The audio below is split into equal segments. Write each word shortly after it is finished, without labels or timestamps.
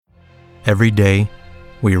Every day,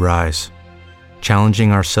 we rise,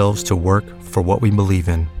 challenging ourselves to work for what we believe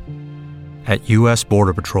in. At U.S.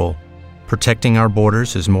 Border Patrol, protecting our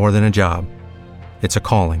borders is more than a job. It's a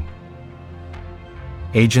calling.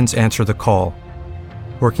 Agents answer the call,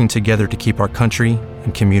 working together to keep our country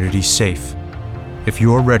and communities safe. If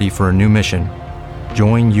you're ready for a new mission,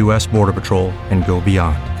 join U.S. Border Patrol and go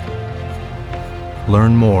beyond.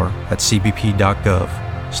 Learn more at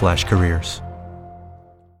cbp.gov/careers.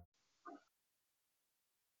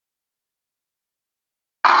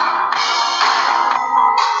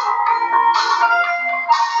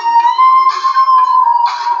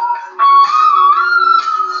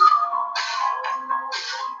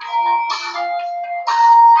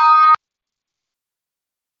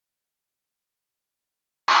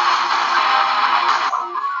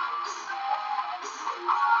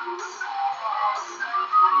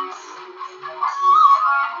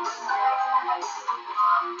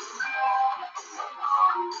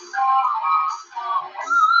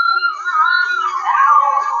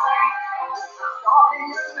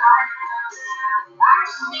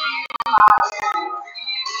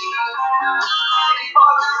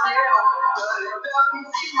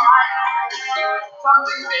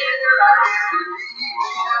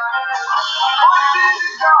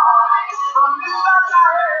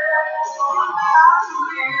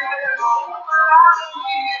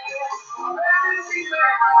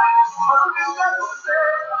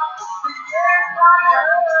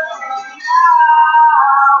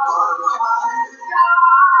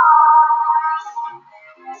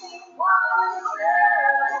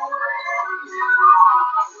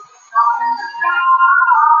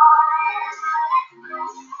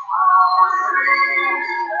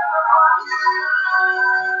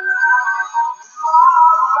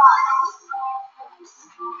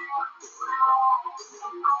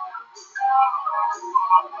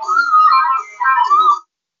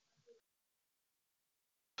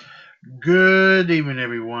 Good evening,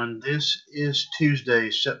 everyone. This is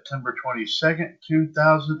Tuesday, September 22nd,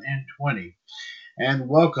 2020, and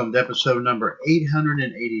welcome to episode number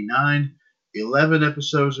 889, 11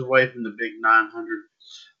 episodes away from the big 900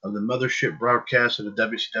 of the mothership broadcast of the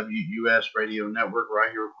WCWUS Radio Network,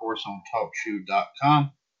 right here, of course, on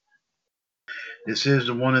TalkShoe.com. This is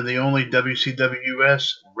the one and the only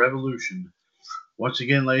WCWUS Revolution. Once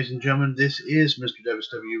again, ladies and gentlemen, this is Mr.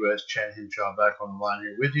 WCWUS Chad Henshaw back on the line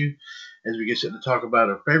here with you as we get set to talk about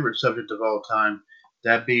our favorite subject of all time,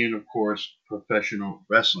 that being, of course, professional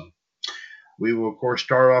wrestling. We will, of course,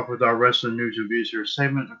 start off with our wrestling news and views here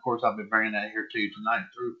segment. Of course, I'll be bringing that here to you tonight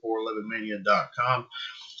through 411mania.com.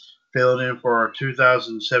 Filling in for our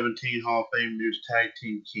 2017 Hall of Fame News Tag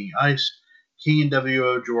Team King Ice, King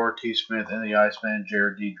NWO Joe T. Smith, and the Iceman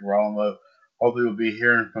Jared D. Girolamo. Hopefully we'll be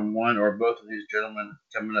hearing from one or both of these gentlemen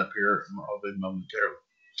coming up here hopefully momentarily.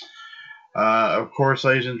 Of course,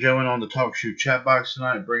 ladies and gentlemen, on the Talk Shoe chat box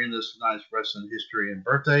tonight, bringing us tonight's wrestling history and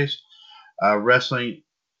birthdays, wrestling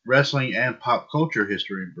and pop culture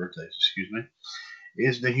history and birthdays,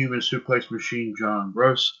 is the human suplex machine, John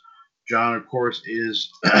Gross. John, of course,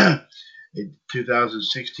 is a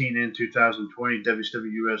 2016 and 2020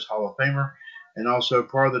 WCWUS Hall of Famer, and also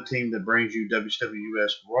part of the team that brings you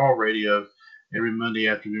WCWUS Raw Radio every Monday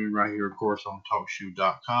afternoon right here, of course, on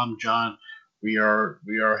TalkShoe.com. John, we are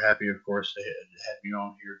happy, of course, to have you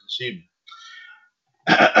on here this evening.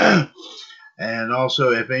 And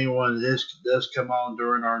also, if anyone does come on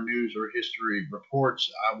during our news or history reports,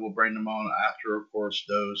 I will bring them on after, of course,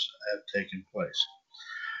 those have taken place.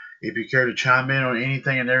 If you care to chime in on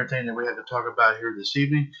anything and everything that we have to talk about here this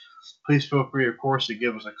evening, please feel free, of course, to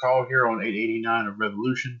give us a call here on 889 of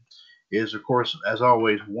Revolution. It is, of course, as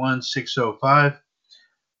always,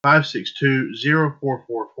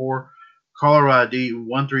 1-605-562-0444. Caller ID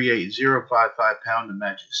 138055 the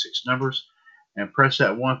magic 6 numbers. And press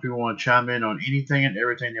that 1 if you want to chime in on anything and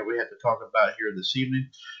everything that we have to talk about here this evening,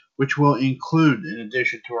 which will include, in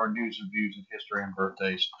addition to our news and views and history and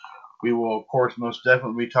birthdays, we will, of course, most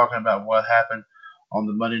definitely be talking about what happened on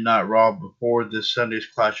the Monday Night Raw before this Sunday's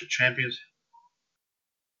Clash of Champions.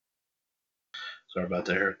 Sorry about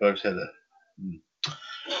that here, folks.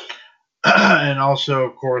 And also,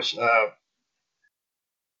 of course,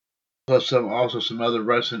 plus some other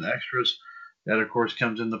wrestling extras that, of course,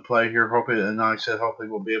 comes into play here. Hopefully, and like I said, hopefully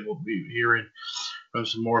we'll be able to be hearing from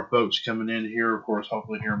some more folks coming in here, of course,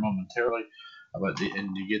 hopefully here momentarily,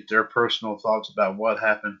 and to get their personal thoughts about what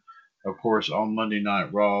happened, of course, on Monday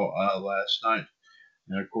Night Raw last night,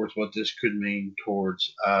 and of course what this could mean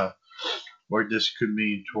towards,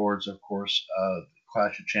 of course, the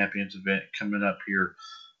Clash of Champions event coming up here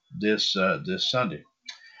this Sunday.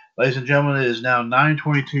 Ladies and gentlemen, it is now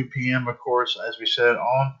 9:22 p.m., of course, as we said,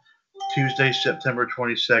 on Tuesday, September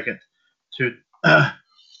 22nd,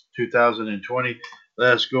 2020.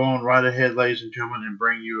 Let's go on right ahead, ladies and gentlemen, and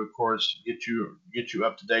bring you, of course, get you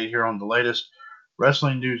up to date here on the latest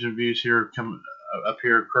wrestling news and views here coming up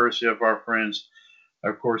here, courtesy of our friends,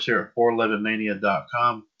 of course, here at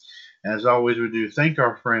 411mania.com. As always, we do thank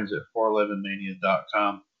our friends at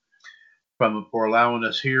 411mania.com for allowing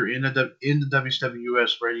us here in the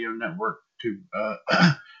WCWUS Radio Network to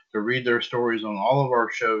to read their stories on all of our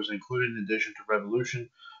shows, including in addition to Revolution,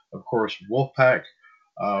 of course, Wolfpack,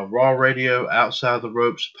 Raw Radio, Outside the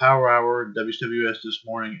Ropes, Power Hour, WCWUS This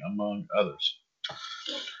Morning, among others.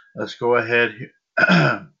 Let's go ahead.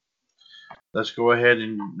 Let's go ahead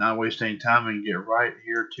and not waste any time and get right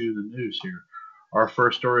here to the news here. Our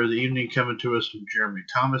first story of the evening coming to us from Jeremy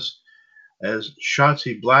Thomas, as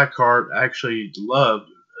Shotzi Blackheart actually loved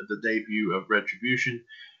the debut of Retribution,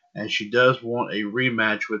 and she does want a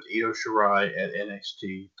rematch with Io Shirai at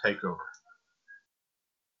NXT TakeOver.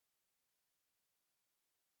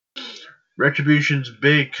 Retribution's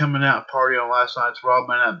big coming out party on last night's Raw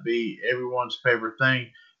may not be everyone's favorite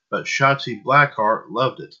thing, but Shotzi Blackheart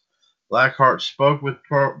loved it. Blackheart spoke with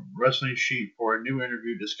Pro Wrestling Sheet for a new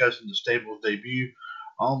interview discussing the stable's debut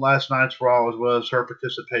on last night's Raw, as well as her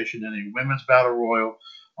participation in a women's battle royal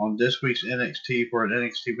on this week's NXT for an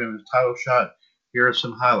NXT women's title shot. Here are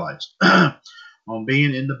some highlights. On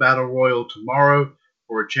being in the battle royal tomorrow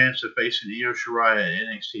for a chance of facing Io Shirai at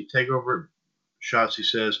NXT TakeOver, Shotzi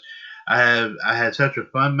says, I had such a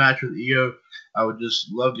fun match with Io. I would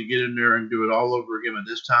just love to get in there and do it all over again, but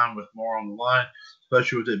this time with more on the line,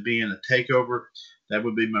 especially with it being a takeover. That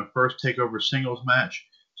would be my first takeover singles match,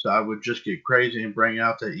 so I would just get crazy and bring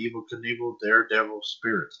out that Evel Knievel Daredevil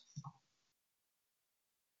spirit.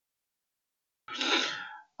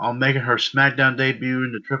 On making her SmackDown debut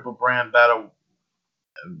in the Triple Brand Battle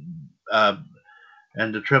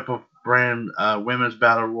and the Triple Brand Women's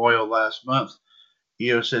Battle Royal last month,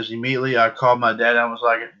 Io says, immediately I called my dad. I was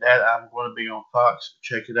like, Dad, I'm going to be on Fox.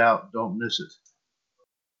 Check it out. Don't miss it.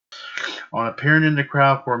 On appearing in the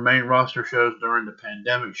crowd for main roster shows during the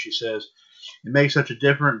pandemic, she says, it makes such a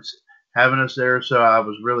difference having us there, so I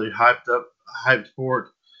was really hyped for it.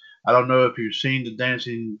 I don't know if you've seen the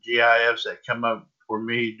dancing GIFs that come up for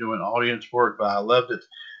me doing audience work, but I loved it.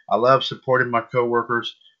 I love supporting my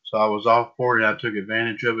coworkers, so I was all for it, and I took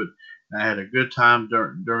advantage of it, and I had a good time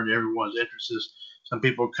during everyone's entrances. Some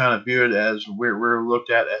people kind of view it as we're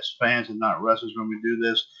looked at as fans and not wrestlers when we do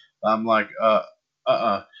this. I'm like,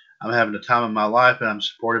 I'm having the time of my life, and I'm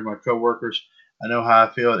supporting my coworkers. I know how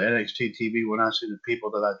I feel at NXT TV when I see the people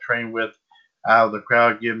that I train with out of the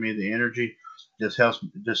crowd give me the energy. This helps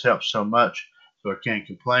so much, so I can't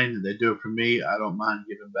complain. They do it for me. I don't mind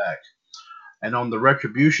giving back. And on the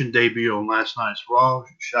Retribution debut on last night's Raw,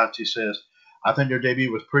 Shotzi says, I think their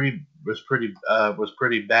debut was pretty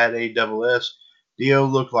bad. AWS. Dio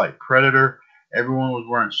looked like Predator. Everyone was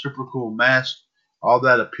wearing super cool masks. All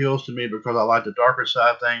that appeals to me because I like the darker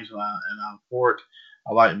side of things, and I'm for it.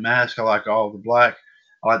 I like masks. I like all the black.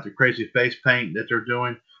 I like the crazy face paint that they're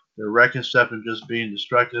doing. They're wrecking stuff and just being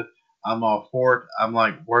destructive. I'm all for it. I'm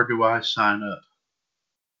like, where do I sign up?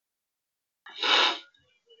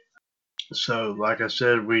 So, like I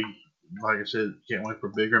said, can't wait for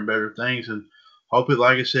bigger and better things, and hopefully,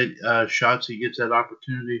 like I said, Shotzi gets that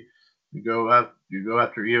opportunity to go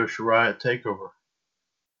after Io Shirai at TakeOver.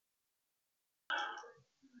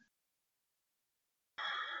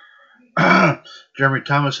 Jeremy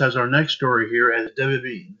Thomas has our next story here as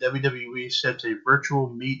WWE sets a virtual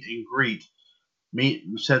meet and greet.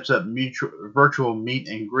 Virtual meet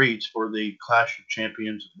and greets for the Clash of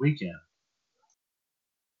Champions weekend.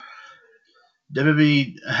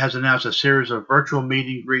 WWE has announced a series of virtual meet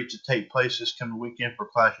and greets to take place this coming weekend for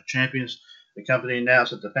Clash of Champions. The company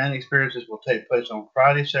announced that the fan experiences will take place on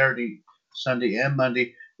Friday, Saturday, Sunday, and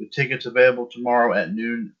Monday, with tickets available tomorrow at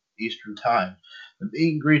noon Eastern Time. The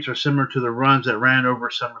meet and greets are similar to the runs that ran over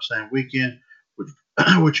SummerSlam weekend,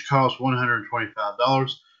 which cost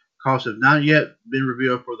 $125. Costs have not yet been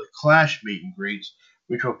revealed for the Clash meet and greets,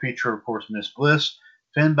 which will feature, of course, Miss Bliss,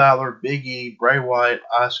 Finn Balor, Big E, Bray Wyatt,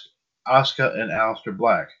 Asuka, and Aleister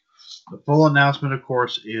Black. The full announcement, of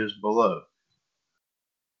course, is below.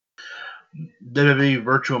 WWE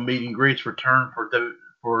virtual meet and greets return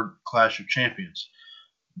for Clash of Champions.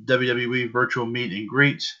 WWE virtual meet and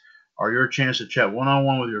greets are your chance to chat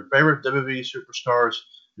one-on-one with your favorite WWE superstars.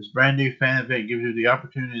 This brand new fan event gives you the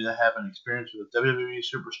opportunity to have an experience with a WWE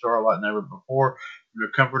superstar like never before in the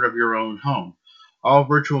comfort of your own home. All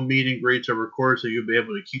virtual meet and greets are recorded so you'll be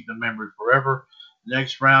able to keep the memory forever. The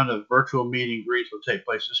next round of virtual meet and greets will take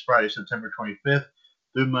place this Friday, September 25th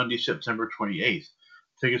through Monday, September 28th.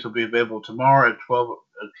 Tickets will be available tomorrow at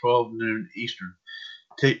 12 noon Eastern.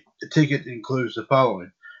 The ticket includes the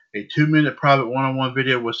following: a 2-minute private one-on-one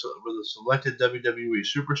video with a selected WWE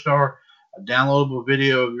superstar, a downloadable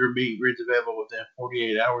video of your meet and greets available within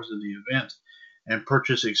 48 hours of the event, and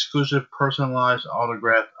purchase exclusive personalized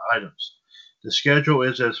autographed items. The schedule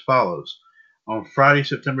is as follows. On Friday,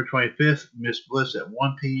 September 25th, Miss Bliss at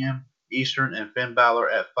 1 p.m. Eastern and Finn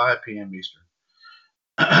Balor at 5 p.m. Eastern.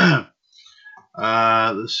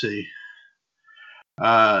 Let's see.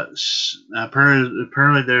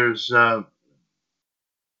 Apparently there's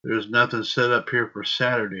nothing set up here for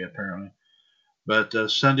Saturday, apparently. But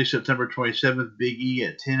Sunday, September 27th, Big E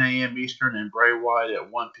at 10 a.m. Eastern and Bray Wyatt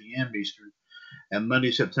at 1 p.m. Eastern. And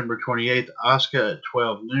Monday, September 28th, Asuka at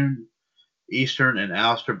 12 noon Eastern and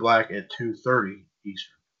Aleister Black at 2:30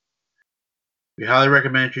 Eastern. We highly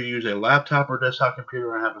recommend you use a laptop or desktop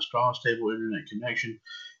computer and have a strong, stable internet connection.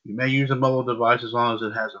 You may use a mobile device as long as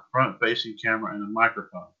it has a front-facing camera and a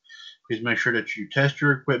microphone. Please make sure that you test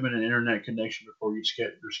your equipment and internet connection before you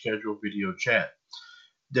schedule video chat.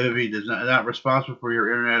 WWE is not responsible for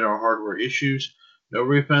your internet or hardware issues. No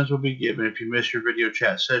refunds will be given if you miss your video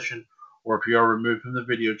chat session or if you are removed from the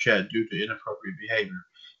video chat due to inappropriate behavior.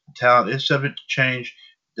 The talent is subject to change.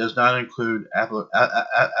 It does not include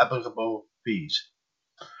applicable fees.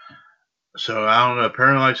 So I don't know.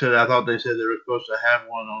 Apparently, like I said, I thought they said they were supposed to have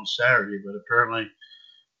one on Saturday, but apparently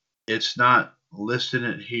it's not listing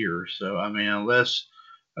it here. So I mean, unless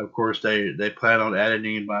of course they plan on adding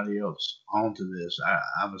anybody else onto this,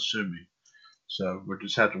 I'm assuming. So we'll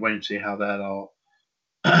just have to wait and see how that all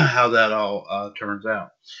turns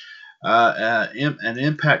out. An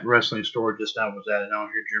Impact Wrestling story just now was added on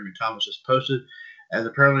here. Jeremy Thomas has posted, as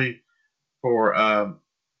apparently for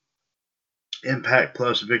Impact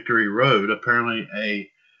Plus Victory Road, apparently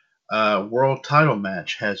a world title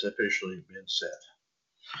match has officially been set.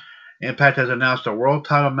 Impact has announced a world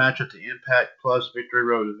title match at the Impact Plus Victory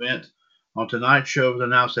Road event. On tonight's show, it was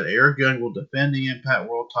announced that Eric Young will defend the Impact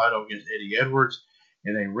World title against Eddie Edwards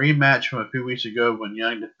in a rematch from a few weeks ago when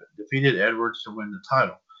Young defeated Edwards to win the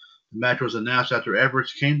title. The match was announced after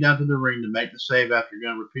Edwards came down to the ring to make the save after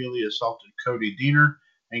Young repeatedly assaulted Cody Deaner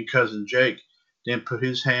and Cousin Jake, then put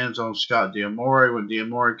his hands on Scott D'Amore when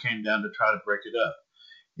D'Amore came down to try to break it up.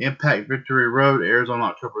 Impact Victory Road airs on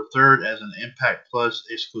October 3rd as an Impact Plus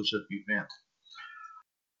exclusive event.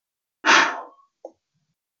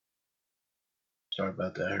 Sorry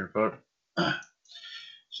about that here, folks.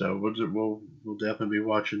 So we'll definitely be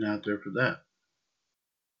watching out there for that.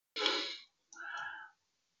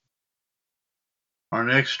 Our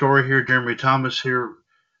next story here, Jeremy Thomas here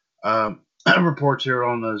reports here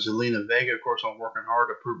on Zelina Vega, of course, on working hard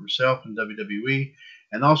to prove herself in WWE,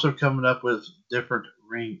 and also coming up with different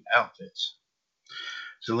ring outfits.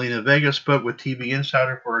 Zelina Vega spoke with TV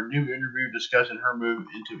Insider for a new interview discussing her move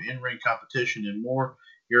into in-ring competition and more.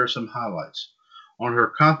 Here are some highlights. On her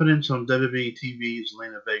confidence on WWE TV,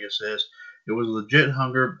 Zelina Vega says, "It was legit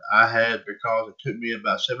hunger I had because it took me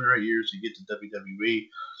about 7 or 8 years to get to WWE.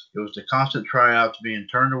 It was the constant tryouts, being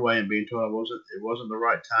turned away and being told it wasn't the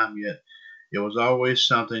right time yet. It was always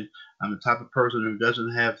something. I'm the type of person who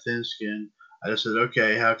doesn't have thin skin. I just said,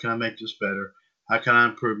 okay, how can I make this better? How can I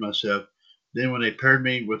improve myself? Then when they paired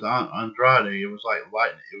me with Andrade, it was like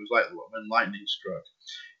lightning. It was like when lightning struck.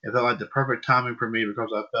 It felt like the perfect timing for me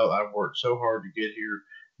because I felt I worked so hard to get here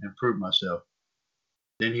and prove myself.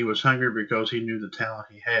 Then he was hungry because he knew the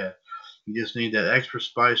talent he had. He just needed that extra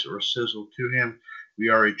spice or sizzle to him. We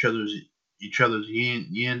are each other's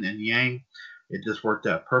yin and yang. It just worked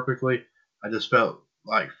out perfectly. I just felt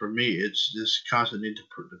like for me, it's this constant need to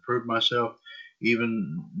prove myself.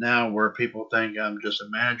 Even now, where people think I'm just a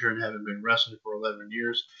manager and haven't been wrestling for 11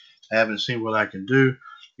 years, I haven't seen what I can do.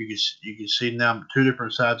 You can see now 2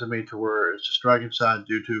 different sides of me, to where it's a striking side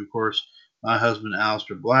due to, of course, my husband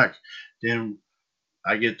Aleister Black. Then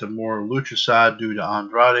I get the more lucha side due to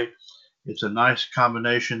Andrade. It's a nice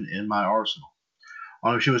combination in my arsenal."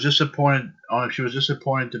 She was disappointed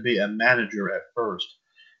to be a manager at first.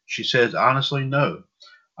 She says, "Honestly, no.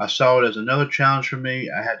 I saw it as another challenge for me.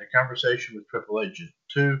 I had the conversation with Triple H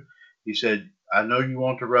too. He said, I know you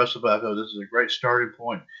want to wrestle, but I feel this is a great starting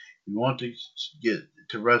point. If you want to get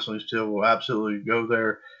to wrestling still, we'll absolutely go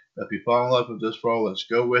there. But if you fall in love with this role, let's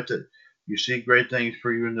go with it. You see great things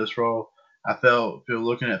for you in this role. I feel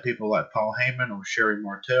looking at people like Paul Heyman or Sherry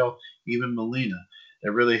Martel, even Melina,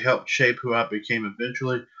 that really helped shape who I became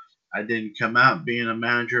eventually. I didn't come out being a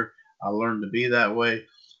manager. I learned to be that way.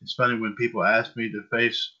 It's funny when people ask me to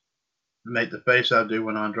make the face I do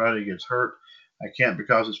when Andrade gets hurt. I can't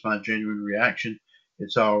because it's my genuine reaction.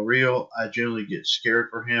 It's all real. I genuinely get scared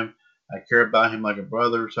for him. I care about him like a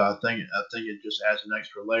brother, so I think it just adds an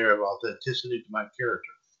extra layer of authenticity to my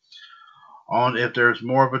character. On if there's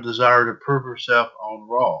more of a desire to prove herself on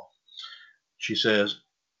Raw, she says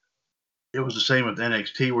it was the same with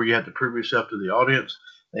NXT where you have to prove yourself to the audience.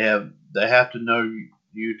 They have to know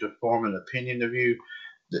you to form an opinion of you.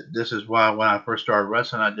 This is why when I first started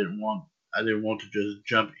wrestling, I didn't want to just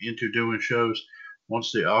jump into doing shows.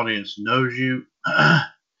 Once the audience knows you,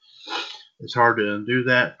 it's hard to undo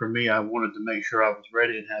that. For me, I wanted to make sure I was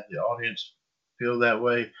ready and have the audience feel that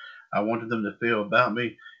way. I wanted them to feel about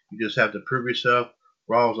me. You just have to prove yourself.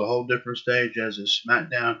 Raw is a whole different stage as is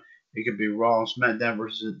SmackDown. It could be Raw and SmackDown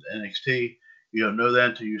versus NXT. You don't know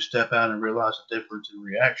that until you step out and realize the difference in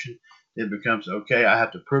reaction. It becomes, okay, I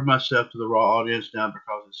have to prove myself to the Raw audience now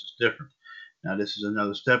because this is different. Now this is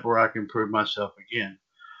another step where I can prove myself again.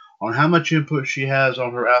 On how much input she has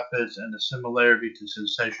on her outfits and the similarity to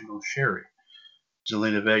Sensational Sherry.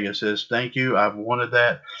 Zelina Vega says, thank you. I've wanted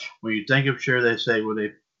that. When you think of Sherry, they say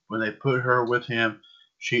when they put her with him,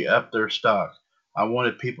 she upped their stock. I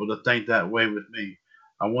wanted people to think that way with me.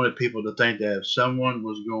 I wanted people to think that if someone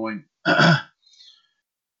was going to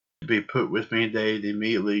be put with me, they'd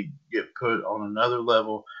immediately get put on another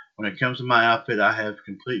level. When it comes to my outfit, I have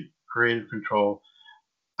complete creative control.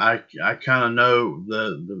 I kind of know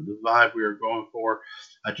the vibe we are going for.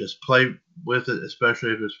 I just play with it,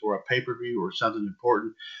 especially if it's for a pay-per-view or something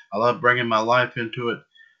important. I love bringing my life into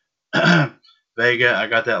it. Vega, I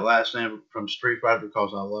got that last name from Street Fighter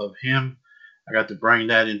because I love him. I got to bring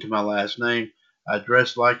that into my last name. I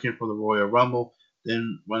dressed like him for the Royal Rumble.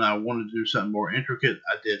 Then when I wanted to do something more intricate,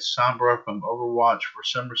 I did Sombra from Overwatch for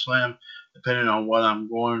SummerSlam. Depending on what I'm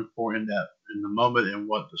going for in the moment and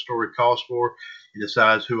what the story calls for, it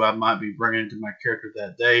decides who I might be bringing into my character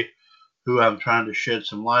that day, who I'm trying to shed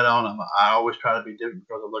some light on. I always try to be different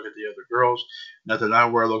because I look at the other girls. Nothing I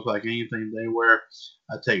wear looks like anything they wear.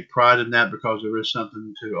 I take pride in that because there is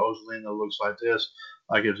something to, oh, Zelina looks like this.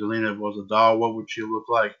 Like if Zelina was a doll, what would she look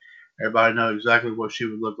like? Everybody knows exactly what she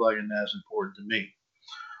would look like, and that's important to me.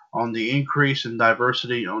 On the increase in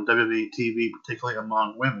diversity on WWE TV, particularly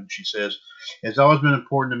among women, she says, it's always been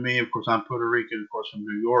important to me. Of course, I'm Puerto Rican, of course, from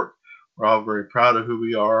New York. We're all very proud of who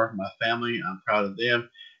we are. My family, I'm proud of them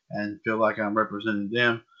and feel like I'm representing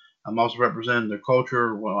them. I'm also representing their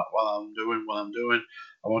culture while I'm doing what I'm doing.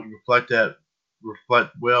 I want to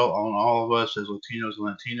reflect well on all of us as Latinos and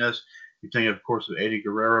Latinas. You think, of course, of Eddie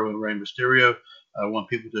Guerrero and Rey Mysterio. I want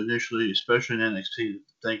people to initially, especially in NXT, to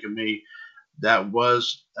think of me. That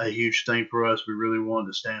was a huge thing for us. We really wanted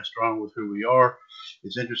to stand strong with who we are.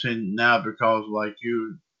 It's interesting now because, like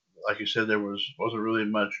you said, there wasn't really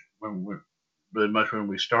much when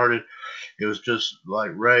we started. It was just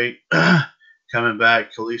like Ray coming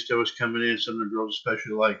back. Kalisto was coming in. Some of the girls,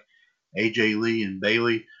 especially like AJ Lee and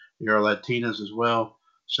Bailey, they are Latinas as well.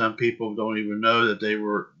 Some people don't even know that they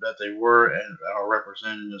were and are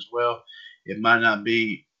represented as well. It might not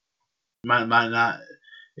be, might not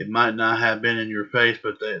it might not have been in your face,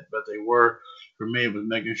 but they were. For me, it was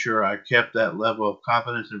making sure I kept that level of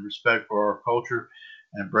confidence and respect for our culture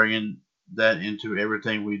and bringing that into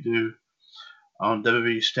everything we do. On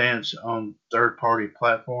WWE stance on third-party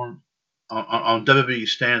platform, on WWE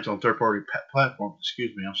stance on third-party platforms.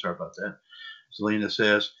 Excuse me, I'm sorry about that. Zelina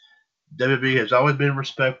says, WWE has always been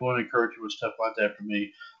respectful and encouraging with stuff like that for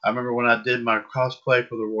me. I remember when I did my cosplay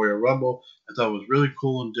for the Royal Rumble, I thought it was really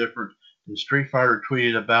cool and different. And Street Fighter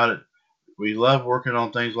tweeted about it. We love working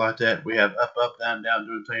on things like that. We have up, down, down,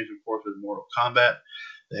 doing things, of course, with Mortal Kombat.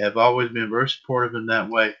 They have always been very supportive in that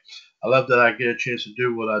way. I love that I get a chance to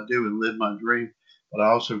do what I do and live my dream, but I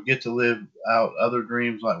also get to live out other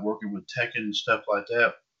dreams like working with Tekken and stuff like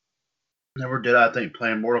that. Never did I think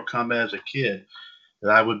playing Mortal Kombat as a kid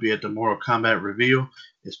that I would be at the Mortal Kombat reveal.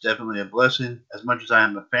 It's definitely a blessing. As much as I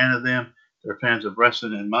am a fan of them, they're fans of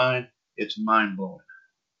wrestling and mine. It's mind-blowing.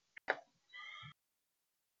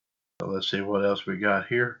 So let's see what else we got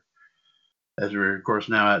here. As we're, of course,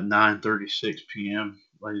 now at 9:36 p.m.,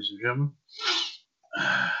 ladies and gentlemen.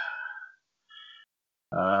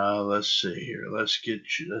 Let's see here. Let's see.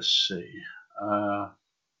 Let's see.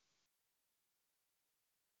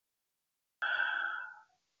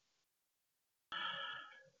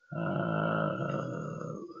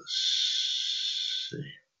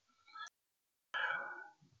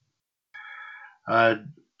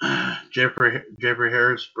 Jeffrey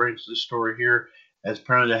Harris brings this story here as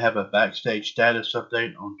apparently they have a backstage status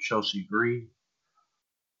update on Chelsea Green.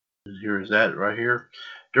 And here is that right here.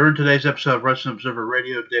 During today's episode of Wrestling Observer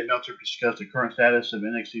Radio, Dave Meltzer discussed the current status of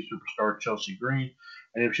NXT superstar Chelsea Green.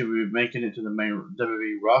 and if she would be making it to the main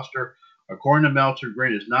WWE roster. According to Meltzer,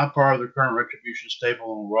 Green is not part of the current Retribution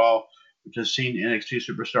stable on Raw, which has seen NXT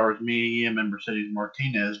superstars Mia Yim and Mercedes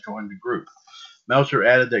Martinez join the group. Meltzer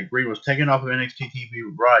added that Green was taken off of NXT TV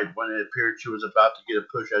right when it appeared she was about to get a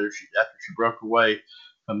push after she broke away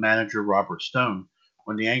from manager Robert Stone.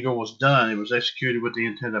 When the angle was done, it was executed with the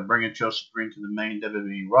intent of bringing Chelsea Green to the main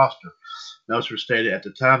WWE roster. Meltzer stated at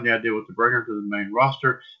the time the idea was to bring her to the main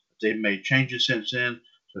roster, but they've made changes since then,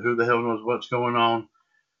 so who the hell knows what's going on.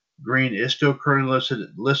 Green is still currently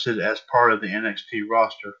listed as part of the NXT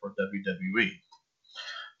roster for WWE.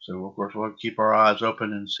 So of course we'll keep our eyes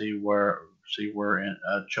open and see where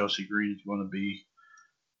Chelsea Green is going to be,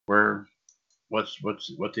 what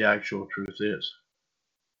the actual truth is.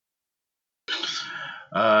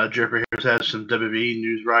 Jeffrey Harris has some WWE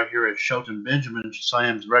news right here as Shelton Benjamin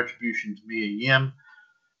slams Retribution's Mia Yim,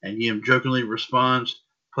 and Yim jokingly responds,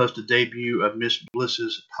 plus the debut of Miss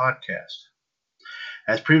Bliss's podcast.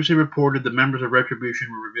 As previously reported, the members of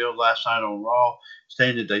Retribution were revealed last night on Raw,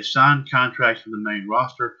 stating that they signed contracts for the main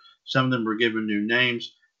roster. Some of them were given new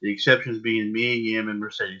names, the exceptions being Mia Yim and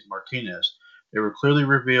Mercedes Martinez. They were clearly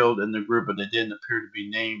revealed in the group, but they didn't appear to be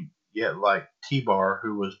named yet, like T-Bar,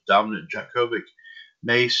 who was Dominic Jakovic,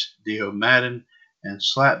 Mace, Dio Madden, and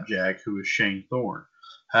Slapjack, who was Shane Thorne.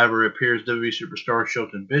 However, it appears WWE superstar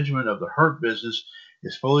Shelton Benjamin of the Hurt Business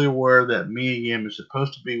is fully aware that Mia Yim is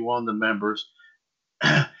supposed to be one of the members,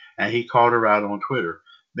 and he called her out on Twitter.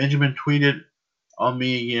 Benjamin tweeted on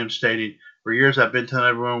Mia Yim stating, "For years I've been telling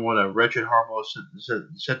everyone what a wretched, horrible,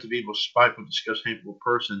 set to people spiteful, disgusting, hateful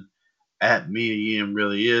person at Mia Yim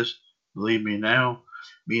really is. Believe me now."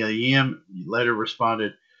 Mia Yim later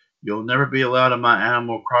responded, "You'll never be allowed on my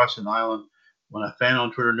Animal Crossing island." When a fan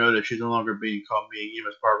on Twitter noted she's no longer being called Mia Yim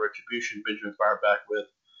as part of Retribution, Benjamin fired back with,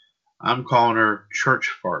 "I'm calling her Church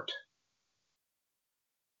Fart."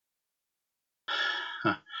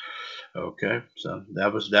 Okay, so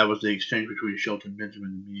that was the exchange between Shelton Benjamin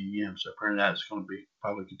and Mia Yim. So apparently that's going to be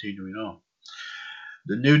probably continuing on.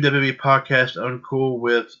 The new WWE podcast, Uncool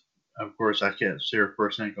with, of course, I can't say her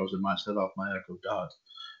first name because it might set off my Echo Dot.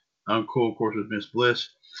 Uncool, of course, with Miss Bliss.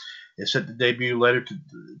 It's set to debut,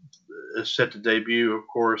 of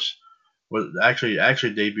course, was actually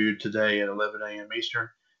debuted today at 11 a.m. Eastern.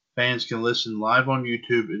 Fans can listen live on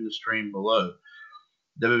YouTube in the stream below.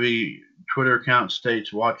 WWE Twitter account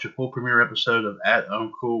states, watch a full premiere episode of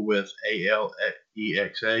 @Uncool with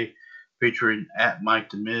ALEXA featuring @Mike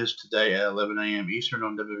DeMiz today at 11 a.m. Eastern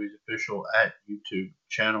on WWE's official YouTube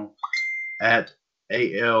channel @ALEXA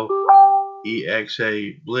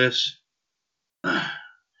Bliss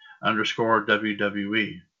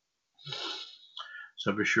 _WWE.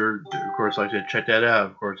 So be sure, of course, like I said, check that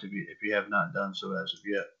out, of course, if you have not done so as of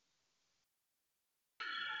yet.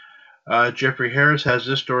 Jeffrey Harris has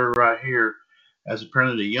this story right here, as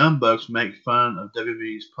apparently the Young Bucks make fun of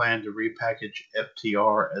WWE's plan to repackage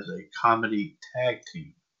FTR as a comedy tag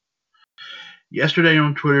team. Yesterday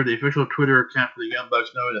on Twitter, the official Twitter account for the Young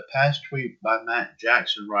Bucks noted a past tweet by Matt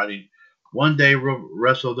Jackson writing, "One day we'll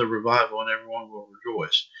wrestle the Revival and everyone will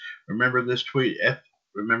rejoice." Remember this tweet?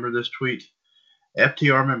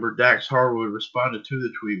 FTR member Dax Harwood responded to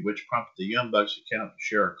the tweet, which prompted the Young Bucks account to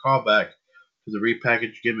share a callback to the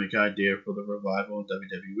repackaged gimmick idea for the Revival in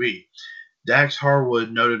WWE. Dax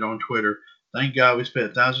Harwood noted on Twitter, "Thank God we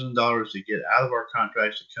spent thousands of dollars to get out of our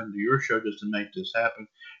contracts to come to your show just to make this happen,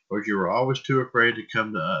 because you were always too afraid to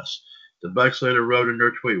come to us." The Bucks later wrote in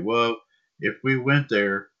their tweet, "Well, if we went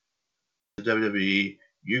there to WWE,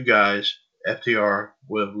 you guys, FTR,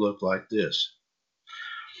 would have looked like this."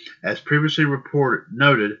 As previously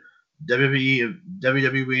noted, WWE and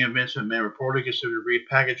Vince McMahon reportedly considered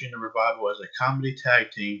repackaging the Revival as a comedy tag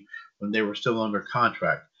team when they were still under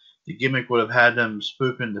contract. The gimmick would have had them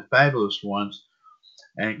spoofing the Fabulous Ones,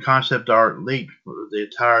 and concept art leaked for the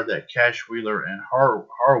attire that Cash Wheeler and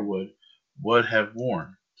Harwood would have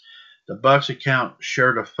worn. The Bucks account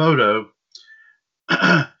shared a photo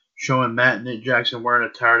showing Matt and Nick Jackson wearing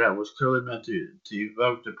attire that was clearly meant to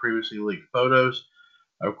evoke the previously leaked photos.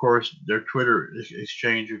 Of course, their Twitter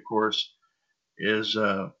exchange, of course, is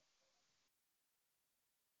let's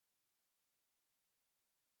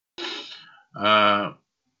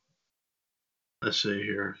see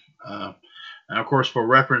here. And of course, for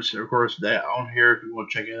reference, of course, that on here, if you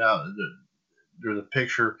want to check it out, there's a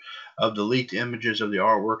picture of the leaked images of the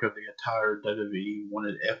artwork of the attire WWE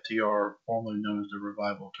wanted FTR, formerly known as the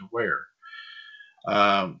Revival, to wear.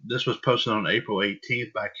 This was posted on April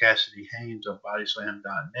 18th by Cassidy Haynes on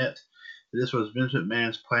Bodyslam.net. This was Vince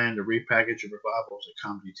McMahon's plan to repackage the Revival as a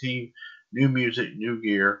comedy team. New music, new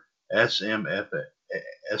gear,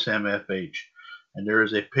 SMFH. And there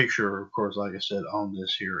is a picture, of course, like I said, on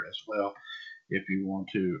this here as well. If you want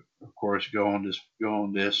to, of course, go on this.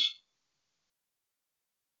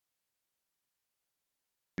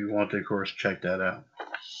 If you want to, of course, check that out.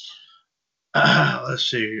 Let's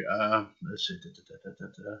see. Let's see.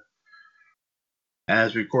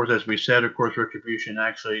 As we said, of course, Retribution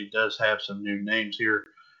actually does have some new names here.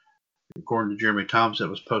 According to Jeremy Thomas, that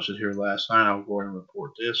was posted here last night. I'll go ahead and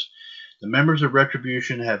report this. The members of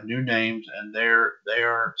Retribution have new names, and they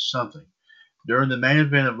are something. During the main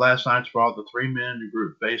event of last night's Raw, the three men in the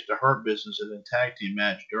group faced a Hurt Business in a tag team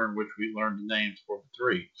match, during which we learned the names for the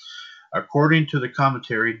three. According to the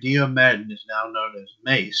commentary, Dio Madden is now known as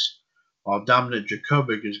Mace, while Dominic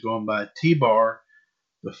Jakovic is going by T-Bar.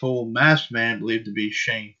 The full masked man, believed to be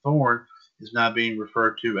Shane Thorne, is now being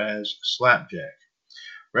referred to as Slapjack.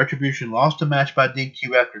 Retribution lost a match by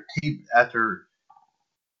DQ after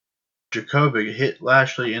Jakovic hit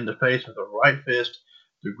Lashley in the face with a right fist.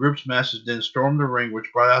 The group's masters then stormed the ring,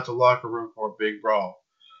 which brought out the locker room for a big brawl.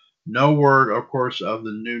 No word, of course, of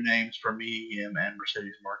the new names for Mia and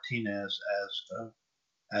Mercedes Martinez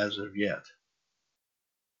as of yet.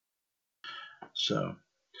 So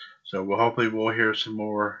we'll hopefully hear some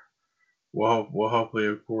more. We'll hopefully,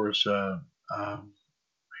 of course,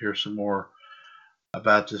 hear some more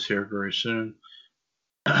about this here very soon.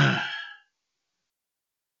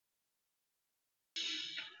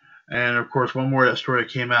 And of course, one more story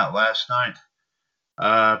that came out last night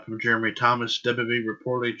from Jeremy Thomas. WWE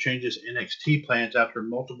reportedly changes NXT plans after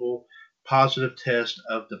multiple positive tests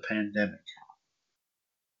of the pandemic.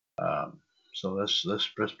 So let's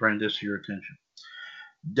bring this to your attention.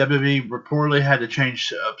 WWE reportedly had to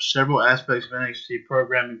change up several aspects of NXT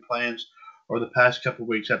programming plans over the past couple of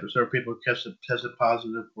weeks after several people tested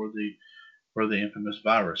positive for the infamous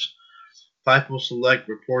virus. Fightful Select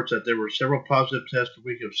reports that there were several positive tests the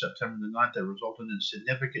week of September the 9th that resulted in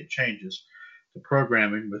significant changes to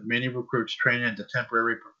programming, with many recruits training at the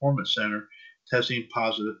temporary performance center testing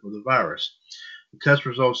positive for the virus. The test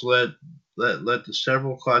results led to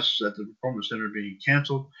several classes at the performance center being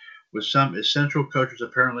canceled, with some essential coaches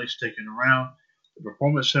apparently sticking around. The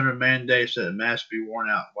performance center mandates that masks be worn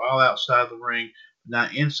out while outside the ring,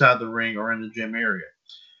 not inside the ring or in the gym area.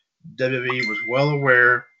 WWE was well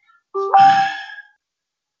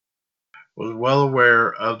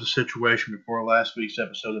aware of the situation before last week's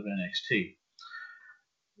episode of NXT.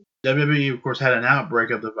 WWE, of course, had an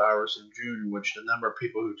outbreak of the virus in June, in which the number of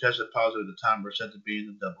people who tested positive at the time were said to be in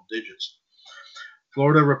the double digits.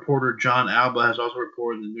 Florida reporter John Alba has also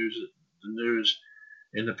reported the news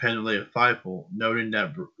independently of Fightful, noting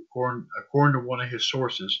that according to one of his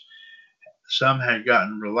sources, some had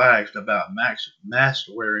gotten relaxed about mask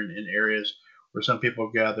wearing in areas where some people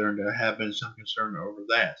gather, and there have been some concern over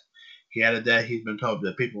that. He added that he's been told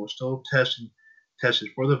that people were still tested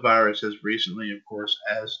for the virus as recently, of course,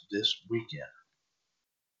 as this weekend.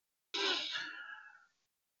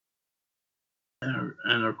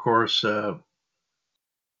 And of course,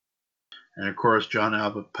 John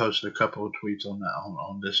Alba posted a couple of tweets on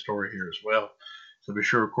this story here as well. So be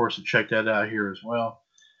sure, of course, to check that out here as well.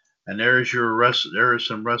 And there is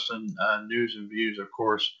some wrestling news and views, of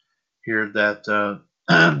course, here that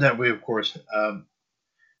that we, of course,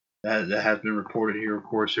 that has been reported here, of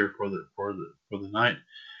course, here for the night.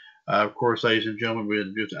 Of course, ladies and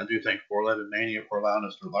gentlemen, I do thank 411 Mania for allowing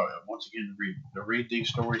us to once again to read these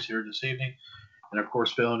stories here this evening. And of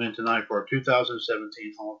course, filling in tonight for our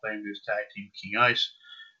 2017 Hall of Fame News Tag Team King Ice.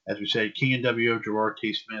 As we said, King and W.O. Gerard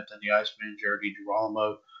T. Smith and the Iceman, Jared D.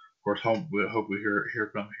 Girolamo. Of course, we hope we hear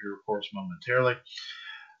from here, of course, momentarily.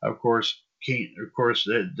 Of course,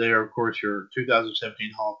 they are, of course, your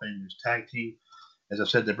 2017 Hall of Fame News Tag Team. As I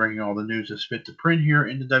said, they're bringing all the news that's fit to print here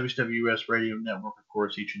in the WCWUS Radio Network, of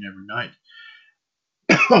course, each and every night.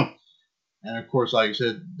 And of course, like I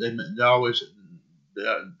said, they always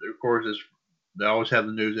have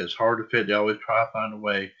the news that's hard to fit. They always try to find a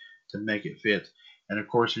way to make it fit. And of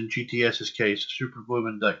course, in GTS's case, super glue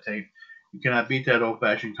and duct tape, you cannot beat that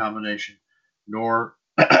old-fashioned combination, nor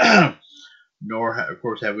of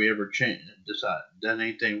course, have we ever done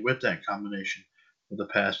anything with that combination for the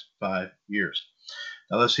past 5 years.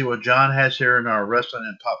 Now let's see what John has here in our wrestling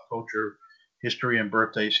and pop culture history and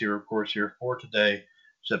birthdays here, of course, here for today,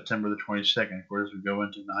 September the 22nd, of course, as we go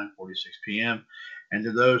into 9:46 p.m. And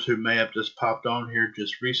to those who may have just popped on here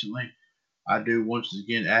just recently, I do once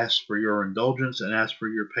again ask for your indulgence and ask for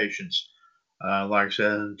your patience. Like I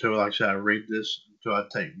said, until I read this, until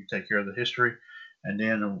we take care of the history, and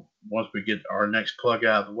then once we get our next plug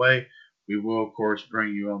out of the way, we will, of course,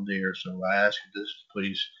 bring you on the air. So I ask you this to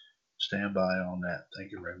please stand by on that.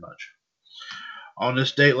 Thank you very much. On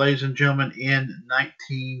this date, ladies and gentlemen, in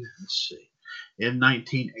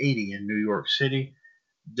 1980 in New York City,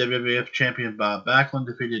 WWF champion Bob Backlund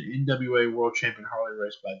defeated NWA World Champion Harley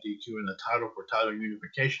Race by DQ in the title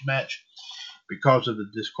unification match. Because of the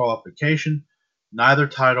disqualification, neither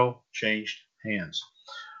title changed hands.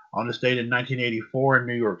 On this date in 1984 in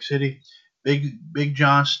New York City, Big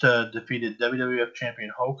John Studd defeated WWF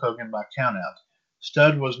champion Hulk Hogan by countout.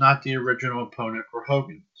 Studd was not the original opponent for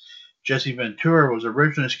Hogan. Jesse Ventura was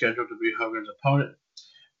originally scheduled to be Hogan's opponent,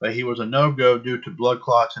 but he was a no-go due to blood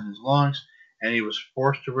clots in his lungs, and he was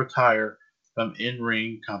forced to retire from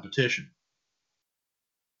in-ring competition.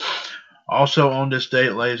 Also on this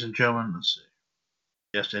date, ladies and gentlemen, let's see.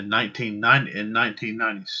 Yes, in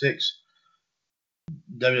 1996,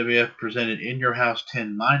 WWF presented In Your House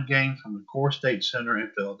 10 Mind Games from the Core State Center in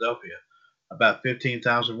Philadelphia. About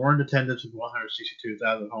 15,000 were in attendance with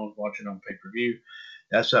 162,000 homes watching on pay-per-view.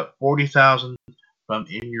 That's up 40,000 from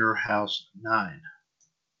In Your House 9.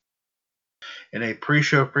 In a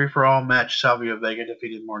pre-show free-for-all match, Savio Vega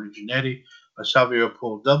defeated Marty Jannetty, but Savio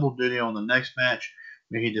pulled double duty on the next match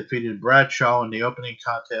when he defeated Bradshaw in the opening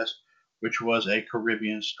contest, which was a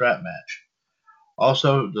Caribbean strap match.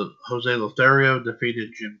 Also, Jose Lothario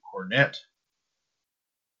defeated Jim Cornette.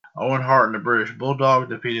 Owen Hart and the British Bulldog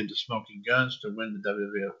defeated the Smoking Guns to win the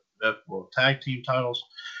WWF World Tag Team titles.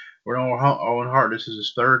 For Owen Hart, this is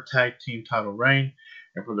his third tag team title reign,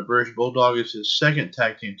 and for the British Bulldog, it's his second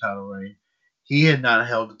tag team title reign. He had not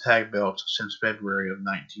held the tag belts since February of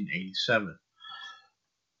 1987.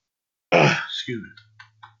 Excuse me.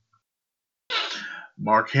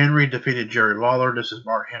 Mark Henry defeated Jerry Lawler. This is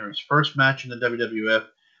Mark Henry's first match in the WWF,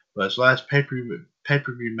 but his last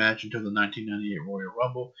pay-per-view match until the 1998 Royal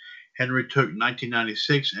Rumble. Henry took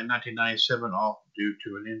 1996 and 1997 off due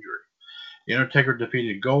to an injury. The Undertaker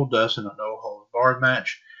defeated Goldust in a no-holds-barred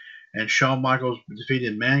match, and Shawn Michaels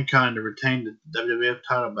defeated Mankind to retain the WWF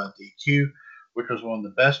title by DQ, which was one of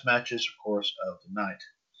the best matches, of course, of the night.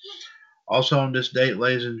 Also on this date,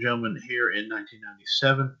 ladies and gentlemen, here in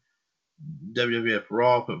 1997, WWF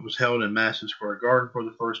Raw was held in Madison Square Garden for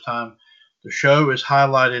the first time. The show is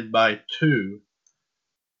highlighted by two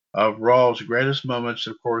of Raw's greatest moments.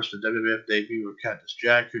 Of course, the WWF debut of Cactus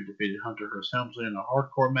Jack, who defeated Hunter Hearst Helmsley in a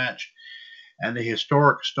hardcore match, and the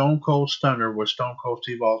historic Stone Cold Stunner with Stone Cold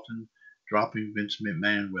Steve Austin dropping Vince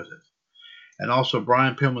McMahon with it. And also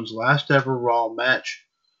Brian Pillman's last ever Raw match,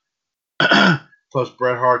 plus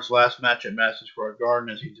Bret Hart's last match at Madison Square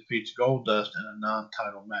Garden as he defeats Goldust in a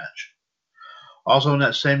non-title match. Also on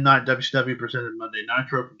that same night, WCW presented Monday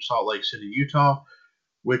Nitro from Salt Lake City, Utah,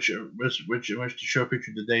 which the show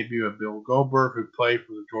featured the debut of Bill Goldberg, who played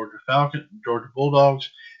for the Georgia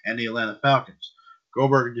Bulldogs and the Atlanta Falcons.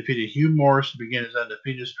 Goldberg defeated Hugh Morris to begin his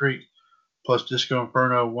undefeated streak, plus Disco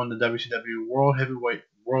Inferno won the WCW World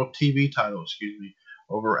TV title,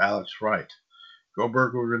 over Alex Wright.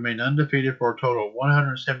 Goldberg would remain undefeated for a total of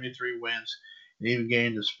 173 wins and even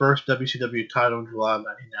gained his first WCW title in July of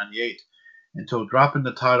 1998, until dropping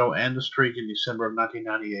the title and the streak in December of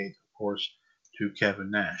 1998, of course, to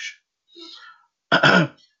Kevin Nash.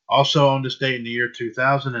 Also on this date in the year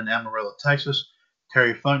 2000 in Amarillo, Texas,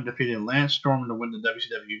 Terry Funk defeated Lance Storm to win the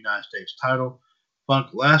WCW United States title.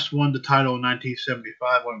 Funk last won the title in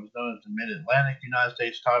 1975 when it was known as the Mid-Atlantic United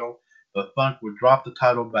States title, but Funk would drop the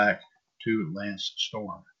title back to Lance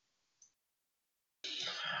Storm.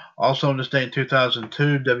 Also on this date in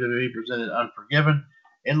 2002, WWE presented Unforgiven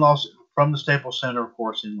from the Staples Center, of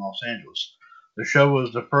course, in Los Angeles. The show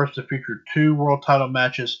was the first to feature two world title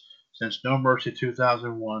matches since No Mercy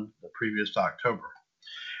 2001, the previous October.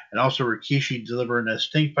 And also Rikishi delivering a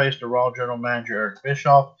stink face to Raw General Manager Eric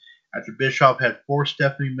Bischoff after Bischoff had forced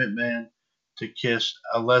Stephanie McMahon to kiss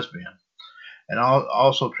a lesbian. And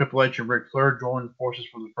also Triple H and Ric Flair joined forces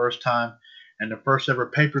for the first time, and the first ever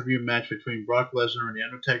pay-per-view match between Brock Lesnar and The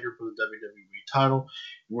Undertaker for the WWE title,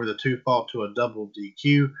 where the two fought to a double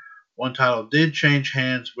DQ. One title did change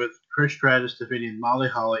hands, with Trish Stratus defeating Molly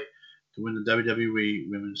Holly to win the WWE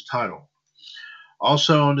Women's title.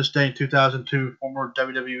 Also on this day in 2002, former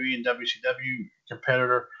WWE and WCW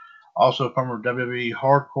competitor, also former WWE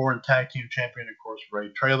Hardcore and Tag Team Champion, of course, Ray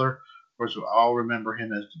Traylor. Of course, we all remember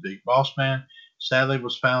him as the Big Boss Man. Sadly,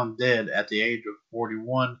 was found dead at the age of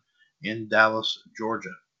 41 in Dallas,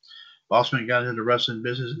 Georgia. Bossman got into the wrestling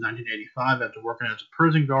business in 1985 after working as a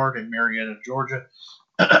prison guard in Marietta, Georgia.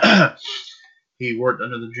 He worked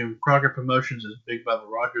under the Jim Crockett Promotions as Big Bubba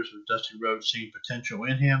Rogers, with Dusty Rhodes seeing potential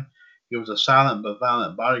in him. He was a silent but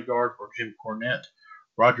violent bodyguard for Jim Cornette.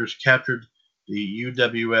 Rogers captured the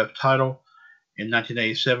UWF title in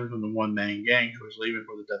 1987 from the one-man gang who was leaving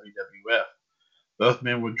for the WWF. Both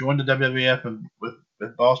men would join the WWF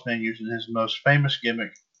with Boss Man using his most famous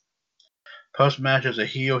gimmick. Post-match as a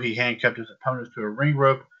heel, he handcuffed his opponents to a ring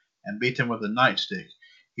rope and beat them with a nightstick.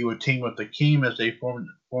 He would team with Akeem as they formed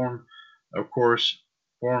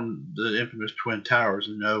the infamous Twin Towers.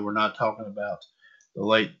 And no, we're not talking about the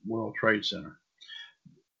late World Trade Center.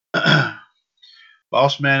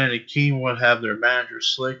 Boss Man and Akeem would have their manager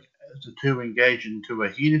Slick as the two engaged into a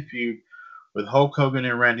heated feud with Hulk Hogan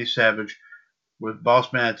and Randy Savage, with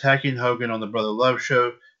Boss Man attacking Hogan on the Brother Love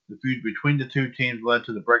show. The feud between the two teams led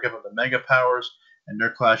to the breakup of the Mega Powers and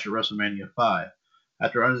their clash at WrestleMania 5.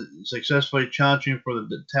 After unsuccessfully challenging for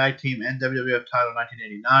the tag team and WWF title in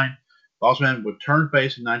 1989, Boss Man would turn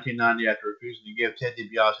face in 1990 after refusing to give Ted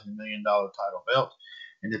DiBiase the $1 million title belt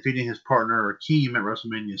and defeating his partner Akeem at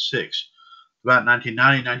WrestleMania 6. Throughout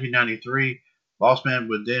 1990-1993, Boss Man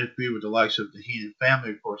would then feud with the likes of the Heenan family,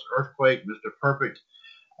 of course, Earthquake, Mr. Perfect,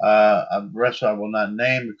 a wrestler I will not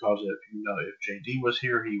name because if JD was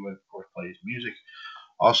here, he would, of course, play his music.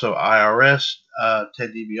 Also, IRS,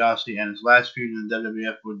 Ted DiBiase, and his last feud in the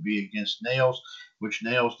WWF would be against Nails, which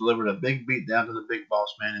Nails delivered a big beat down to the Big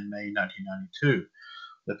Boss Man in May 1992.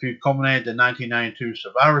 The feud culminated in the 1992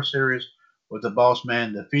 Survivor Series with the Boss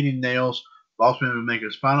Man defeating Nails. Boss Man would make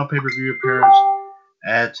his final pay-per-view appearance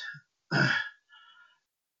at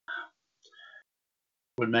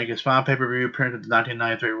the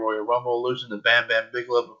 1993 Royal Rumble, losing to Bam Bam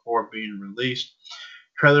Bigelow before being released.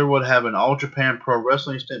 Trailer would have an All Japan Pro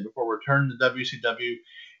Wrestling stint before returning to WCW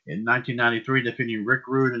in 1993, defeating Rick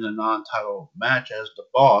Rude in a non-title match as the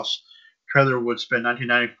Boss. Trailer would spend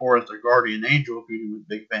 1994 as the Guardian Angel, feuding with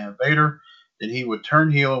Big Van Vader. Then he would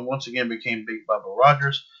turn heel and once again became Big Bubba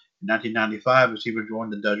Rogers in 1995 as he would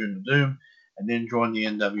join the Dungeon of Doom and then join the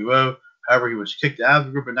NWO. However, he was kicked out of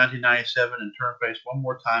the group in 1997 and turned face one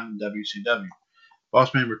more time in WCW.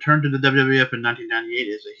 Boss Man returned to the WWF in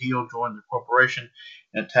 1998 as a heel, joined the corporation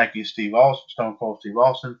and attacking Stone Cold Steve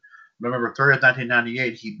Austin. November 30th,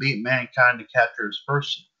 1998, he beat Mankind to capture his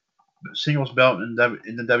first singles belt in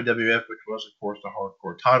the WWF, which was, of course, the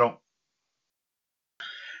Hardcore title.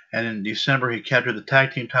 And in December, he captured the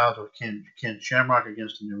tag team titles with Ken Shamrock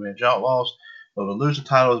against the New Age Outlaws. But would lose the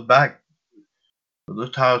titles back, the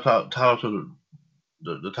title to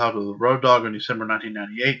the Road Dogg in December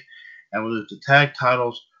 1998, and would lose the tag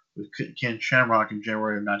titles with Ken Shamrock in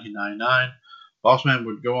January of 1999. Boss Man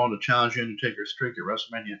would go on to challenge The Undertaker's streak at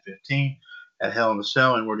WrestleMania 15 at Hell in a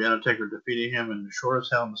Cell, and where The Undertaker defeated him in the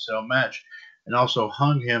shortest Hell in a Cell match and also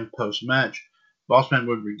hung him post-match. Boss Man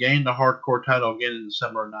would regain the Hardcore title again in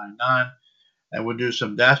December of 1999 and would do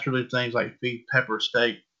some dastardly things like feed pepper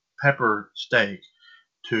steak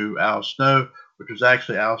to Al Snow, which was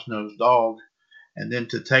actually Al Snow's dog. And then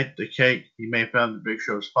to take the cake, he may have found the Big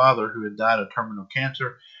Show's father, who had died of terminal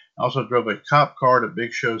cancer, also drove a cop car to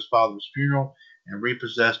Big Show's father's funeral and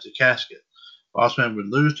repossessed the casket. Boss Man would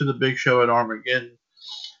lose to the Big Show at Armageddon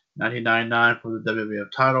 1999 for the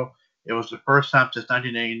WWF title. It was the first time since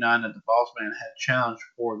 1989 that the Boss Man had challenged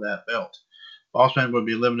for that belt. Boss Man would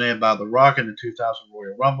be eliminated by The Rock in the 2000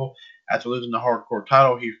 Royal Rumble. After losing the Hardcore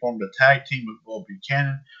title, he formed a tag team with Bull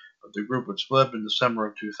Buchanan, but the group would split up in the summer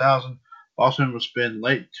of 2000. Boss Man would spend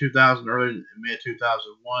late 2000, early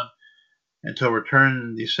mid-2001 until returning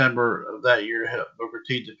in December of that year to help Booker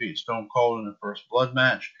T defeat Stone Cold in the First Blood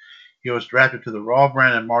match. He was drafted to the Raw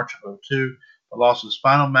brand in March of 2002, but lost his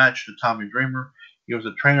final match to Tommy Dreamer. He was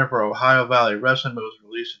a trainer for Ohio Valley Wrestling, but was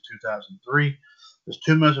released in 2003. Just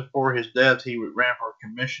 2 months before his death, he ran for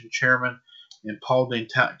commission chairman in Paulding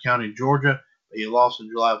County, Georgia, but he lost in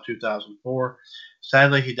July of 2004.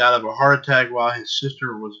 Sadly, he died of a heart attack while his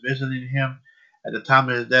sister was visiting him. At the time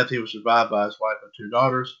of his death, he was survived by his wife and 2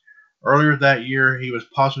 daughters. Earlier that year, he was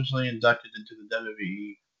posthumously inducted into the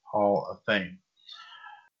WWE Hall of Fame.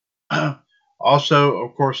 Also,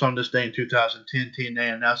 of course, on this day in 2010,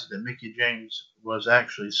 TNA announced that Mickie James was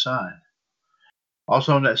actually signed.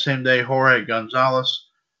 Also on that same day, Jorge Gonzalez,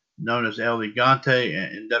 known as El Gigante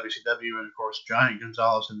in WCW, and of course Giant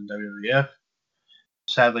Gonzalez in the WWF,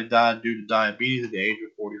 sadly died due to diabetes at the age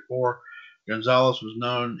of 44. Gonzalez was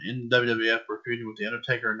known in the WWF for feuding with The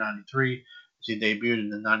Undertaker in 93, as he debuted in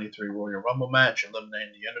the 93 Royal Rumble match,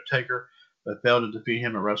 eliminating The Undertaker, but failed to defeat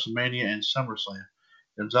him at WrestleMania and SummerSlam.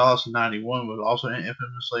 Gonzalez in 91 was also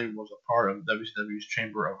infamously a part of WCW's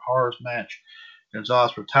Chamber of Horrors match.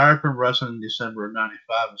 Gonzalez retired from wrestling in December of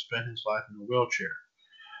 95 and spent his life in a wheelchair.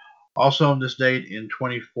 Also on this date in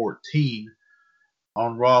 2014,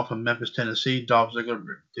 on Raw from Memphis, Tennessee, Dolph Ziggler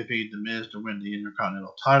defeated The Miz to win the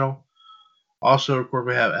Intercontinental title. Also, of course,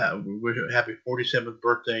 we have happy 47th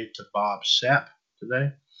birthday to Bob Sapp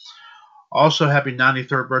today. Also, happy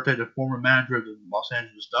 93rd birthday to former manager of the Los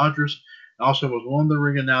Angeles Dodgers, and also was one of the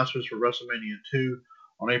ring announcers for WrestleMania 2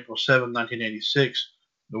 on April 7, 1986,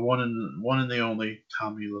 the one and the only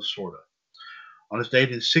Tommy Lasorda. On his date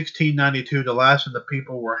in 1692, the last of the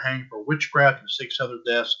people were hanged for witchcraft and 6 other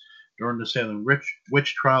deaths during the Salem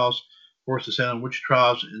witch trials. Of course, the Salem witch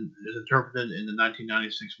trials is interpreted in the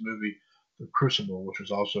 1996 movie The Crucible, which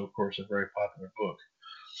was also, of course, a very popular book.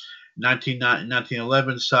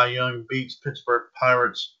 1911, Cy Young beats Pittsburgh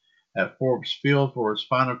Pirates at Forbes Field for his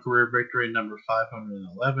final career victory, number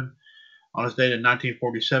 511. On his date in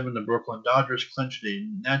 1947, the Brooklyn Dodgers clinched the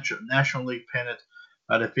National League pennant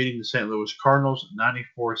by defeating the St. Louis Cardinals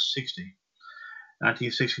 94-60.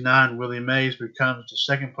 1969, Willie Mays becomes the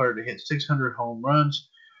second player to hit 600 home runs.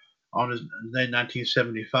 On his day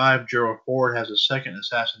 1975, Gerald Ford has a second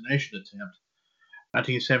assassination attempt.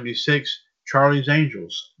 1976, Charlie's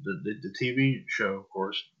Angels, the TV show, of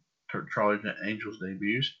course, Charlie's Angels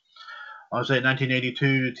debuts. On his day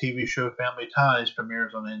 1982, the TV show Family Ties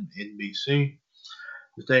premieres on NBC.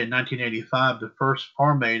 This day in 1985, the first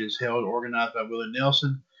Farm Aid is held, organized by Willie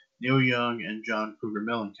Nelson, Neil Young, and John Cougar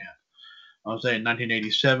Mellencamp. On this day in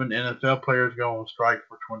 1987, NFL players go on strike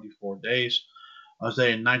for 24 days. On this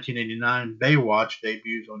day in 1989, Baywatch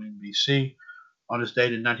debuts on NBC. On this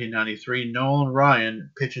date in 1993, Nolan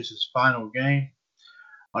Ryan pitches his final game.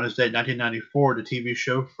 On this date in 1994, the TV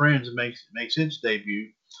show Friends makes its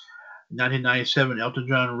debut. In 1997, Elton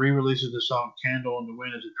John re-releases the song Candle in the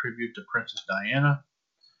Wind as a tribute to Princess Diana.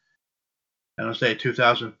 And on this day in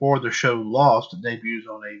 2004, the show Lost debuts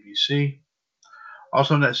on ABC.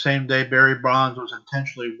 Also on that same day, Barry Bonds was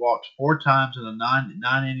intentionally walked 4 times in a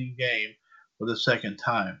nine-inning game for the second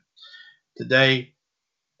time. Today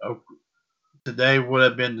would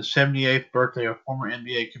have been the 78th birthday of former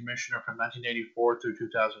NBA commissioner from 1984 through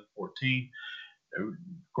 2014. Of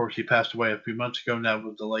course, he passed away a few months ago, and that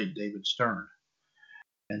was the late David Stern.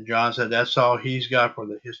 And John said that's all he's got for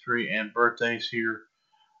the history and birthdays here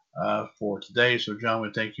for today. So, John,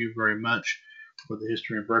 we thank you very much for the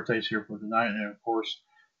history and birthdays here for tonight, and of course,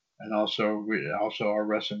 and also our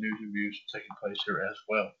wrestling news and views taking place here as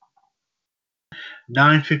well.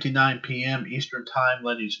 9:59 p.m. Eastern Time,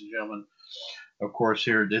 ladies and gentlemen. Of course,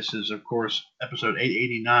 here this is of course episode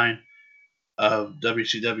 889 of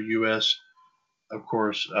WCWUS, of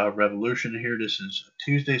course, Revolution. Here, this is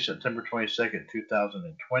Tuesday, September 22nd,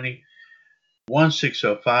 2020.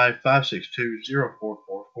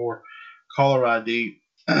 1605-562-0444. Caller ID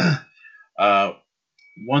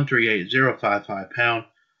 138055#.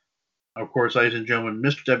 Of course, ladies and gentlemen,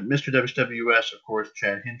 Mr. WCWUS, of course,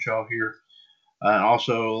 Chad Henshaw here.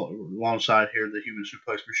 Also alongside here, the Human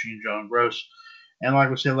Suplex Machine, John Gross. And like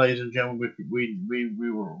we said, ladies and gentlemen,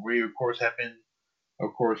 we of course have been,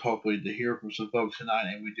 of course, hopefully to hear from some folks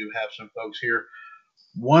tonight, and we do have some folks here.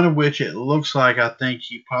 One of which it looks like I think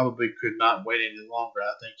he probably could not wait any longer.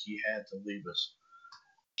 I think he had to leave us.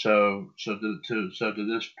 So to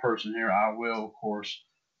this person here, I will of course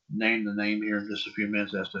name the name here in just a few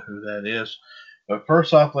minutes as to who that is. But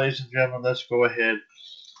first off, ladies and gentlemen, let's go ahead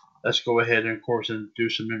and of course and do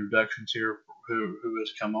some introductions here for who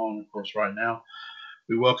has come on, of course, right now.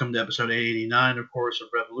 We welcome to episode 889, of course, of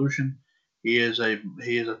Revolution. He is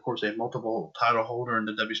of course a multiple title holder in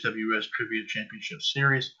the WCWUS Trivia Championship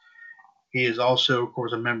Series. He is also, of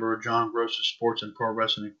course, a member of John Gross's Sports and Pro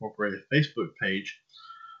Wrestling Incorporated Facebook page.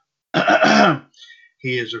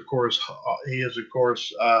 He is of course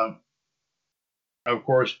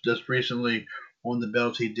just recently one of the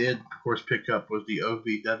belts he did, of course, pick up was the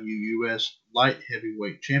OVWUS Light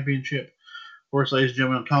Heavyweight Championship. Of course, ladies and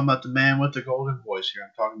gentlemen, I'm talking about the man with the golden voice here.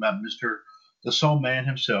 I'm talking about the Soul Man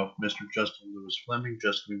himself, Mr. Justin Lewis Fleming.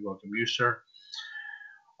 Justin, we welcome you, sir.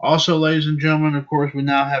 Also, ladies and gentlemen, of course, we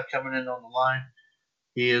now have coming in on the line.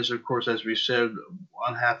 He is, of course, as we said,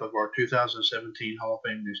 one half of our 2017 Hall of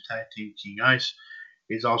Fame News Tag Team King Ice.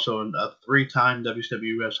 He's also a 3-time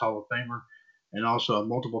WCWUS Hall of Famer and also a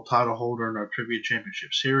multiple title holder in our Trivia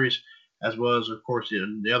Championship Series, as well as, of course,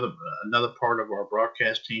 another part of our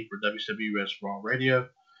broadcast team for WCWUS Raw Radio.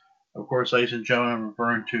 Of course, ladies and gentlemen, I'm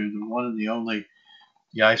referring to the one and the only,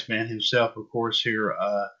 the Iceman himself, of course, here.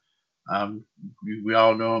 We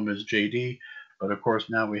all know him as JD, but of course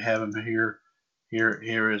now we have him here.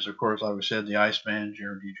 Here is, of course, like we said, the Iceman,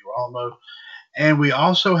 Jared DiGirolamo. And we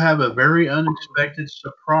also have a very unexpected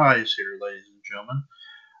surprise here, ladies and gentlemen.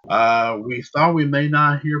 We thought we may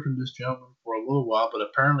not hear from this gentleman for a little while, but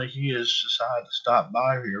apparently he has decided to stop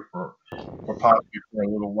by here for possibly for a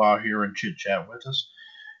little while here and chit chat with us.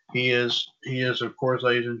 He is, of course,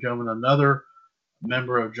 ladies and gentlemen, another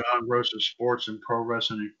member of John Gross's Sports and Pro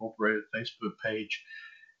Wrestling Incorporated Facebook page.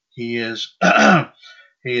 He is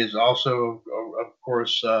he is also, of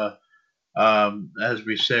course, as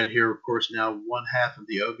we said here, of course, now one half of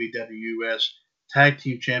the OVWS Tag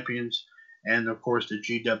Team Champions, and of course the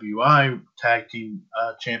GWI Tag Team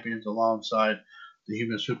Champions alongside the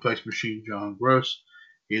Human Suplex Machine, John Gross.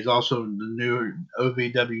 He is also the new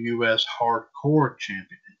OVWS Hardcore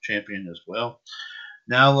champion as well.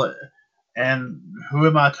 Now, and who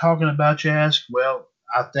am I talking about? You ask. Well,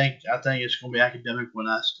 I think it's going to be academic when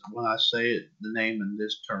I say it, the name in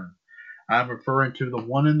this term. I'm referring to the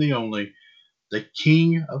one and the only, the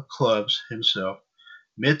king of clubs himself,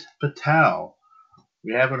 Mit Patel.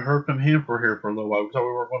 We haven't heard from him for a little while. We thought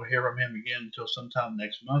we were going to hear from him again until sometime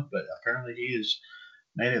next month, but apparently he has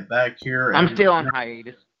made it back here. I'm still on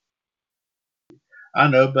hiatus. I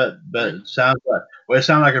know, but it sounds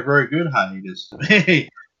like a very good hiatus to me.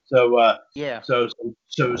 So Yeah. so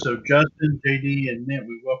Justin, JD, and Mint,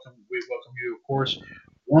 we welcome you. Of course,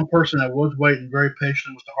 one person that was waiting very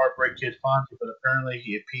patiently was the Heartbreak Kid Fonzie, but apparently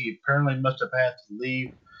he apparently must have had to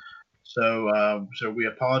leave. So we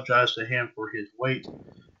apologize to him for his wait.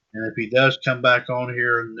 And if he does come back on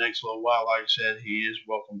here in the next little while, like I said, he is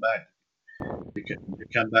welcome back to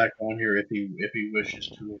come back on here if he wishes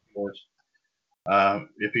to, of course.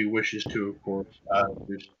 If he wishes to, of course.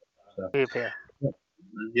 So,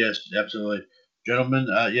 yes, absolutely, gentlemen.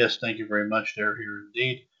 Yes, thank you very much. They're here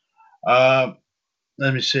indeed. Uh,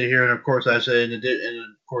 Let me see here, and of course, I say, and of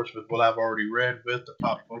course, with what I've already read with the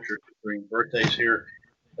pop culture during birthdays here.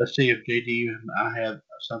 Let's see if JD, I have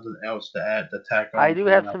something else to add to tack on. I do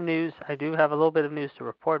have some news. I do have a little bit of news to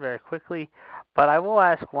report very quickly, but I will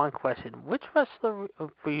ask one question. Which wrestler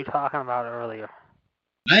were you talking about earlier?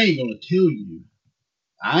 I ain't gonna tell you.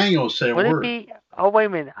 I ain't gonna say a word. Would it be? Oh, wait a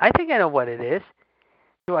minute. I think I know what it is.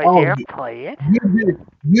 Do I dare play it?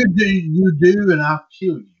 You do, and I'll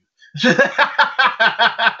kill you.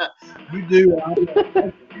 You do.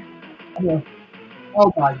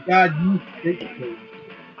 Oh my God, you sick me.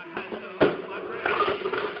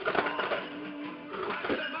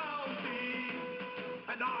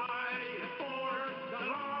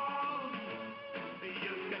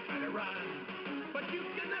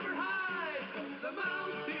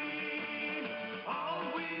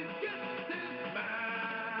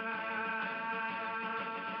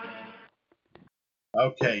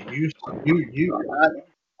 Okay,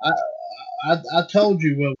 I told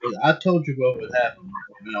you what would happen.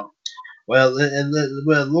 Well,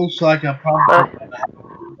 it looks like I'm probably.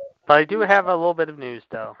 But I do have a little bit of news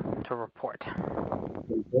though to report.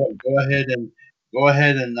 Go ahead and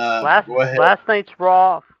Last night's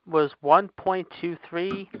Raw was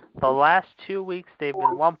 1.23. The last 2 weeks they've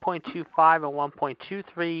been 1.25 and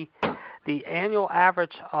 1.23. The annual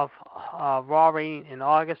average of Raw rating in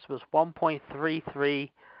August was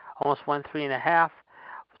 1.33, almost 1.3.5.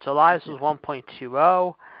 July's was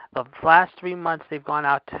 1.20. The last 3 months they've gone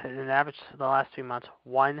out to an average of the last 3 months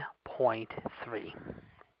 1.3.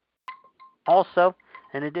 Also,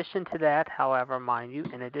 in addition to that, however, mind you,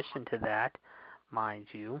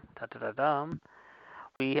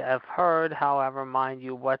 we have heard, however, mind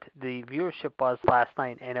you, what the viewership was last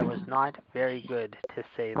night, and it was not very good, to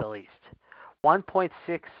say the least.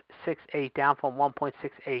 1.668, down from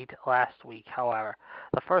 1.68 last week, however.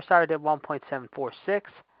 The first hour did 1.746,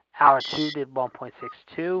 hour 2 did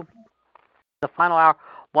 1.62, the final hour,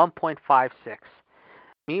 1.56.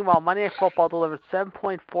 Meanwhile, Monday Night Football delivered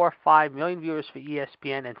 7.45 million viewers for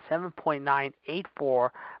ESPN and 7.984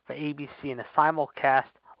 for ABC in a simulcast.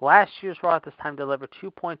 Last year's Raw at this time delivered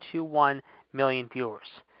 2.21 million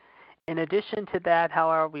viewers. In addition to that,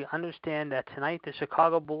 however, we understand that tonight the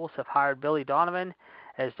Chicago Bulls have hired Billy Donovan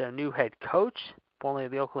as their new head coach, formerly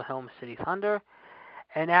of the Oklahoma City Thunder.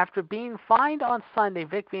 And after being fined on Sunday,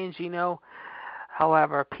 Vic Fangino,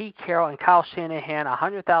 however, Pete Carroll and Kyle Shanahan,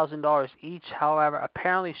 $100,000 each. However,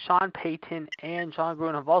 apparently Sean Payton and John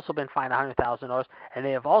Gruden have also been fined $100,000, and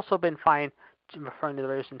they have also been fined, referring to the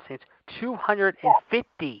Raiders and Saints,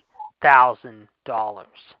 $250,000.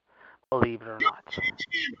 Believe it or not.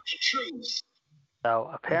 So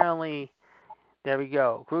apparently, there we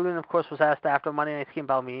go. Gruden, of course, was asked after Monday night's game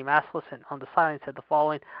about meeting maskless, and on the sideline said the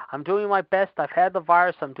following: "I'm doing my best. I've had the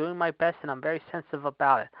virus. I'm doing my best, and I'm very sensitive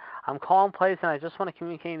about it. I'm calling plays, and I just want to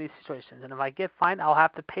communicate in these situations. And if I get fined, I'll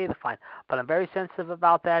have to pay the fine. But I'm very sensitive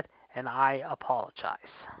about that, and I apologize."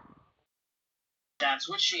 That's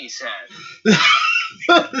what she said.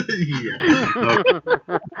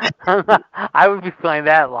 I would be playing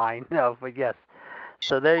that line, no, but yes.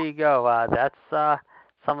 So there you go. That's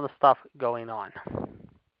some of the stuff going on.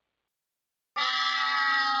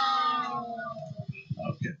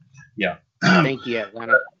 Okay. Yeah. Thank you,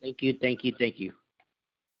 Atlanta. Thank you.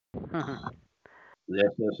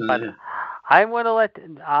 Yes, But indeed. I'm going to let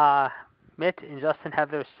Mitt and Justin have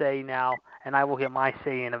their say now, and I will get my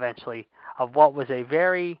say in eventually of what was a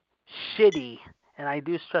very shitty, and I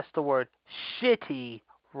do stress the word shitty,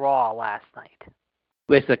 Raw last night.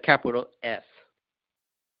 With a capital S.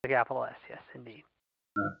 The capital S, yes, indeed.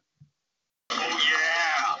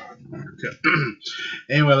 Okay.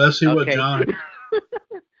 Anyway, let's see what Okay. John.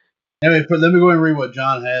 Anyway, let me go ahead and read what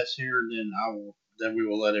John has here, and then I will. Then we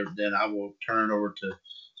will let it. Then I will turn it over to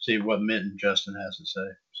see what Mitt and Justin has to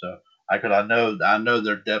say. So I know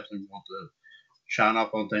they're definitely want to shine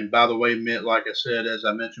up on things. By the way, Mitt, like I said, as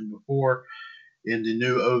I mentioned before, in the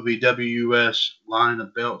new OVWUS line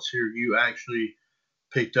of belts here, you actually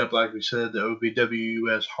picked up, like we said, the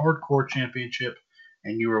OVWUS Hardcore Championship,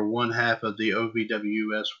 and you were one half of the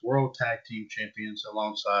OVWUS World Tag Team Champions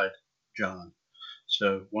alongside John.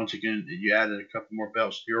 So once again, you added a couple more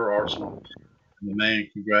belts to your arsenal. And man,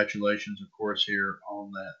 congratulations, of course, here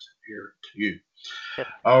on that here to you. Yes.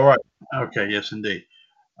 All right. Okay. Yes, indeed.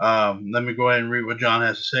 Let me go ahead and read what John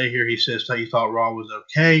has to say here. He says he thought Raw was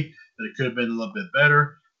okay, but it could have been a little bit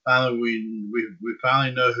better. Finally, we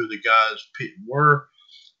finally know who the guys were.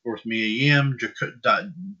 Of course, Mia Yim,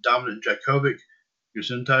 Dominic Jakovic,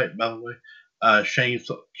 Gesundheit, by the way, Shane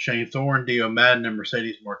Thorne, Dio Madden, and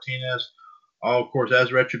Mercedes Martinez. All, of course,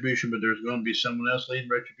 as Retribution, but there's going to be someone else leading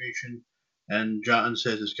Retribution. And John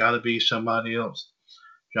says it's got to be somebody else.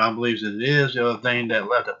 John believes that it is. The other thing that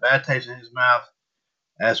left a bad taste in his mouth,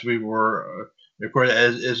 as we were, of course,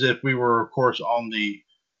 as if we were, of course, on the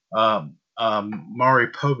Maury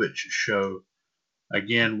Povich show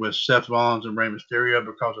again with Seth Rollins and Rey Mysterio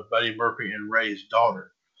because of Buddy Murphy and Ray's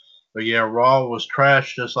daughter. But yeah, Raw was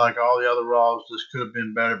trash just like all the other Raws. This could have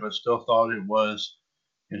been better, but still thought it was,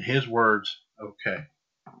 in his words, okay.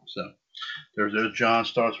 So there's John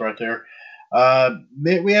starts right there.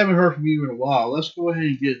 Mitt, we haven't heard from you in a while. Let's go ahead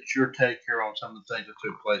and get your take here on some of the things that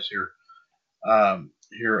took place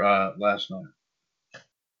here last night.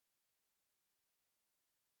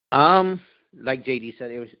 Like JD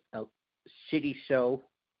said, it was a shitty show.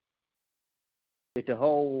 With the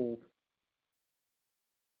whole,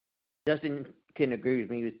 Justin can agree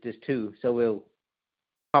with me with this too. So will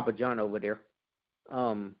Papa John over there.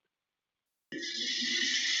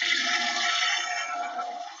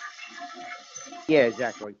 Yeah,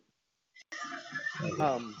 exactly.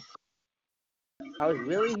 I was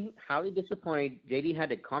really highly disappointed. JD had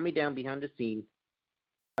to calm me down behind the scenes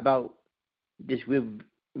about this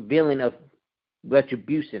revealing of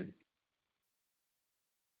Retribution.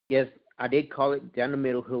 Yes, I did call it down the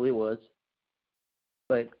middle who it was,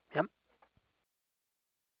 but Yep.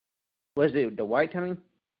 Was it the White coming?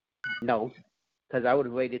 No, because I would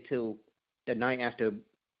have waited till the night after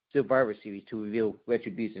Survivor Series to reveal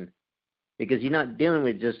Retribution, because you're not dealing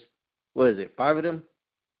with just, what is it, 5 of them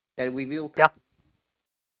that revealed? Yeah.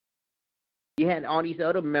 You had all these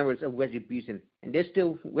other members of Retribution, and they're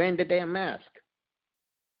still wearing the damn mask.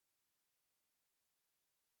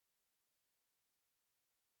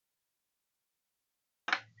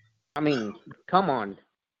 I mean, come on.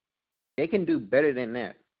 They can do better than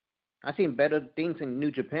that. I've seen better things in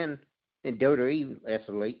New Japan than WWE as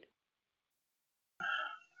of late.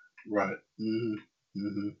 Right. Mm-hmm.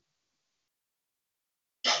 Mm-hmm.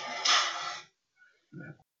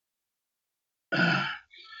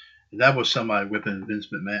 That was somebody whipping Vince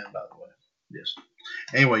McMahon, by the way. Yes.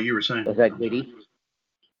 Anyway, you were saying. Is that JD? Is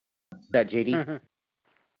that JD? Mm-hmm.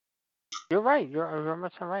 You're right. You're very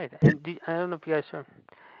much right. And I don't know if you guys heard.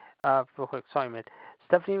 Real quick, sorry, Mitt.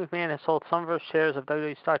 Stephanie McMahon has sold some of her shares of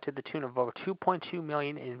WWE stock to the tune of over $2.2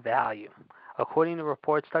 million in value. According to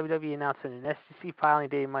reports, WWE announced in an SEC filing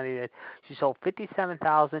dated Monday that she sold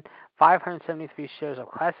 57,573 shares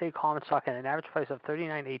of Class A common stock at an average price of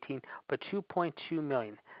 $39.18, but $2.2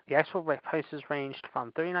 million. The actual prices ranged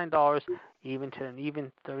from $39 even to an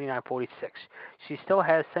even $39.46. She still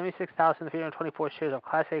has 76,324 shares of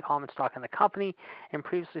Class A common stock in the company and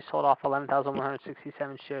previously sold off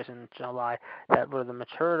 11,167 shares in July that were the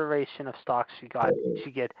mature duration of stocks she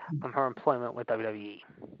get from her employment with WWE.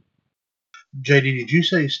 JD, did you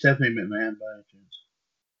say Stephanie McMahon by any chance?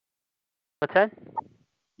 What's that?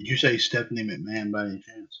 Did you say Stephanie McMahon by any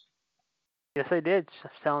chance? Yes, I did.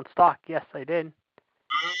 Selling stock. Yes, I did.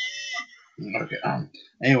 Okay.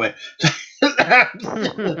 Anyway.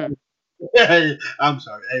 I'm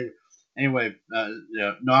sorry. Anyway,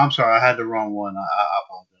 yeah. No, I'm sorry. I had the wrong one. I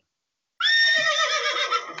apologize.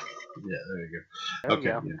 Yeah, there you go. There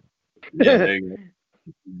Okay. we go. Yeah, there you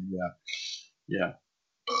go. Yeah.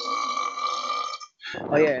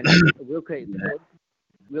 Oh yeah, and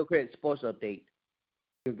real quick sports update.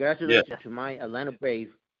 Congratulations to my Atlanta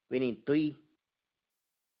Braves winning 3.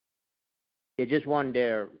 They just won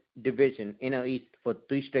their division, NL East, for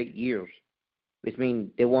 3 straight years, which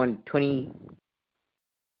means they won 20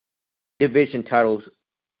 division titles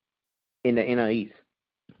in the NL East.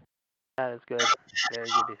 That is good. Very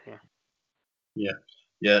good to hear. Yeah.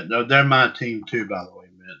 Yeah, no, they're my team too, by the way,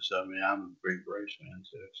 man. So, I mean, I'm a big Braves fan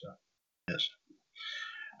too. So, yes.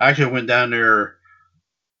 I actually went down there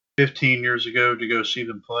 15 years ago to go see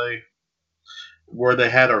them play. Where they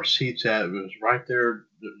had our seats at, it was right there.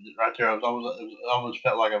 Right there, it almost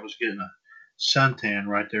felt like I was getting a suntan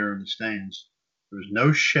right there in the stands. There was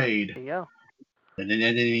no shade. There you go. And they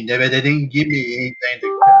didn't give me anything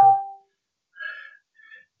to.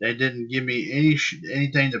 They didn't give me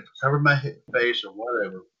anything to cover my face or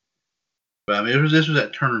whatever. But I mean, this was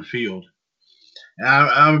at Turner Field, and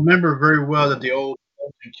I remember very well that the old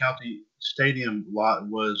Fulton County Stadium lot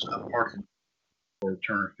was a parking for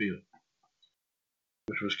Turner Field,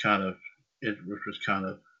 which was kind of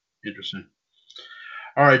interesting.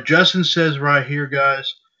 All right, Justin says right here,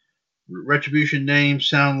 guys, Retribution names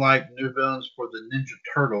sound like new villains for the Ninja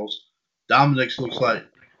Turtles. Dominic kind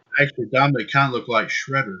of looked like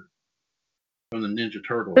Shredder from the Ninja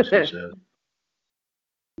Turtles, he says.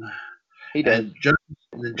 He does.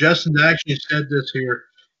 And Justin actually said this here.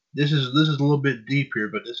 This is a little bit deep here,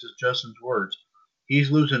 but this is Justin's words.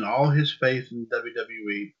 He's losing all his faith in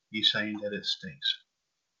WWE. He's saying that it stinks.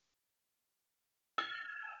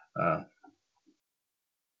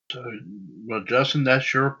 So, well, Justin,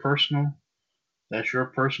 that's your personal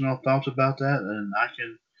thoughts about that, and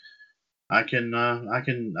I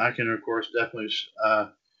can of course definitely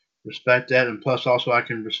respect that, and plus also I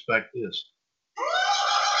can respect this.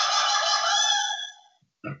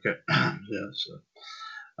 Okay, yeah. So,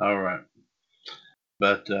 all right,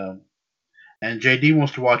 but and JD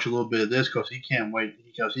wants to watch a little bit of this because he can't wait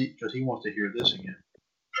because he wants to hear this again.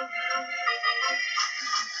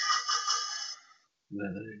 There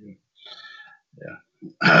you go.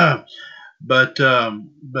 Yeah. But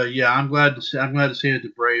yeah, I'm glad to see that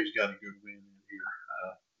the Braves got a good win in here.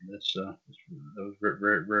 That was very,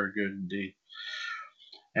 very, very good indeed.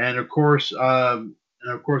 And of course,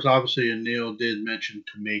 obviously, Neil did mention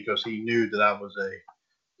to me because he knew that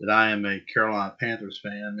I am a Carolina Panthers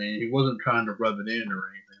fan. I mean, he wasn't trying to rub it in or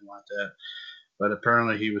anything like that, but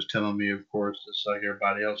apparently he was telling me, of course, just like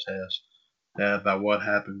everybody else has, about what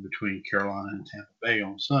happened between Carolina and Tampa Bay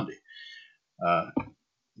on Sunday.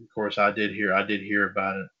 Of course, I did hear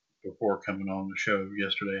about it before coming on the show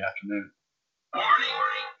yesterday afternoon.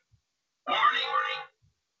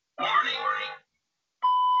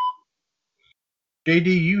 JD,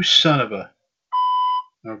 you son of a.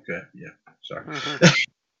 Okay, yeah, sorry.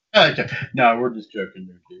 Okay. No, we're just joking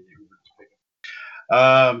there,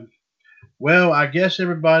 JD. Well, I guess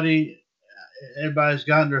everybody's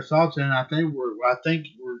gotten their thoughts in. I think we're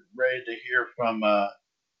ready to hear from.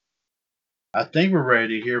 I think we're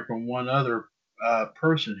ready to hear from one other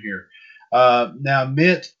person here. Now,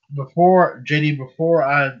 Mitt, before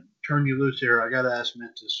I turn you loose here, I got to ask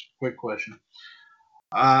Mitt this quick question.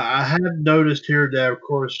 I have noticed here that, of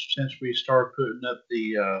course, since we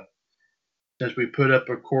put up,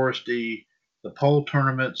 of course, the poll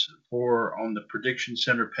tournaments on the Prediction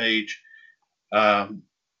Center page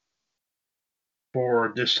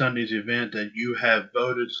for this Sunday's event, that you have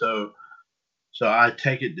voted. So I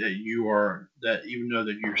take it that even though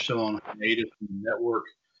that you're still on Native Network,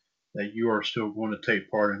 that you are still going to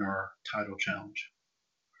take part in our title challenge.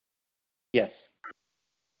 Yes.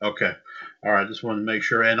 Okay. All right. Just wanted to make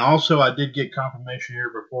sure. And also, I did get confirmation here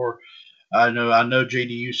before. I know, JD,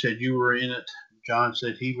 you said you were in it. John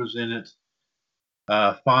said he was in it.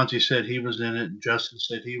 Fonzie said he was in it. Justin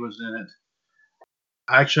said he was in it.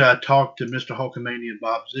 Actually, I talked to Mr. Hulkamania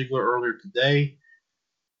Bob Ziegler earlier today.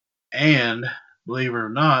 And believe it or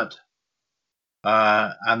not,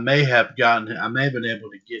 I may have been able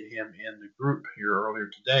to get him in the group here earlier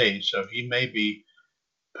today. So he may be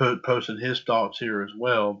posting his thoughts here as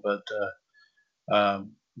well. But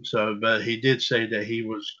but he did say that he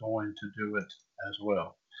was going to do it as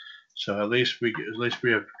well. So at least we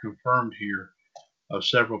have confirmed here of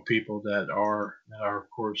several people that are of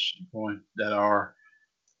course that are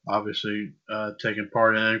obviously taking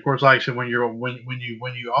part. And of course, like I said, when you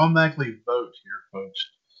automatically vote here, folks,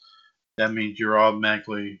 that means you're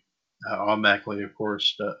automatically of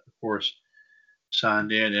course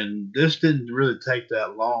signed in. And this didn't really take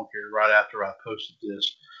that long here. Right after I posted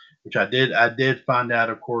this, which I did find out,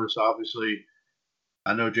 of course, obviously.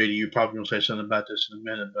 I know, JD, you're probably going to say something about this in a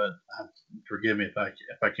minute, but forgive me if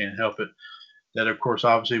I can't help it. That, of course,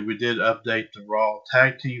 obviously we did update the Raw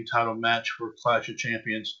Tag Team title match for Clash of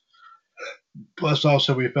Champions Plus,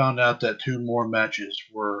 also we found out that 2 more matches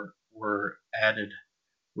were added.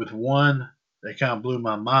 With one, that kind of blew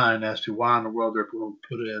my mind as to why in the world they're going to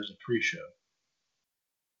put it as a pre-show.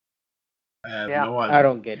 I have Yeah. no I idea.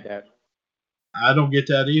 don't get that. I don't get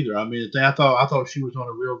that either. I mean, I thought she was on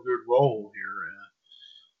a real good roll here.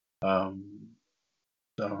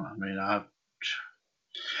 So I mean,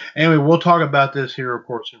 anyway, we'll talk about this here, of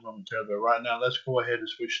course, momentarily. But right now, let's go ahead and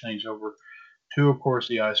switch things over to, of course,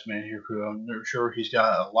 the Iceman here, who I'm sure he's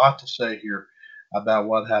got a lot to say here about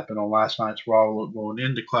what happened on last night's Raw going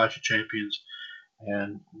into Clash of Champions,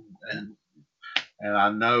 and and and I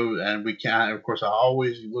know, and we can, of course, I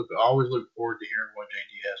always look forward to hearing what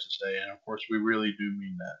JD has to say, and of course, we really do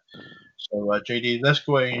mean that. So, JD, let's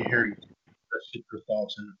go ahead and hear your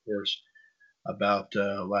thoughts, and of course, about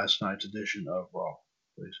last night's edition of Raw,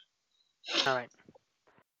 please. All right.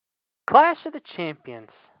 Clash of the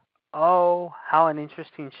Champions. Oh, how an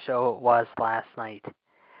interesting show it was last night.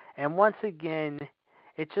 And once again,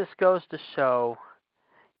 it just goes to show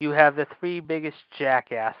you have the 3 biggest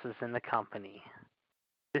jackasses in the company.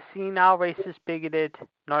 The senile, racist, bigoted,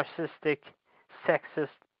 narcissistic, sexist,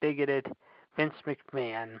 bigoted Vince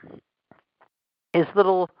McMahon. His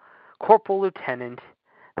little corporal lieutenant,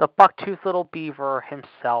 the buck-toothed little beaver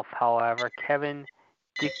himself, however, Kevin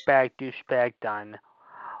Dickbag Douchebag Dunn,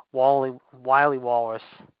 Wily Walrus,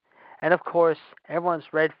 and of course,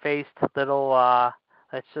 everyone's red-faced little,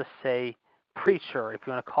 let's just say, preacher, if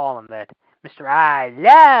you want to call him that, Mr. I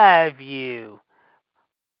Love You.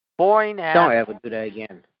 Boring ass. Don't ever do that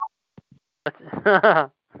again.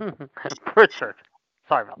 Pritchard.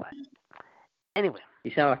 Sorry about that. Anyway.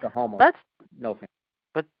 You sound like a homo. That's no offense.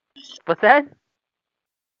 What's that?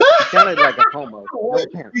 You sounded like a homo. No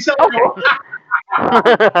offense.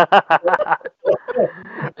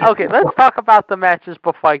 Okay, let's talk about the matches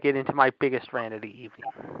before I get into my biggest rant of the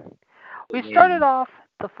evening. We started off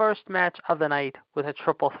the first match of the night with a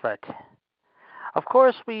triple threat. Of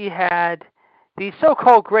course, we had the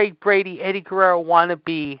so-called Greg Brady, Eddie Guerrero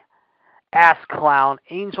wannabe ass clown,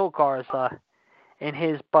 Angel Garza, and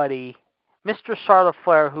his buddy, Mr. Charlotte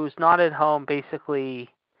Flair, who's not at home, basically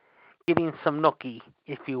getting some nookie,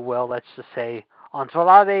 if you will, let's just say,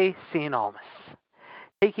 Andrade Cien Almas.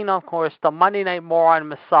 Taking on, of course, the Monday Night Moron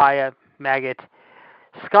Messiah, Maggot,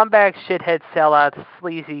 scumbag shithead sellout,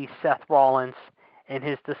 sleazy Seth Rollins, and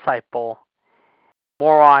his disciple,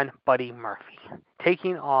 Moron Buddy Murphy.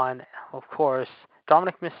 Taking on, of course,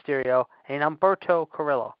 Dominic Mysterio and Humberto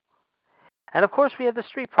Carrillo. And, of course, we have the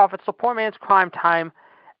Street Profits, the poor man's crime time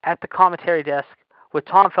at the commentary desk with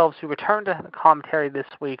Tom Phillips, who returned to the commentary this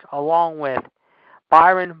week, along with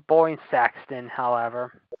Byron Boring Saxton,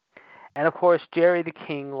 however, and, of course, Jerry the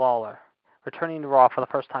King Lawler, returning to Raw for the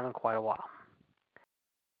first time in quite a while.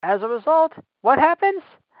 As a result, what happens?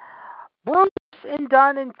 Bruce and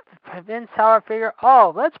Dunn and Vince Howard figure,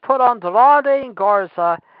 let's put Andrade and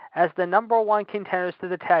Garza as the number 1 contenders to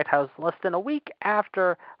the tag titles less than a week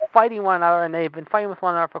after fighting one another, and they've been fighting with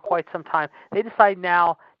one another for quite some time. They decide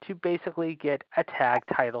now to basically get a tag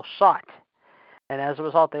title shot. And as a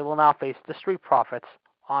result, they will now face the Street Profits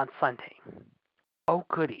on Sunday. Oh,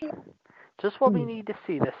 goody. Just what we need to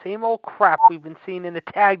see. The same old crap we've been seeing in the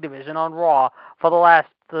tag division on Raw for the last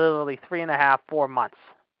literally 3.5, 4 months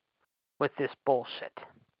with this bullshit.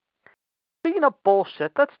 Speaking of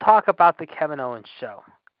bullshit, let's talk about the Kevin Owens show.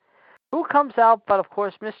 Who comes out but, of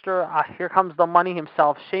course, Mr. Here Comes the Money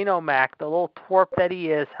himself, Shane O'Mac, the little twerp that he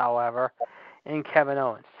is, however, and Kevin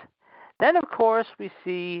Owens. Then, of course, we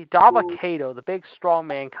see Dabba-Kato, the big strong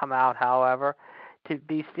man, come out, however, to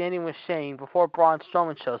be standing with Shane before Braun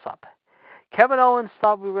Strowman shows up. Kevin Owens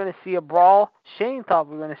thought we were going to see a brawl. Shane thought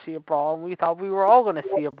we were going to see a brawl. And we thought we were all going to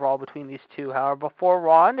see a brawl between these two, however, before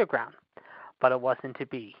Raw Underground. But it wasn't to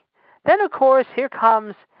be. Then, of course, here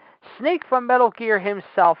comes Snake from Metal Gear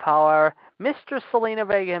himself, however, Mr. Selena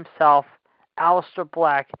Vega himself, Aleister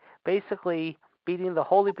Black, basically beating the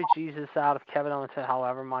holy bejesus out of Kevin Owens,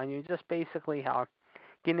 however, mind you, just basically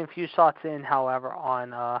getting a few shots in, however,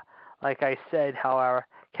 on, like I said, however,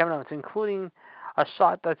 Kevin Owens, including a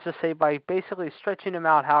shot, let's just say, by basically stretching him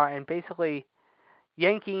out, however, and basically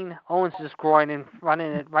yanking Owens' groin and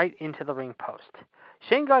running it right into the ring post.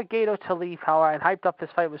 Shane got Gato to leave, however, and hyped up his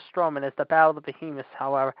fight with Strowman as the Battle of the Behemoths,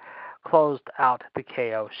 however, closed out the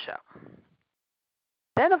KO show.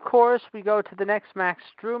 Then, of course, we go to the next match,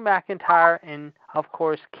 Drew McIntyre and, of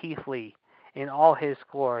course, Keith Lee in all his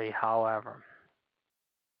glory, however.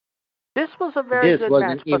 This was a very good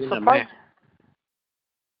match, but surprisingly...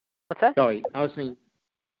 What's that? Sorry, I was saying,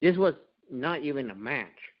 this was not even a match.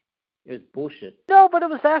 It was bullshit. No, but it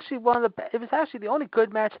was actually the only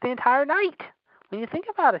good match the entire night, when you think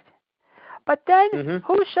about it. But then, Mm-hmm.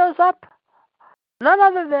 who shows up? None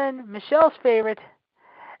other than Michelle's favorite,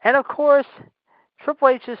 and of course, Triple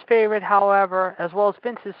H's favorite, however, as well as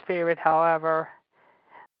Vince's favorite, however.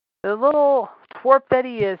 The little twerp that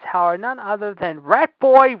he is, however, none other than Rat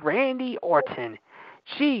Boy Randy Orton.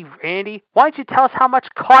 Gee, Randy, why don't you tell us how much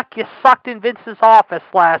cock you sucked in Vince's office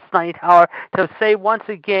last night, however, to say once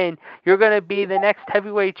again you're going to be the next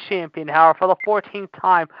heavyweight champion, however, for the 14th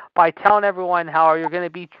time by telling everyone, however, you're going to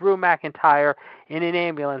beat Drew McIntyre in an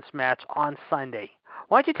ambulance match on Sunday.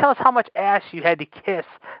 Why don't you tell us how much ass you had to kiss,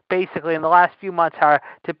 basically, in the last few months, however,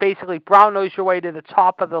 to basically brown nose your way to the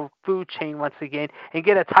top of the food chain once again and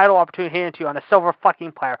get a title opportunity handed to you on a silver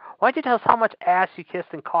fucking platter? Why don't you tell us how much ass you kissed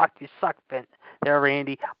and cock you sucked, Vince? There,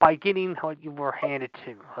 Randy, by getting what you were handed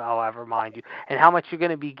to, however, mind you, and how much you're going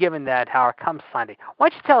to be given that, however, come Sunday. Why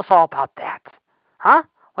don't you tell us all about that? Huh?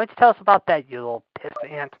 Why don't you tell us about that, you little piss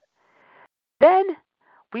ant? Then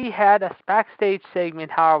we had a backstage segment,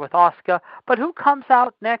 however, with Asuka, but who comes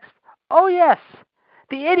out next? Oh, yes,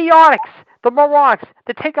 the idiotics, the moronics,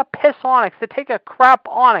 the take a piss onyx, the take a crap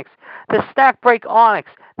onyx, the stack break onyx,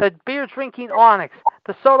 the beer drinking onyx,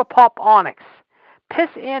 the soda pop onyx. Piss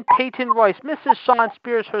Aunt Peyton Royce, Mrs. Shawn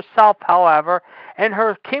Spears herself, however, and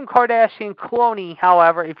her Kim Kardashian clone,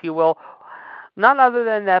 however, if you will, none other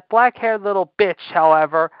than that black-haired little bitch,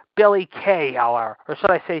 however, Billy Kay, however, or should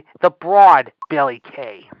I say, the broad Billy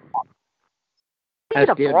Kay. I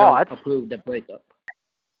still don't approve the breakup.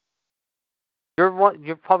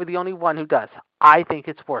 You're probably the only one who does. I think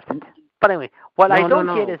it's worth it. But anyway, what I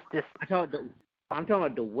don't get is this. I'm talking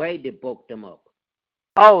about the way they broke them up.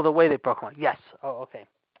 Oh, the way they broke one. Yes. Oh, okay.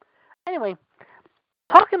 Anyway,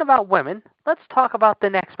 talking about women, let's talk about the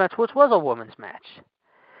next match, which was a women's match.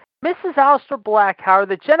 Mrs. Aleister Black, however,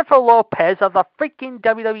 the Jennifer Lopez of the freaking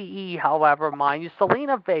WWE, however, mind you,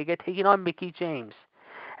 Selena Vega taking on Mickie James.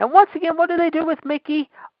 And once again, what do they do with Mickie?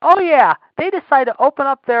 Oh, yeah, they decide to open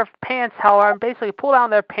up their pants, however, and basically pull down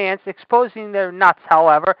their pants, exposing their nuts,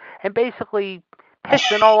 however, and basically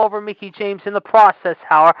pissing all over Mickie James in the process,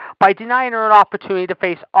 however, by denying her an opportunity to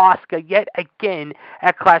face Asuka yet again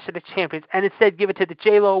at Clash of the Champions, and instead give it to the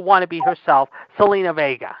J-Lo wannabe herself, Selena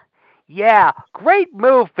Vega. Yeah, great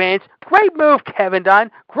move, Vince. Great move, Kevin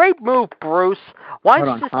Dunn. Great move, Bruce. Why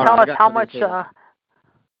don't you just tell us how much... okay,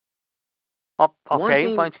 why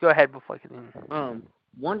don't you go ahead before I can...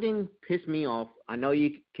 One thing pissed me off. I know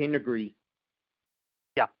you can agree.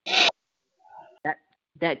 Yeah.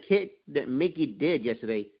 That kid that Mickie did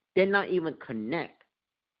yesterday did not even connect.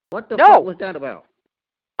 What the fuck was that about?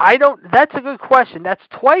 I don't. That's a good question. That's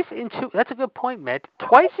a good point, Matt.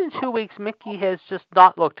 Twice in 2 weeks, Mickie has just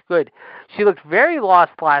not looked good. She looked very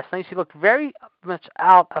lost last night. She looked very much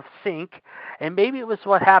out of sync, and maybe it was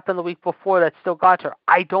what happened the week before that still got her.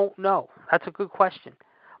 I don't know. That's a good question.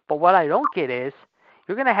 But what I don't get is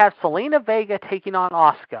you're going to have Selena Vega taking on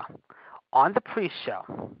Asuka on the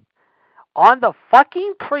pre-show. On the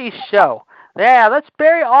fucking pre-show. Yeah, let's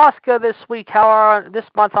bury Asuka this week, however, this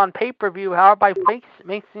month on pay-per-view, however, by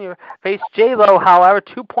making her face J-Lo, however,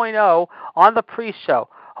 2.0 on the pre-show.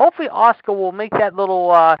 Hopefully Asuka will make that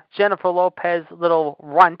little Jennifer Lopez little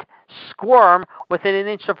runt squirm within an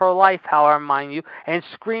inch of her life, however, mind you, and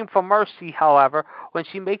scream for mercy, however, when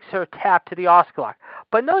she makes her tap to the Asuka lock.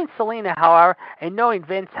 But knowing Selena, however, and knowing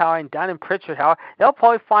Vince, however, and Dunn and Pritchard, however, they'll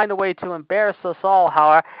probably find a way to embarrass us all,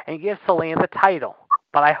 however, and give Selena the title.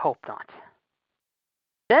 But I hope not.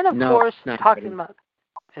 Then, of course, talking about...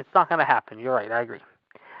 It's not going to happen. You're right. I agree.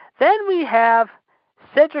 Then we have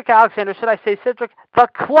Cedric Alexander, should I say Cedric the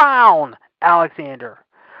Clown Alexander,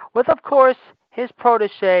 with, of course, his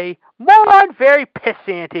protege, moron, very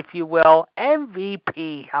pissant, if you will,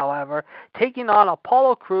 MVP, however, taking on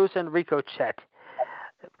Apollo Crews and Ricochet.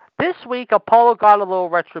 This week, Apollo got a little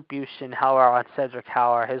retribution, however, on Cedric,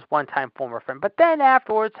 however, his one-time former friend. But then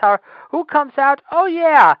afterwards, however, who comes out? Oh,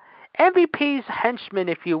 yeah, MVP's henchman,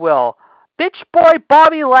 if you will. Bitch boy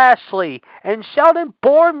Bobby Lashley and Sheldon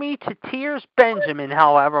bore me to tears Benjamin,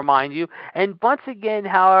 however, mind you. And once again,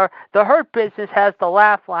 however, the Hurt Business has the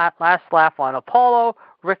last laugh on Apollo,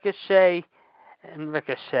 Ricochet,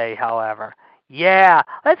 however. Yeah,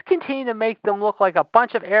 let's continue to make them look like a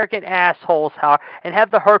bunch of arrogant assholes, however, and have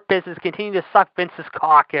the Hurt Business continue to suck Vince's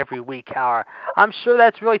cock every week, however. I'm sure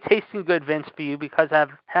that's really tasting good, Vince, for you because of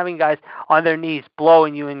having guys on their knees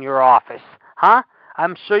blowing you in your office. Huh?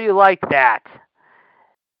 I'm sure you like that.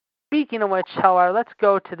 Speaking of which, however, let's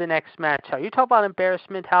go to the next match. You talk about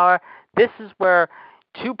embarrassment, however, this is where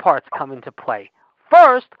two parts come into play.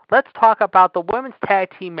 First, let's talk about the women's tag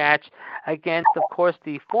team match against, of course,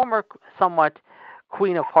 the former somewhat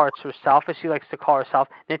Queen of Hearts herself, as she likes to call herself,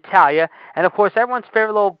 Natalya, and of course everyone's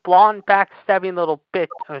favorite little blonde backstabbing little bitch,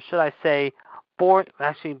 or should I say,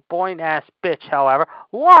 boring-ass bitch, however,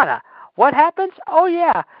 Lana. What happens? Oh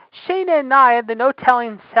yeah, Shayna and Nia, the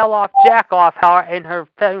no-telling sell-off jack-off, however, in her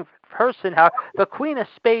person, however, the Queen of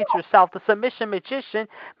Spades herself, the submission magician,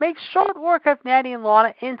 makes short work of Natty and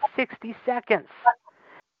Lana in 60 seconds.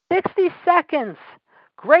 60 seconds!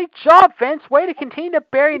 Great job, Vince. Way to continue to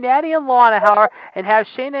bury Natty and Lana, however, and have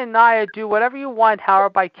Shayna and Nia do whatever you want, however,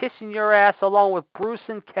 by kissing your ass along with Bruce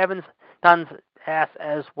and Kevin Dunn's ass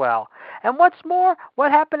as well. And what's more,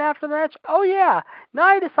 what happened after the match? Oh yeah,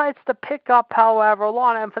 Nia decides to pick up, however,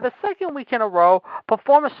 Lana, and for the second week in a row,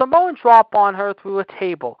 perform a Samoan drop on her through a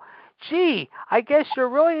table. Gee, I guess you're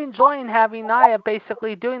really enjoying having Nia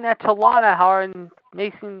basically doing that to Lana, however, and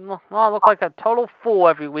making Lana look like a total fool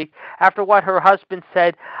every week after what her husband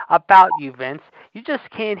said about you, Vince. You just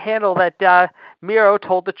can't handle that Miro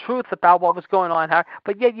told the truth about what was going on here,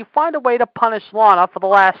 but yet you find a way to punish Lana for the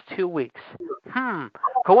last 2 weeks.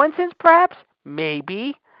 Coincidence perhaps?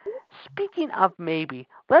 Maybe. Speaking of maybe,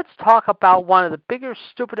 let's talk about one of the bigger,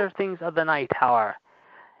 stupider things of the night, however.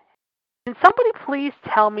 Can somebody please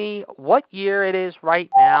tell me what year it is right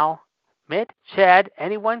now? Mitt, Chad,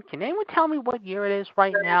 anyone? Can anyone tell me what year it is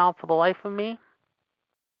right now for the life of me?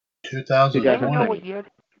 2020. Know what year?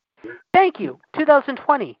 Thank you,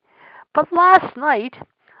 2020. But last night,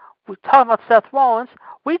 we talked about Seth Rollins,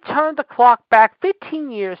 we turned the clock back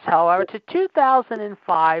 15 years, however, to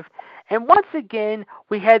 2005, and once again,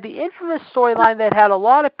 we had the infamous storyline that had a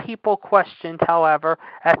lot of people questioned, however,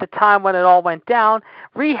 at the time when it all went down,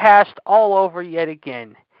 rehashed all over yet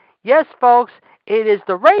again. Yes, folks, it is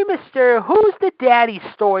the Rey Mysterio Who's the Daddy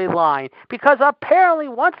storyline, because apparently,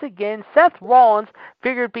 once again, Seth Rollins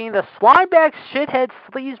figured being the slimebag shithead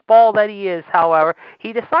sleazeball that he is, however,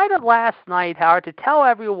 he decided last night, however, to tell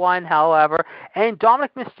everyone, however, and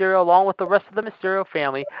Dominic Mysterio, along with the rest of the Mysterio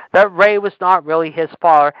family, that Rey was not really his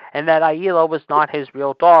father, and that Ayla was not his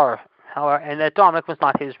real daughter, however, and that Dominic was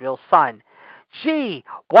not his real son. Gee,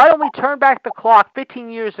 why don't we turn back the clock 15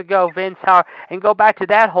 years ago, Vince, and go back to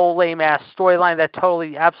that whole lame-ass storyline that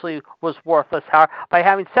totally, absolutely was worthless, by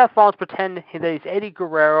having Seth Rollins pretend that he's Eddie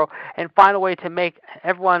Guerrero and find a way to make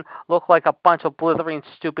everyone look like a bunch of blithering,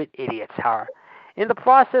 stupid idiots, In the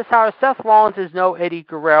process, Seth Rollins is no Eddie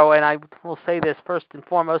Guerrero, and I will say this first and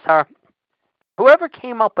foremost, whoever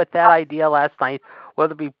came up with that idea last night,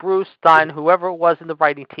 whether it be Bruce, Dunn, whoever it was in the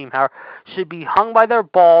writing team, should be hung by their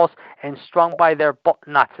balls and strung by their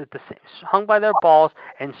nuts at the same, hung by their balls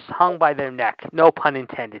and hung by their neck. No pun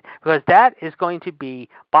intended, because that is going to be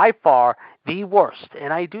by far the worst,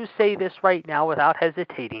 and I do say this right now without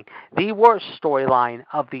hesitating, the worst storyline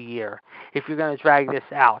of the year. If you're going to drag this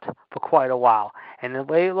out for quite a while, and the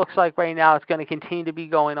way it looks like right now, it's going to continue to be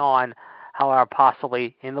going on. However,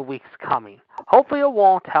 possibly in the weeks coming. Hopefully it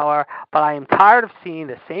won't, however, but I am tired of seeing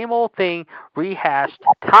the same old thing rehashed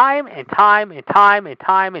time and time and time and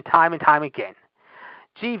time and time and time again.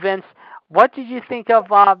 Gee, Vince, what did you think of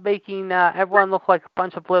making everyone look like a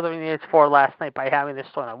bunch of blithering idiots for last night by having this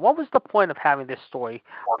story? What was the point of having this story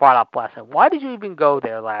brought up last night? Why did you even go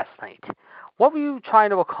there last night? What were you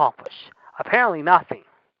trying to accomplish? Apparently nothing.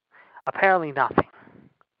 Apparently nothing.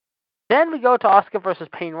 Then we go to Asuka versus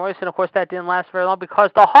Payne Royce, and of course that didn't last very long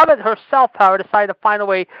because the Hobbit herself, however, decided to find a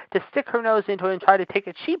way to stick her nose into it and try to take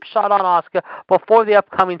a cheap shot on Asuka before the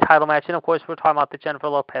upcoming title match. And of course we're talking about the Jennifer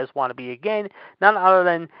Lopez wannabe again, none other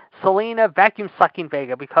than Selena vacuum-sucking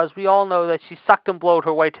Vega, because we all know that she sucked and blowed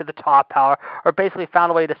her way to the top, power, or basically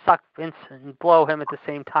found a way to suck Vince and blow him at the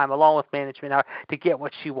same time, along with management, to get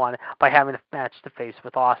what she wanted by having a match to face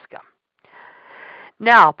with Asuka.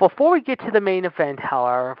 Now, before we get to the main event,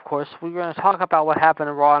 however, of course, we're going to talk about what happened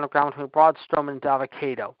in Raw Underground between Braun Strowman and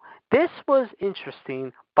Davide. This was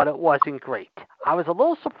interesting, but it wasn't great. I was a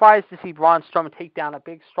little surprised to see Braun Strowman take down a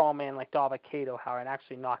big, strong man like Davide, however, and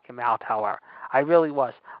actually knock him out, however. I really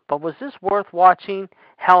was. But was this worth watching?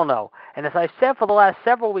 Hell no. And as I said for the last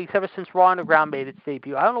several weeks, ever since Raw Underground made its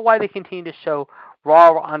debut, I don't know why they continue to show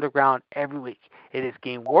Raw Underground every week. It is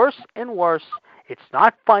getting worse and worse. It's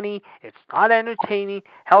not funny. It's not entertaining.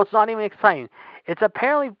 Hell, it's not even exciting. It's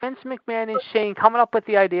apparently Vince McMahon and Shane coming up with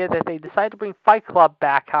the idea that they decided to bring Fight Club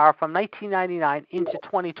back, however, from 1999 into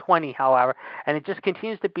 2020, however, and it just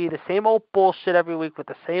continues to be the same old bullshit every week with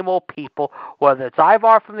the same old people, whether it's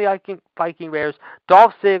Ivar from the Viking Raiders,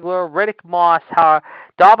 Dolph Ziggler, Riddick Moss,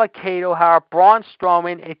 Davide, Braun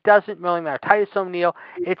Strowman. It doesn't really matter. Titus O'Neil.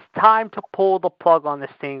 It's time to pull the plug on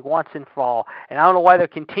this thing once and for all, and I don't know why they're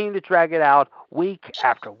continuing to drag it out week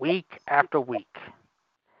after week after week.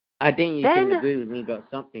 I think you can agree with me about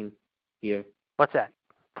something here. What's that?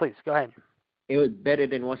 Please, go ahead. It was better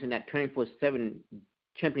than watching that 24/7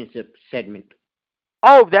 championship segment.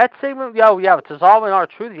 Oh, that segment. Oh, yeah, it's dissolving our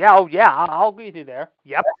truth. Yeah, oh, yeah, I'll agree with you there.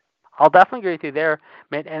 Yep, I'll definitely agree with you there,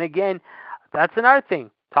 man. And again, that's another thing.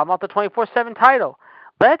 Talking about the 24/7 title.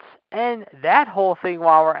 Let's end that whole thing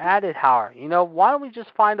while we're at it, Howard. Why don't we just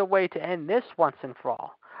find a way to end this once and for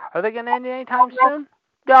all? Are they going to end it anytime soon?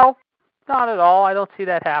 No, not at all. I don't see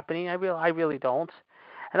that happening. I really don't.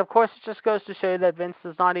 And of course, it just goes to show you that Vince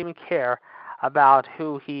does not even care about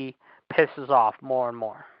who he pisses off more and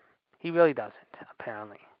more. He really doesn't,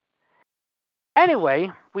 apparently. Anyway,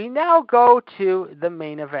 we now go to the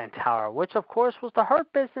main event, however, which of course was the Hurt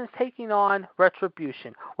Business taking on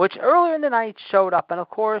Retribution, which earlier in the night showed up, and of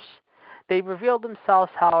course they revealed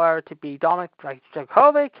themselves, however, to be Dominic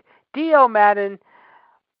Dijakovic, Dio Madden,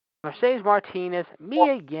 Mercedes Martinez,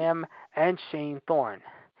 Mia Yim, and Shane Thorne.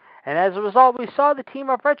 And as a result, we saw the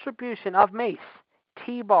team of Retribution of Mace,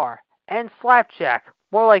 T-Bar, and Slapjack,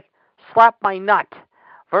 more like Slap My Nut,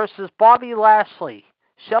 versus Bobby Lashley,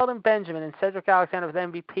 Shelton Benjamin, and Cedric Alexander with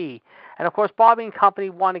MVP. And of course, Bobby and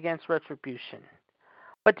company won against Retribution.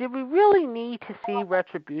 But did we really need to see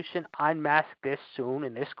Retribution unmask this soon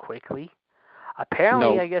and this quickly?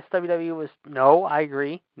 Apparently, No. I guess WWE was, no, I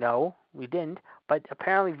agree, no, we didn't. But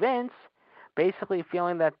apparently Vince, basically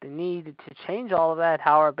feeling that the need to change all of that,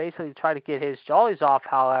 however, basically try to get his jollies off,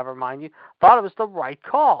 however, mind you, thought it was the right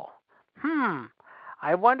call.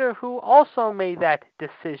 I wonder who also made that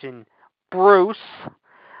decision. Bruce.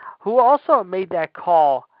 Who also made that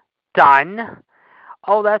call. Dunn.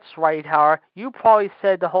 Oh, that's right, Howard. You probably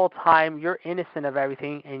said the whole time you're innocent of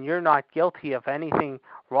everything and you're not guilty of anything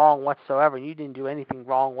wrong whatsoever. You didn't do anything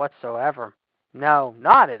wrong whatsoever. No,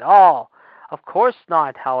 not at all. Of course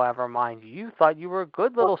not, however, mind you. You thought you were a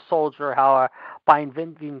good little soldier, however, by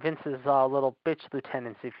being Vince's little bitch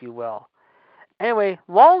lieutenants, if you will. Anyway,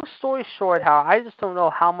 long story short, Howard, I just don't know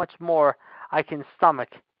how much more I can stomach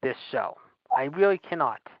this show. I really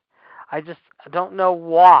cannot. I just don't know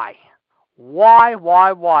why. Why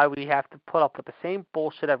we have to put up with the same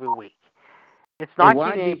bullshit every week. It's not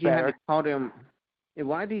getting any better.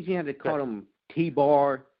 Why did you have to call them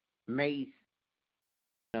T-Bar, Mace,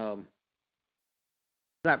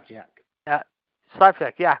 Slapjack?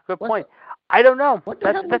 Slapjack, yeah, good point. I don't know. What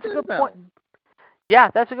the hell That's a good point. Yeah,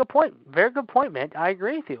 that's a good point. Very good point, man. I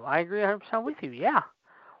agree with you. I agree 100% with you. Yeah.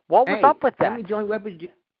 What was up with that? Let me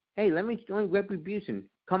join Retribution.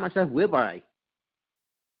 Call myself Wilbur.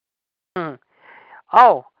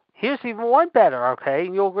 Oh, here's even one better, okay?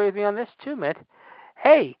 You'll agree with me on this too, Mitt.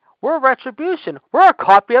 Hey, we're Retribution. We're a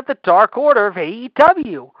copy of the Dark Order of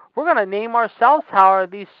AEW. We're going to name ourselves, however,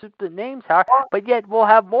 these names are, but yet we'll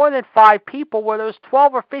have more than 5 people where there's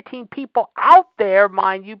 12 or 15 people out there,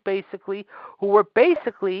 mind you, basically, who were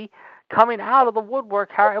basically coming out of the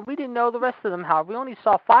woodwork, Howard, and we didn't know the rest of them, Howard. We only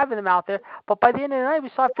saw 5 of them out there, but by the end of the night, we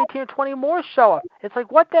saw 15 or 20 more show up. It's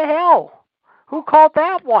like, what the hell? Who called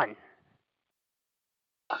that one?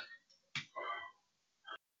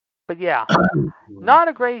 But yeah, not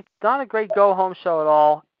a great go-home show at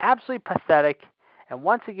all. Absolutely pathetic. And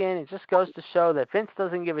once again, it just goes to show that Vince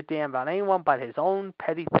doesn't give a damn about anyone but his own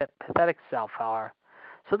petty, pathetic self, however.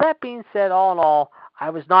 So that being said, all in all, I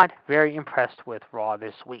was not very impressed with Raw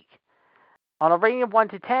this week. On a rating of 1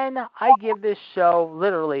 to 10, I give this show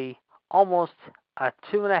literally almost a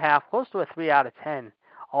 2.5, close to a 3 out of 10.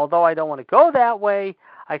 Although I don't want to go that way,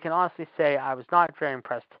 I can honestly say I was not very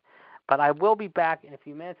impressed. But I will be back in a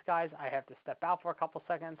few minutes, guys. I have to step out for a couple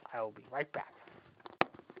seconds. I will be right back.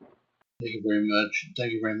 Thank you very much.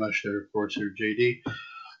 Thank you very much there, of course, here, JD.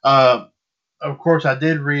 Of course, I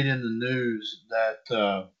did read in the news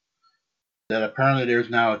that that apparently there's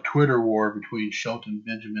now a Twitter war between Shelton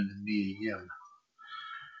Benjamin and Mia Yim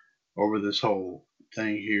over this whole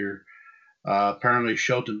thing here. Apparently,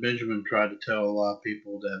 Shelton Benjamin tried to tell a lot of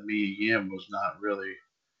people that Mia Yim was not really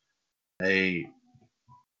a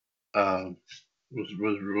was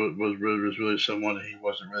really someone that he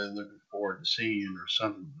wasn't really looking forward to seeing or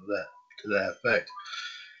something to that effect.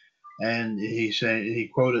 And he said he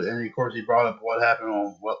quoted, and of course he brought up what happened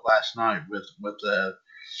on last night with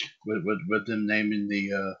them naming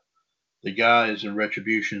the guys in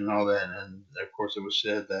Retribution and all that. And of course it was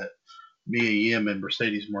said that Mia Yim and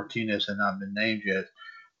Mercedes Martinez had not been named yet,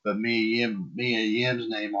 but Mia Yim's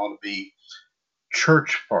name ought to be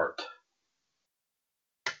Church Fart.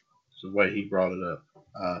 That's the way he brought it up,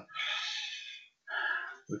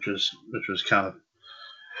 which was kind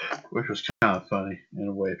of funny in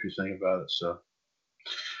a way if you think about it.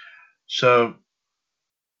 So,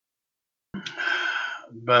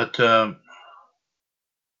 but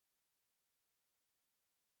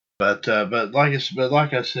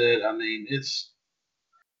Like I said, I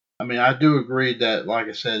mean, I do agree that, like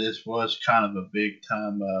I said, this was kind of a big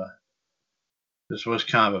time. This was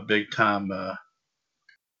kind of a big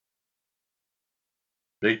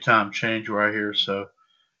time change right here. So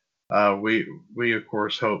we of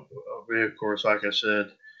course hope we of course, like I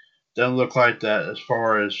said, doesn't look like that as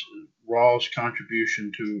far as Raw's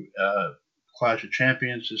contribution to Clash of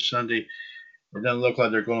Champions this Sunday. It doesn't look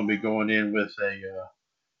like they're going to be going in with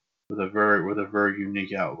a very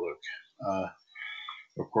unique outlook. Uh,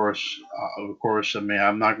 of course. I mean,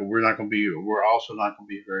 I'm not. We're not going to be. We're also not going to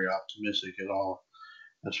be very optimistic at all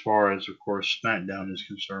as far as, of course, SmackDown is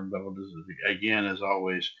concerned. But again, as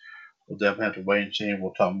always, we'll definitely have to wait and see, and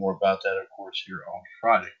we'll talk more about that, of course, here on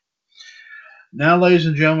Friday. Now, ladies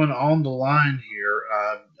and gentlemen, on the line here,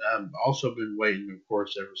 I've also been waiting, of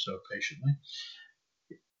course, ever so patiently.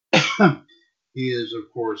 He is, of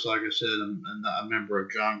course, like I said, a member of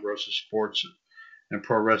John Gross's Sports and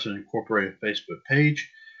Pro Wrestling Incorporated Facebook page.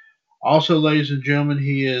 Also, ladies and gentlemen,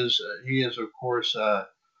 he is of course a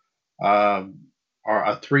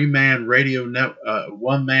three-man radio net,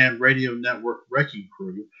 one-man radio network wrecking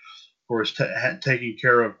crew. Of course, taking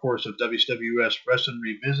care, of course, of WCWUS Wrestling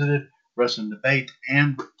Revisited, Wrestling Debate,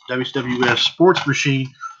 and WCWUS Sports Machine.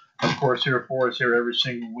 Of course, here for us here every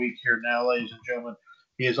single week here now, ladies and gentlemen.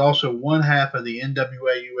 He is also one half of the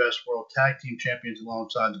NWA US World Tag Team Champions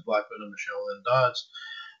alongside the Black Widow Michelle Lynn Dodds.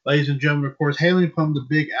 Ladies and gentlemen, of course, hailing from the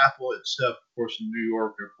Big Apple itself, of course, in New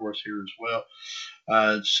York, of course, here as well.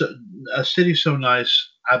 A city so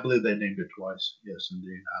nice, I believe they named it twice. Yes,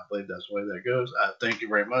 indeed. I believe that's the way that goes. Thank you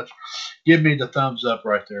very much. Give me the thumbs up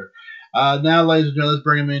right there. Now, ladies and gentlemen, let's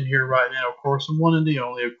bring him in here right now. Of course, the one and the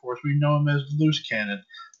only. Of course, we know him as the Loose Cannon.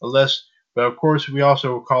 But of course, we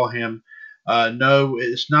also call him, no,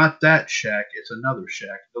 it's not that Shaq. It's another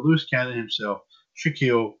Shaq. The Loose Cannon himself,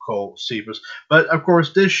 Shaquille Cole Cephas. But, of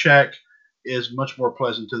course, this Shaq is much more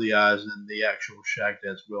pleasant to the eyes than the actual Shaq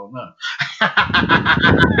that's well known.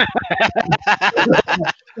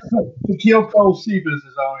 Shaquille Cole Cephas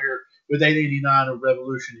is on here with 889 of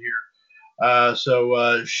Revolution here.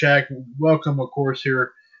 Shaq, welcome, of course,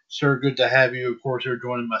 here. Sir, good to have you, of course, here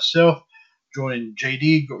joining myself, joining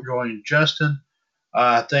JD, joining Justin.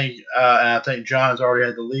 I think John's already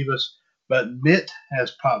had to leave us, but Mitt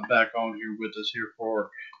has popped back on here with us here for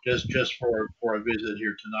just for a visit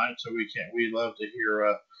here tonight. So we love to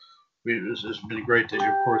hear. It's been great to,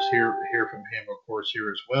 of course, hear from him, of course, here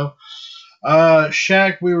as well.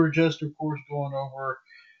 Shaq, we were just, of course, going over,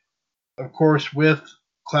 of course, with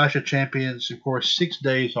Clash of Champions, of course, 6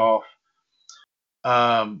 days off.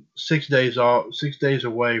 6 days off, 6 days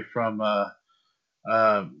away from now.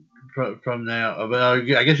 But I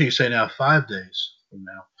guess you could say now 5 days from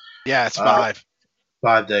now. Yeah, it's 5.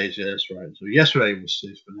 5 days, yeah, that's right. So yesterday was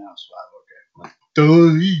 6, but now it's 5.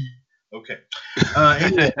 Okay.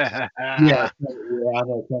 Anyway, yeah, I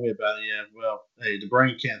know. Tell me about it. Yeah, well, hey, the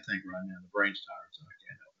brain can't think right now. The brain's tired, so I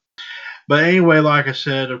can't help it. But anyway, like I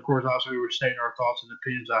said, of course, also we were stating our thoughts and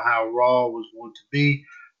opinions on how Raw was going to be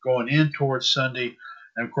going in towards Sunday.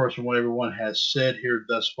 And of course, from what everyone has said here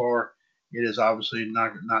thus far, it is obviously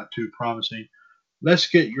not too promising. Let's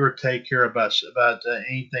get your take here about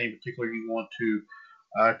anything in particular you want to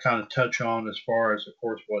kind of touch on as far as, of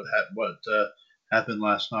course, what happened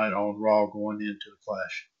last night on Raw going into the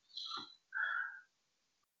Clash.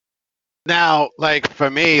 Now, like for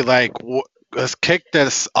me, like let's kick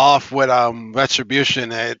this off with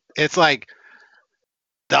Retribution. It's like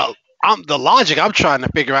the logic I'm trying to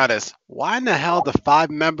figure out is why in the hell the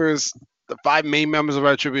 5 main members of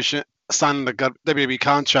Retribution signing the WWE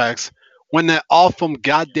contracts when they're all from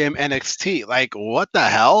goddamn NXT? Like, what the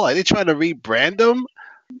hell? Are they trying to rebrand them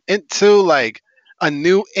into like a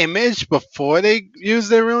new image before they use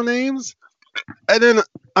their real names? And then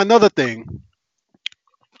another thing,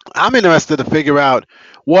 I'm interested to figure out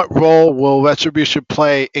what role will Retribution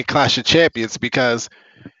play in Clash of Champions, because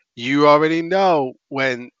you already know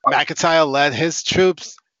when McIntyre led his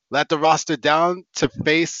troops, let the roster down to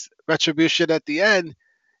face Retribution at the end,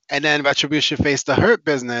 and then Retribution faced the Hurt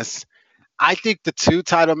Business. I think the 2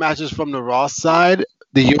 title matches from the Raw side,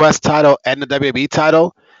 the US title and the WWE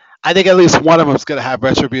title, I think at least one of them is going to have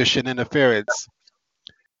Retribution interference,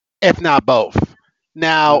 if not both.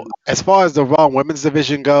 Now, as far as the Raw Women's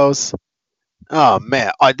Division goes, oh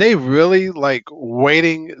man, are they really like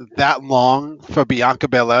waiting that long for Bianca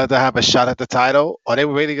Belair to have a shot at the title? Are they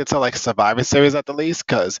waiting until like Survivor Series at the least?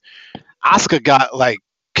 Because Asuka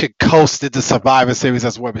could coast into Survivor Series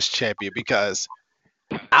as Women's Champion, because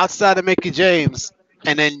outside of Mickie James,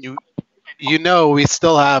 and then we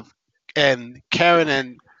still have and Karen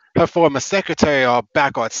and her former secretary are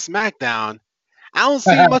back on SmackDown. I don't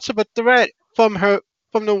see much of a threat from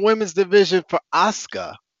the women's division for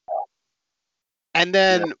Asuka. And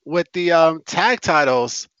Yeah. then with the tag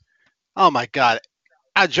titles, oh my god,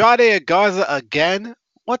 Andrade and Garza again?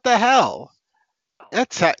 What the hell?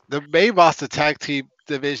 The main roster tag team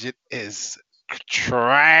division is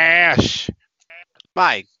trash.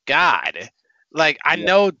 My God. Like I Yeah.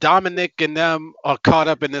 know Dominic and them are caught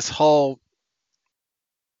up in this whole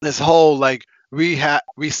like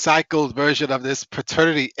recycled version of this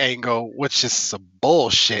paternity angle, which is some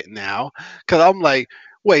bullshit now. Cause I'm like,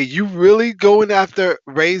 wait, you really going after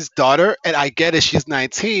Ray's daughter? And I get it, she's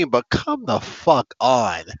 19, but come the fuck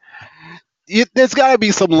on. There's got to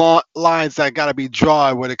be some lines that got to be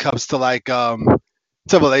drawn when it comes to like to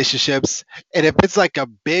relationships, and if it's like a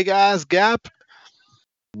big ass gap,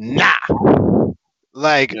 nah.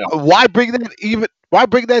 Like, Yeah. why bring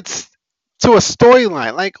that to a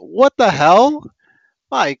storyline? Like, what the hell?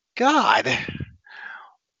 My God.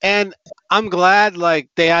 And I'm glad like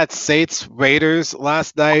they had Saints Raiders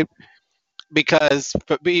last night because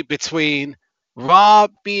for me between Raw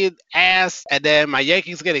being ass and then my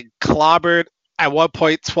Yankees getting clobbered at one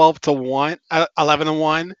point 12-1,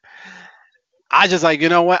 11-1. I just like, you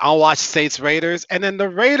know what? I'll watch Saints Raiders, and then the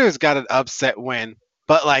Raiders got an upset win.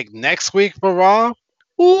 But like next week for Raw,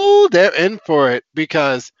 ooh, they're in for it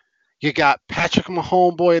because you got Patrick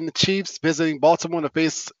Mahomes and the Chiefs visiting Baltimore to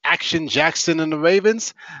face Action Jackson and the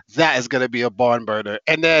Ravens. That is gonna be a barn burner.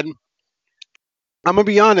 And then I'm gonna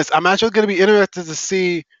be honest, I'm actually gonna be interested to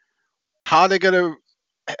see how they're gonna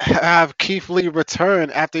have Keith Lee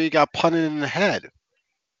return after he got punted in the head.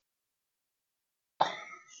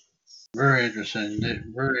 Very interesting.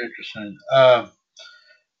 Very interesting.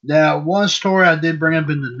 Now, one story I did bring up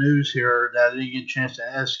in the news here that I didn't get a chance to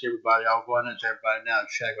ask everybody. I'll go ahead and ask everybody now.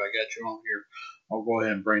 Check. I got you on here. I'll go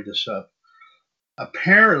ahead and bring this up.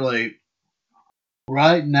 Apparently,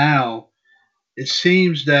 right now, it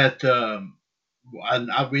seems that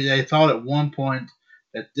they thought at one point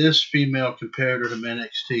that this female competitor to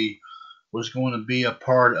NXT was going to be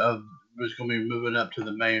was going to be moving up to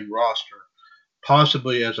the main roster,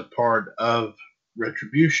 possibly as a part of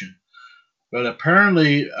Retribution. But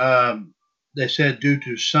apparently, they said due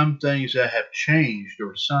to some things that have changed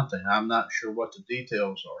or something. I'm not sure what the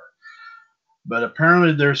details are. But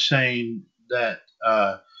apparently, they're saying that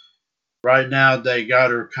right now they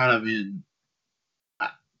got her kind of in.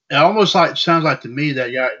 It almost like sounds like to me that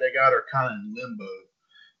they got her kind of in limbo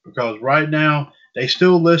because right now they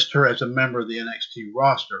still list her as a member of the NXT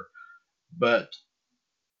roster, but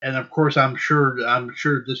and of course I'm sure in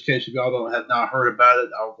this case if y'all don't have not heard about it,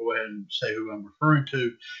 I'll go ahead and say who I'm referring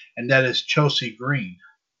to, and that is Chelsea Green.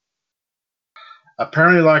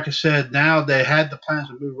 Apparently, like I said, now they had the plans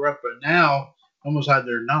to move her up, but now almost like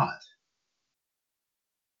they're not.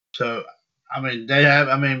 So I mean they have.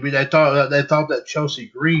 I mean they thought that Chelsea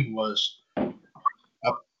Green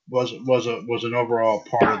a, was an overall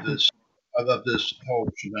part of this whole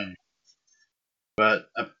shebang. But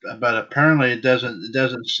apparently it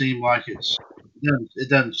doesn't seem like it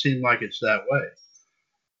doesn't seem like it's that way.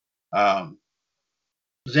 Um,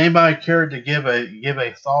 does anybody care to give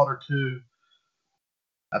a thought or two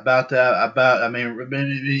about that? I mean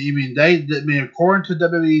according to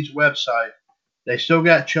WWE's website, they still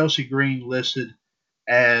got Chelsea Green listed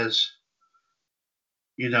as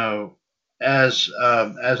you know as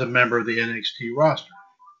a member of the NXT roster.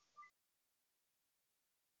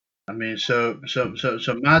 I mean, so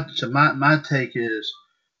my take is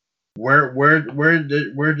where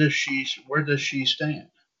does she stand?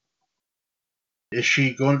 Is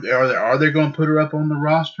she going? Are they going to put her up on the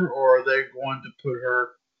roster, or are they going to put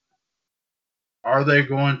her? Are they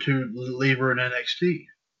going to leave her in NXT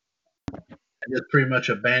and just pretty much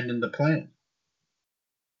abandon the plan?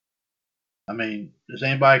 I mean, does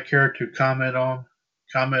anybody care to comment on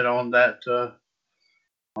that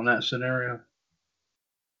scenario?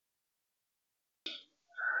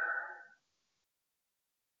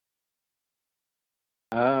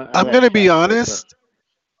 I'll I'm let gonna be Shaq go first. honest.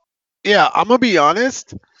 Yeah, I'm gonna be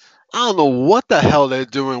honest. I don't know what the hell they're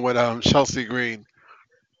doing with Chelsea Green.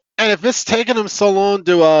 And if it's taking them so long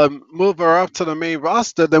to move her up to the main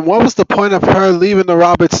roster, then what was the point of her leaving the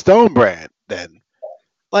Robert Stone brand then?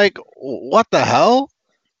 Like, what the hell?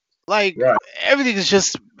 Like, Right. everything is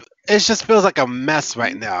just, it just feels like a mess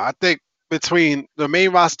right now. I think between the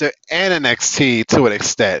main roster and NXT to an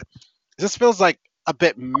extent, it just feels like a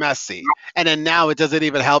bit messy. And then now it doesn't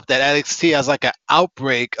even help that NXT has like an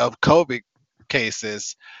outbreak of COVID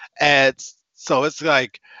cases. And so it's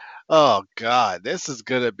like, oh God, this is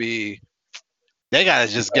going to be, they got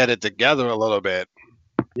to just get it together a little bit.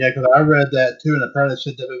 Yeah, because I read that too, and apparently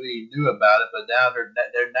said WWE knew about it, but now they're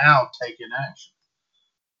now taking action.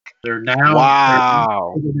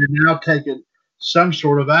 Wow. They're now taking some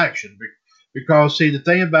sort of action because see the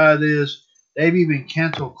thing about it is they've even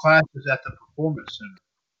canceled classes at the performance center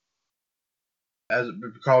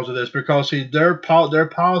because of this because see their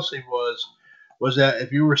policy was that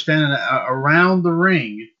if you were standing around the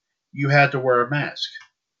ring you had to wear a mask,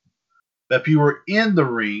 but if you were in the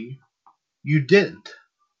ring you didn't.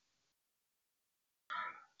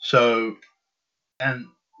 So and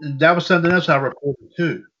that was something else I reported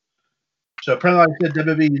too. So apparently, like I said,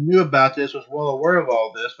 WWE knew about this, was well aware of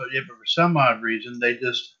all this, but yeah, but for some odd reason, they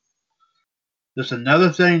just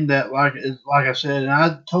another thing that like I said, and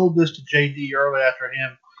I told this to JD early after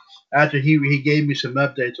he gave me some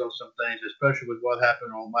updates on some things, especially with what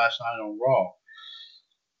happened on last night on Raw.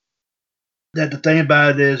 That the thing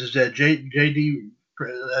about it is that JD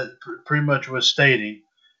pretty much was stating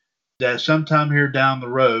that sometime here down the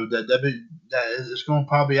road that it's going to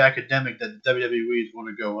probably be academic that WWE is going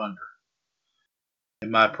to go under, in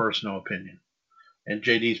my personal opinion, and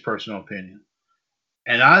JD's personal opinion.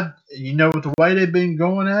 And with the way they've been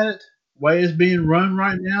going at it, the way it's being run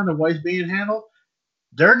right now, the way it's being handled,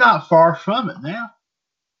 they're not far from it now.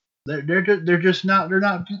 They're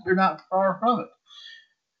not far from it.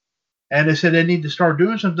 And they said they need to start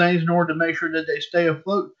doing some things in order to make sure that they stay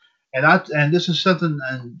afloat. And this is something,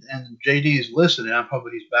 and JD is listening. I'm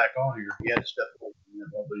hoping he's back on here. He had to step away from me,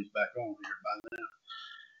 but he's back on here by now.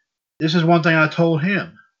 This is one thing I told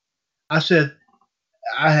him. I said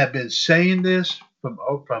I have been saying this from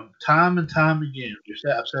time and time again.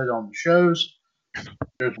 I've said it on the shows.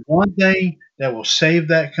 There's one thing that will save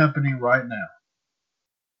that company right now,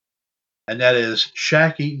 and that is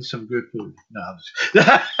Shaq eating some good food. No, I'm just,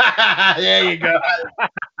 there you go.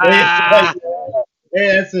 Yeah,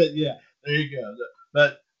 that's it. Yeah, there you go.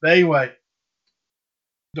 But anyway,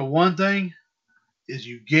 the one thing is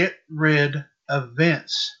you get rid of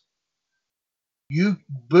Vince. You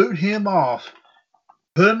boot him off,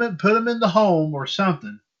 put him in the home or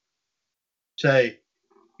something. Say,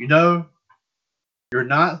 you're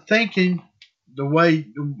not thinking the way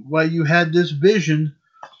you had this vision,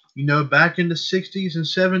 back in the 60s and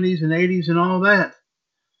 70s and 80s and all that.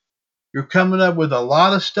 You're coming up with a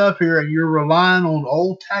lot of stuff here and you're relying on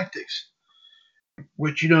old tactics,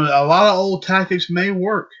 which, a lot of old tactics may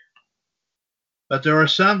work. But there are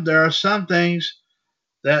some things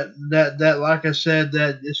that like I said,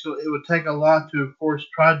 that it would take a lot to, of course,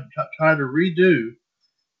 try to redo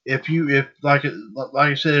if like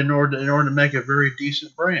I said, in order to make a very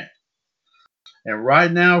decent brand. And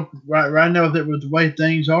right now, with the way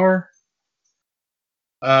things are,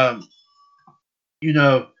 um,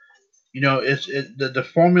 the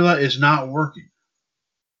formula is not working.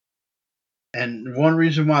 And one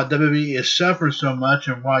reason why WWE is suffering so much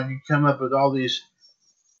and why you come up with all these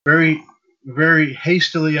very, very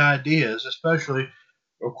hastily ideas, especially,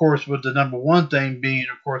 of course, with the number one thing being,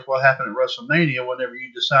 of course, what happened at WrestleMania whenever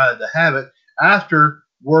you decided to have it. After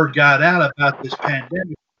word got out about this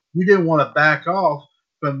pandemic, you didn't want to back off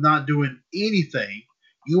from not doing anything.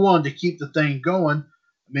 You wanted to keep the thing going.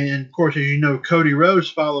 I mean, and of course, as you know, Cody Rhodes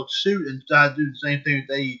followed suit and decided to do the same thing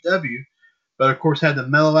with AEW, but of course had to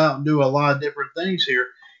mellow out and do a lot of different things here.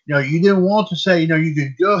 You didn't want to say, you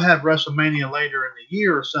could go have WrestleMania later in the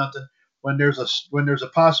year or something when there's a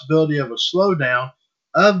possibility of a slowdown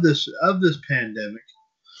of this pandemic.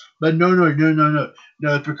 But no.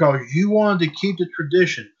 It's because you wanted to keep the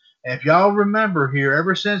tradition. And if y'all remember here,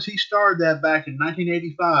 ever since he started that back in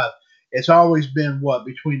 1985, it's always been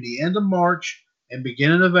between the end of March and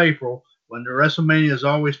beginning of April when the WrestleMania has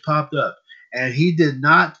always popped up. And he did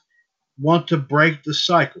not want to break the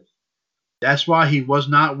cycle. That's why he was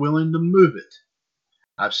not willing to move it.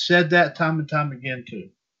 I've said that time and time again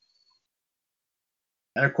too.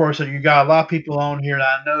 And of course, you got a lot of people on here that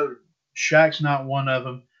I know. Shaq's not one of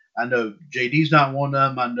them. I know JD's not one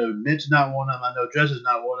of them. I know Nick's not one of them. I know Justin's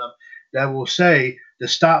not one of them. That will say to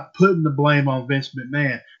stop putting the blame on Vince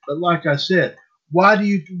McMahon. But like I said,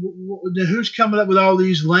 who's coming up with all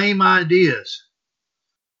these lame ideas?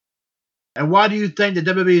 And why do you think that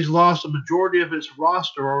WWE's lost a majority of its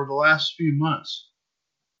roster over the last few months?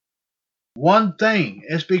 One thing,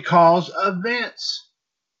 it's because of Vince.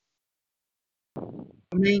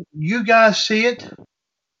 I mean, you guys see it,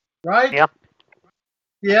 right? Yep.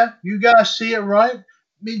 Yeah, you guys see it, right? I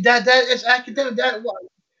mean, that is academic.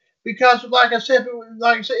 Because, like I said,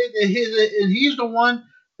 he's the one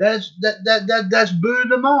that's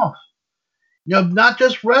booted them off. Not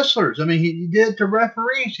just wrestlers. I mean, he did it to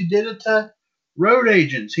referees. He did it to road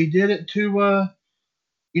agents. He did it to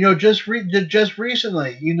just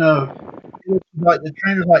recently, like the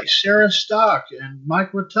trainers like Sarah Stock and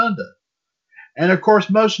Mike Rotunda. And of course,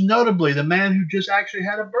 most notably, the man who just actually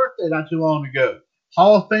had a birthday not too long ago,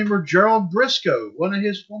 Hall of Famer Gerald Briscoe, one of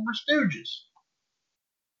his former stooges.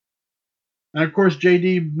 And of course,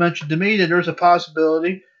 JD mentioned to me that there's a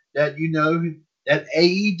possibility that that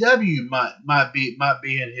AEW might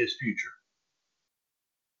be in his future.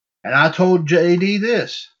 And I told JD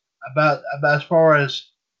this about as far as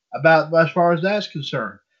that's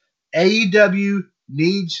concerned. AEW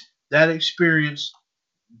needs that experience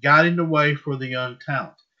guiding the way for the young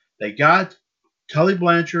talent. They got Tully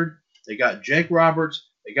Blanchard, they got Jake Roberts,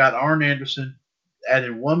 they got Arn Anderson,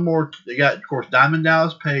 added one more. They got, of course, Diamond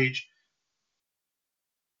Dallas Page.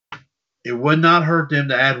 It would not hurt them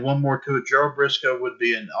to add one more to it. Gerald Briscoe would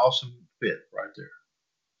be an awesome fit right there.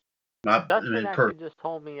 Dustin actually just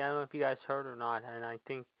told me, I don't know if you guys heard or not, and I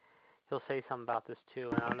think he'll say something about this too.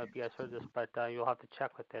 And I don't know if you guys heard this, but you'll have to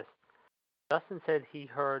check with this. Dustin said he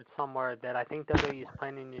heard somewhere that I think WWE is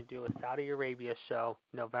planning to do a Saudi Arabia show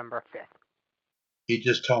November 5th. He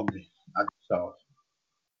just told me. I saw it.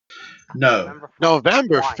 No.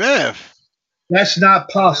 November 5th? That's not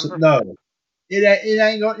possible. No. It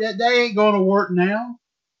ain't going. That ain't going to work now.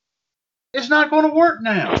 It's not going to work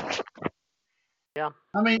now. Yeah.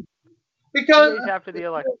 I mean, because 2 days after the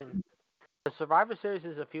election, the Survivor Series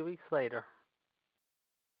is a few weeks later.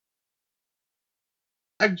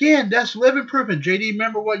 Again, that's living proof. And JD,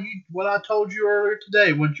 remember what I told you earlier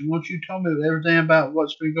today once you told me everything about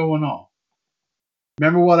what's been going on.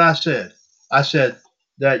 Remember what I said? I said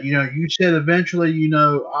that you said eventually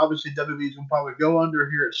obviously WWE is going to probably go under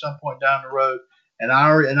here at some point down the road. And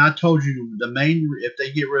I told you the main, if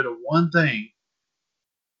they get rid of one thing,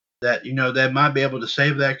 that they might be able to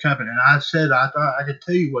save that company. And I said I thought I could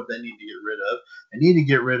tell you what they need to get rid of. They need to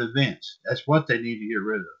get rid of Vince. That's what they need to get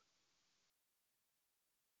rid of.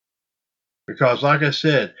 Because, like I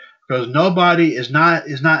said, because nobody is not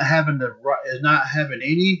having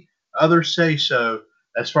any other say so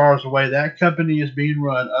as far as the way that company is being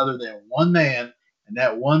run, other than one man, and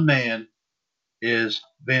that one man is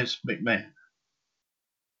Vince McMahon.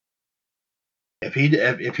 If he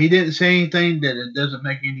didn't say anything, then it doesn't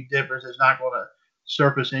make any difference. It's not going to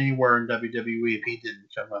surface anywhere in WWE if he didn't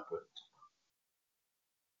come up with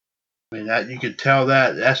it. I mean, that you could tell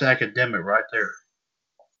that's academic right there.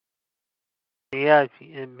 Yeah,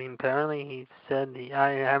 I mean, apparently he said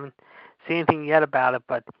I haven't seen anything yet about it,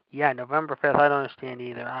 but yeah, November 5th, I don't understand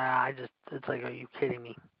either. I just, it's like, are you kidding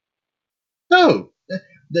me? No, it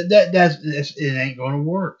ain't going to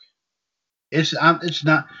work. It's not.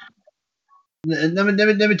 Let me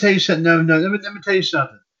tell you something. No, let me tell you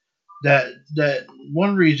something. That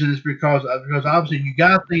one reason is because obviously you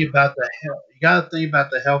got to think about the health. You got to think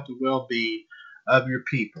about the health and well-being of your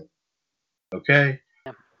people. Okay.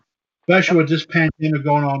 Yeah. Especially with this pandemic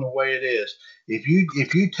going on the way it is. If you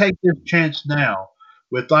take this chance now,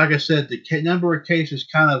 with, like I said, the number of cases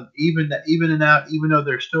kind of evening out, even though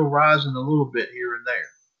they're still rising a little bit here and there,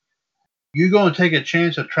 you're going to take a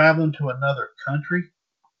chance of traveling to another country.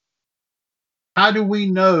 How do we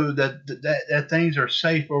know that things are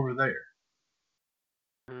safe over there?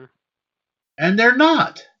 Mm-hmm. And they're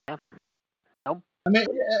not. Yeah. Nope. I mean,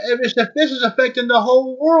 if this is affecting the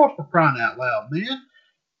whole world, for crying out loud, man.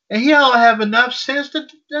 And he ought to have enough sense to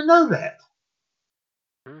know that.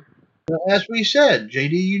 Mm-hmm. Well, as we said,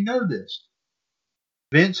 JD, you know this.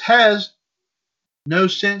 Vince has no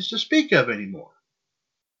sense to speak of anymore.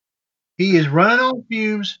 He is running on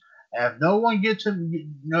fumes. If no one gets him,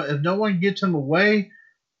 if no one gets him away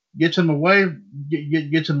from the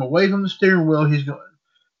steering wheel, he's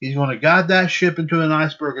going to guide that ship into an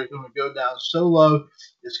iceberg. It's going to go down so low,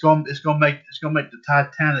 it's going to make the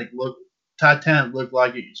Titanic look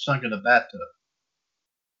like it sunk in a bathtub.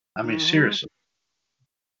 I mean, seriously.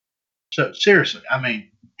 So seriously, I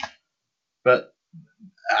mean, but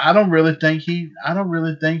I don't really think he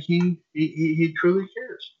truly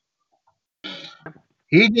cares.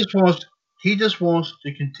 He just wants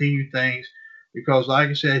to continue things because, like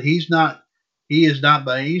I said, he is not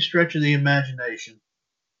by any stretch of the imagination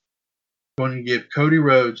going to give Cody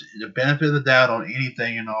Rhodes the benefit of the doubt on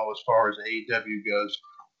anything and all as far as AEW goes,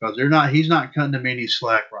 because he's not cutting them any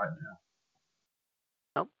slack right now.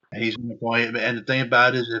 Nope. And he's going to and the thing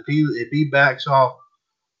about it is if he backs off,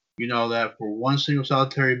 that for one single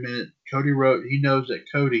solitary minute, Cody Rhodes, he knows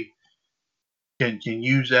that Cody can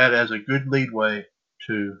use that as a good leadway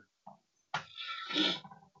to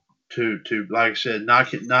like I said, knock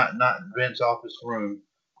Vince off his throne,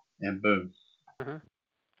 and boom. Mm-hmm.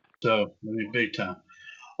 So, I mean, big time.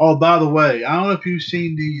 Oh, by the way, I don't know if you've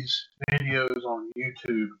seen these videos on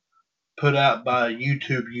YouTube put out by a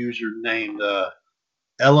YouTube user named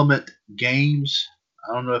Element Games.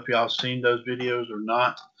 I don't know if y'all seen those videos or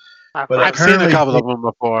not, I've but heard I've of it. seen a apparently, couple of them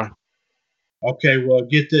before. okay. Well,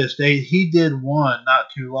 get this. He did one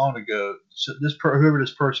not too long ago. So whoever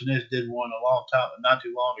this person is did one a long time, not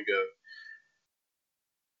too long ago,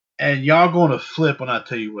 and y'all going to flip when I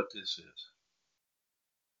tell you what this is.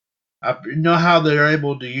 I know how they're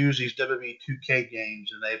able to use these WWE 2K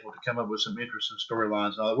games and able to come up with some interesting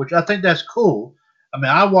storylines and all that, which I think that's cool. I mean,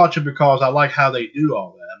 I watch it because I like how they do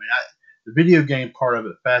all that. I mean, the video game part of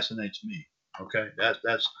it fascinates me. Okay, that's.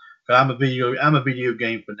 But I'm a video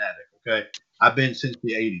game fanatic. Okay, I've been since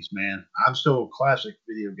the '80s, man. I'm still a classic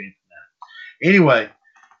video game fanatic. Anyway,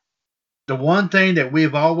 the one thing that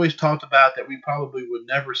we've always talked about that we probably would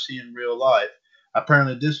never see in real life,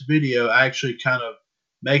 apparently this video actually kind of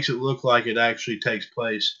makes it look like it actually takes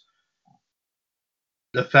place.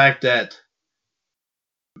 The fact that,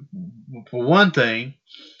 for one thing,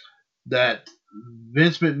 that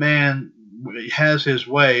Vince McMahon has his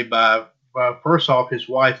way by first off his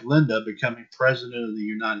wife Linda becoming president of the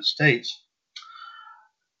United States.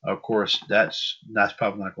 Of course, that's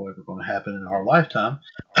probably not ever going to happen in our lifetime.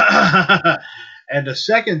 And the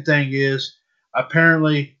second thing is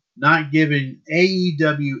apparently not giving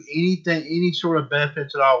AEW any sort of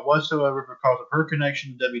benefits at all whatsoever because of her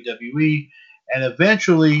connection to WWE, and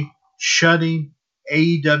eventually shutting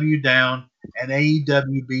AEW down and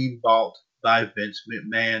AEW being bought by Vince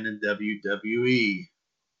McMahon and WWE.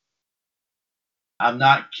 I'm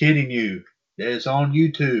not kidding you. It's on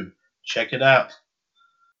YouTube. Check it out.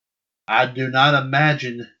 I do not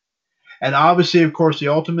imagine. And obviously, of course, the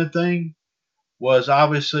ultimate thing was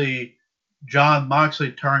obviously John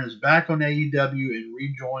Moxley turning his back on AEW and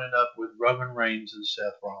rejoining up with Roman Reigns and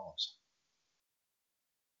Seth Rollins.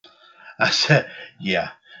 I said,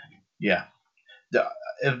 yeah. If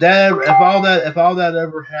all that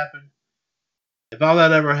ever happened,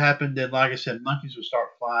 then like I said, monkeys would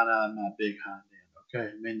start flying out of my big hind end. Okay,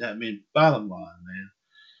 I mean, bottom line, man.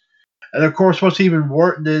 And of course, what's even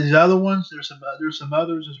worse, these other ones, there's some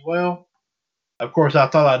others as well. Of course, I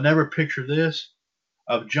thought I'd never picture this,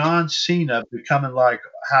 of John Cena becoming like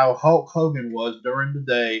how Hulk Hogan was during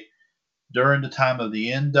the time of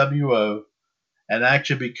the NWO, and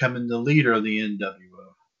actually becoming the leader of the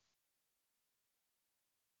NWO,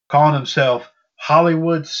 calling himself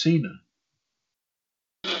Hollywood Cena.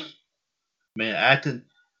 Man,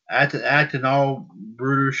 acting all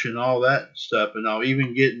brutish and all that stuff, and all,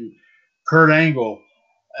 even getting Kurt Angle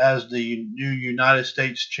as the new United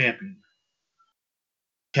States champion.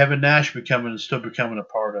 Kevin Nash still becoming a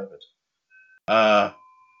part of it.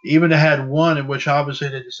 Even they had one in which obviously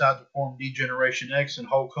they decided to form D-Generation X, and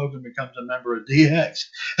Hulk Hogan becomes a member of DX.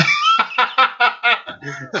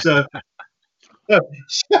 so,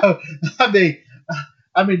 I mean,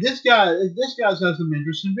 this guy's got some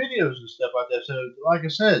interesting videos and stuff like that. So, like I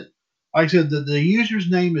said, the user's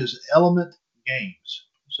name is Element Games.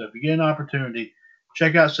 So, if you get an opportunity,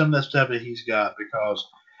 check out some of that stuff that he's got, because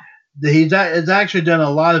he's actually done a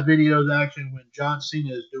lot of videos actually when John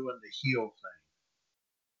Cena is doing the heel thing.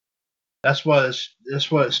 That's what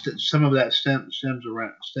some of that stems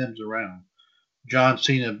around. John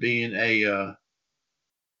Cena being a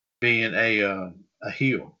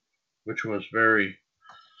heel, which was very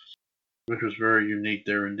unique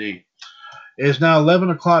there indeed. It is now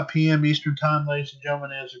 11 o'clock p.m. Eastern Time, ladies and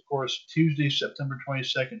gentlemen. It is, of course, Tuesday, September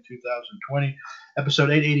 22nd, 2020, episode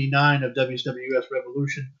 889 of WCWUS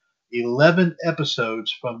Revolution. 11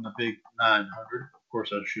 episodes from the Big 900, of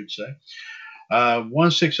course, I should say.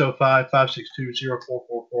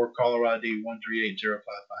 1-605-562-0444, caller ID 138055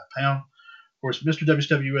 #. Of course, Mr.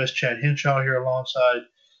 WWS Chad Henshaw here alongside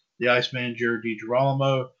the Iceman Jared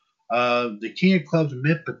DiGirolamo, the King of Clubs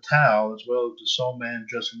Mitt Patel, as well as the Soul Man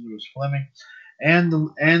Justin Lewis Fleming, and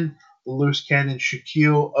the loose cannon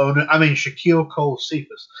Shaquille Cole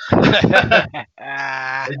Cephas.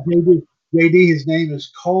 JD, his name is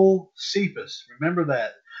Cole Cephas. Remember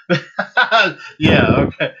that. Yeah,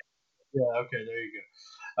 okay. Yeah, okay, there you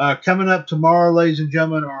go. Coming up tomorrow, ladies and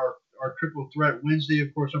gentlemen, our Triple Threat Wednesday.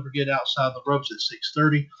 Of course, don't forget Outside the Ropes at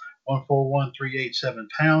 6:30, 141-387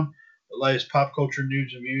 #. The latest pop culture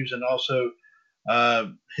news and views, and also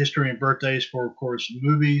history and birthdays for, of course,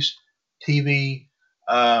 movies, TV,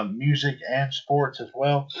 music, and sports as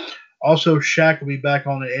well. Also, Shaq will be back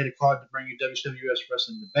on at 8 o'clock to bring you WWS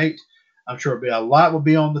Wrestling Debate. I'm sure a lot will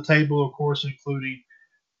be on the table, of course, including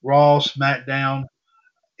Raw, SmackDown,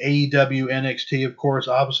 AEW, NXT, of course.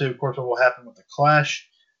 Obviously, of course, what will happen with the Clash,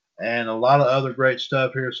 and a lot of other great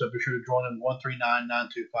stuff here. So be sure to join in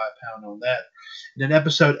 139-925-pound on that. And then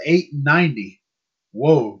episode 890.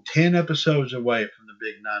 Whoa, 10 episodes away from the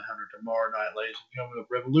big 900 tomorrow night, ladies and gentlemen, of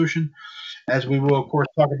Revolution. As we will, of course,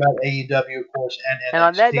 talk about AEW, of course, and NXT. And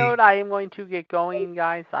on that note, I am going to get going,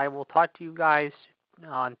 guys. I will talk to you guys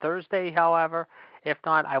on Thursday, however. If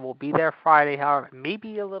not, I will be there Friday, however.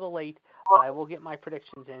 Maybe a little late, but I will get my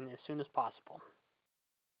predictions in as soon as possible.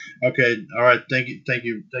 Okay, all right. Thank you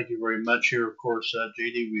very much here, of course,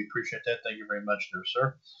 JD. We appreciate that. Thank you very much, there,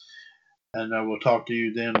 sir. And we'll talk to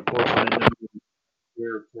you then, of course,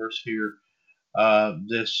 here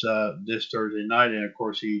this Thursday night, and of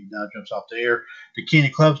course he now jumps off the air. The King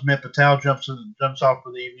of Clubs, Matt Patel, jumps off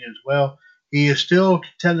for the evening as well. He is still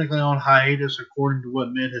technically on hiatus, according to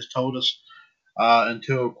what Mitt has told us,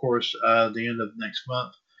 until of course the end of next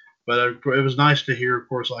month. But it was nice to hear, of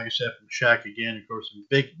course, like I said, from Shaq again. Of course, some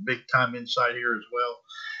big time insight here as well.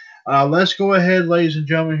 Let's go ahead, ladies and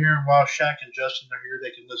gentlemen, here. And while Shaq and Justin are here,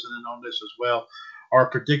 they can listen in on this as well. Our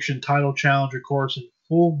prediction title challenge, of course, in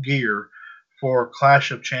full gear for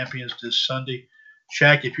Clash of Champions this Sunday.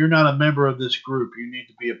 Shaq, if you're not a member of this group, you need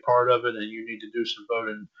to be a part of it, and you need to do some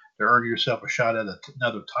voting to earn yourself a shot at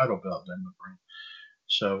another title belt, then, my friend.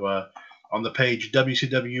 So on the page,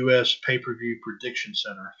 WCWUS Pay-Per-View Prediction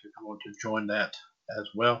Center, if you're going to join that as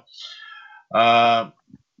well.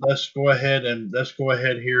 Let's go ahead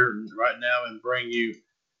here right now and bring you.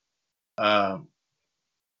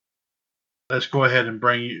 Let's go ahead and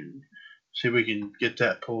bring you. See if we can get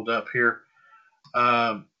that pulled up here.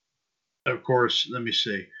 Of course, let me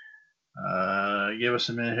see. Give us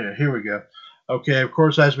a minute here. Here we go. Okay, of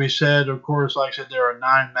course, as we said, of course, like I said, there are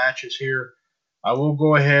 9 matches here. I will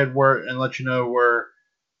go ahead and let you know where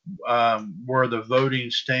the voting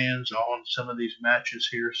stands on some of these matches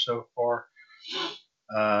here so far.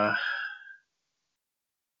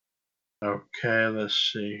 Okay,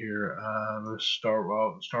 let's see here. Let's start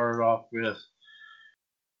it off with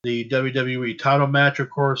the WWE title match, of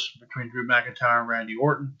course, between Drew McIntyre and Randy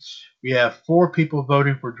Orton. We have 4 people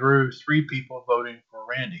voting for Drew, 3 people voting for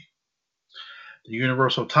Randy. The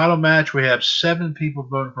Universal title match, we have 7 people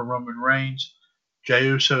voting for Roman Reigns. Jey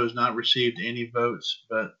Uso has not received any votes,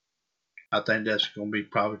 but I think that's going to be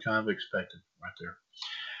probably kind of expected right there.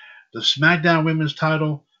 The SmackDown Women's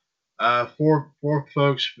title, 4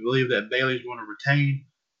 folks believe that Bayley's going to retain.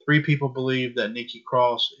 3 people believe that Nikki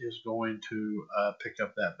Cross is going to pick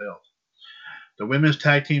up that belt. The Women's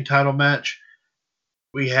Tag Team title match,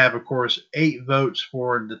 we have, of course, 8 votes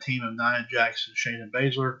for the team of Nia Jax and Shayna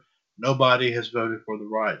Baszler. Nobody has voted for the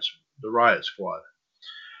Riot Squad.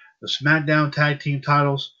 The SmackDown Tag Team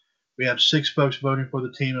titles, we have 6 folks voting for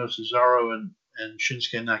the team of Cesaro and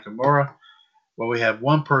Shinsuke Nakamura. Well, we have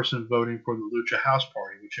 1 person voting for the Lucha House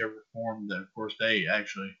Party, whichever form that, of course, they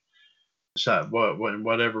actually decide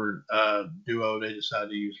whatever duo they decide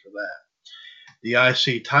to use for that. The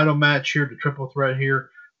IC title match here, the triple threat here,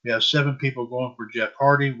 we have 7 people going for Jeff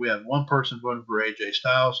Hardy. We have 1 person voting for AJ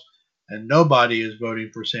Styles, and nobody is voting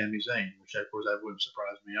for Sami Zayn, which, of course, that wouldn't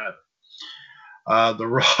surprise me either. The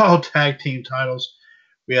Raw Tag Team titles,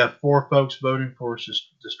 we have 4 folks voting for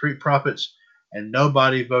the Street Profits and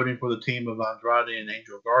nobody voting for the team of Andrade and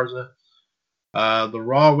Angel Garza. The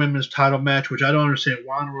Raw Women's title match, which I don't understand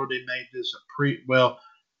why in the world they made this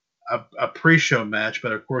a pre-show match,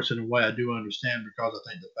 but of course in a way I do understand because I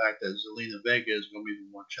think the fact that Zelina Vega is going to be the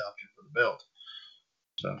one challenging for the belt.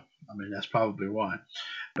 So, I mean, that's probably why.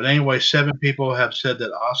 But anyway, 7 people have said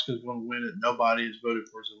that Asuka is going to win it. Nobody has voted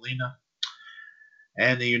for Zelina.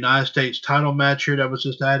 And the United States title match here that was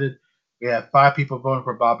just added, we have 5 people voting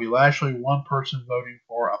for Bobby Lashley, 1 person voting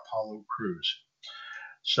for Apollo Crews.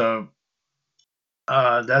 So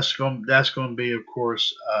that's going to be, of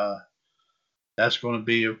course, that's what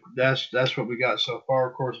we got so far.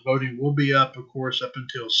 Of course, voting will be up, of course, up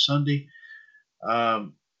until Sunday,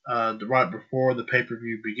 right before the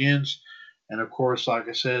pay-per-view begins. And of course, like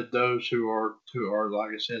I said, those who are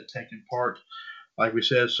like I said taking part. Like we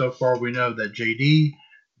said, so far we know that JD,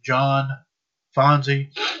 John,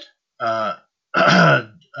 Fonzie,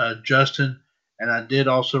 Justin, and I did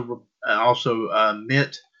also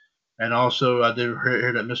Mitt, and also I did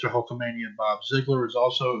hear that Mr. Hulkamania Bob Ziegler is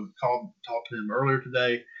also talked to him earlier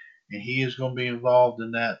today, and he is going to be involved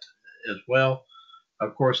in that as well.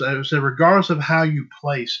 Of course, I said regardless of how you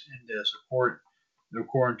place in this,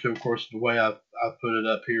 according to, of course, the way I've put it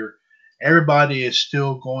up here, everybody is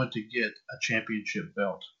still going to get a championship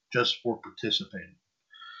belt just for participating.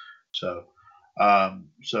 So I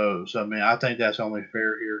mean, I think that's only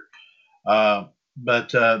fair here.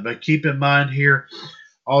 But keep in mind here,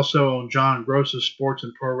 Also on John Gross's Sports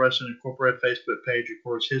and Pro Wrestling Incorporated Facebook page, of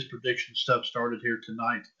course, his prediction stuff started here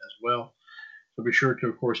tonight as well. So be sure to,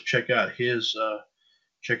 of course, check out his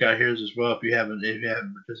as well if you haven't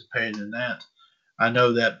participated in that. I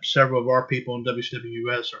know that several of our people in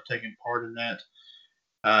WCWUS are taking part in that,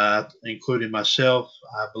 including myself.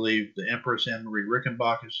 I believe the Empress Anne-Marie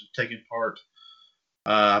Rickenbach is taking part.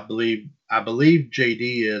 I believe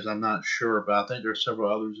JD is. I'm not sure, but I think there are several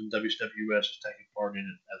others in WCWUS is taking part in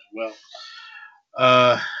it as well.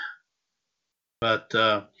 But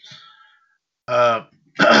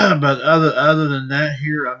other than that,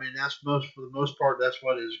 here, I mean, for the most part, that's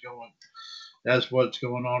what's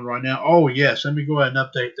going on right now. Oh yes, let me go ahead and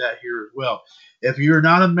update that here as well. If you're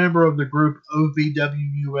not a member of the group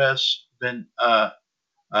OVWUS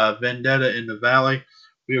Vendetta in the Valley,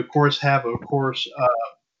 we of course have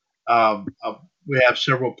we have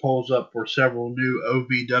several polls up for several new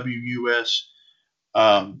OVWUS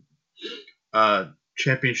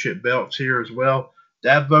championship belts here as well.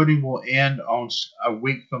 That voting will end on a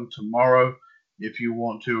week from tomorrow. If you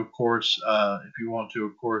want to, of course,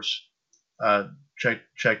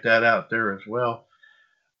 check that out there as well.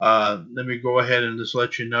 Let me go ahead and just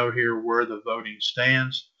let you know here where the voting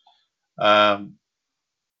stands. As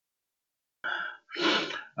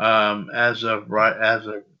of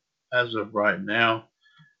right now,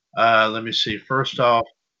 let me see. First off,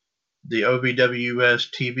 the OVWS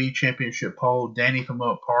TV Championship poll. Danny from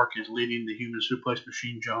Oak Park is leading the Human Suplex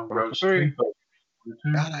Machine. John Gross. Got it.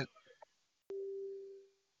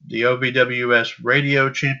 The OVWS Radio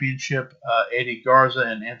Championship, Eddie Garza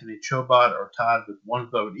and Anthony Chobot are tied with 1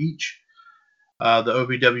 vote each. The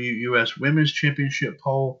OVWUS Women's Championship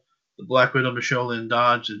poll, the Black Widow Michelle Lynn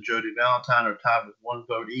Dodge and Jody Valentine are tied with 1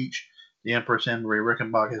 vote each. The Empress Anne-Marie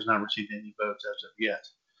Rickenbach has not received any votes as of yet.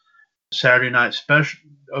 Saturday Night Special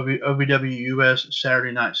OVWUS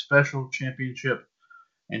Saturday Night Special Championship,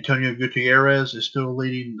 Antonio Gutierrez is still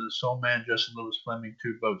leading the Soul Man Justin Lewis Fleming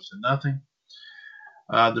 2 votes to nothing.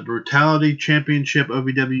 The Brutality Championship,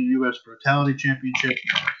 OVWUS Brutality Championship,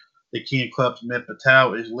 the King of Clubs Mitt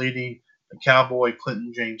Patel is leading the Cowboy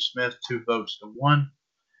Clinton James Smith 2 votes to 1.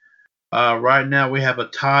 Right now we have a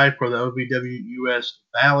tie for the OVWUS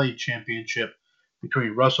Valley Championship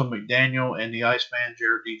between Russell McDaniel and the Iceman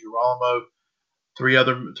Jared DiGirolamo. Three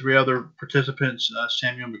other participants,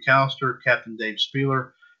 Samuel McAllister, Captain Dave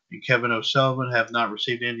Spieler, and Kevin O'Sullivan have not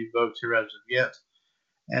received any votes here as of yet.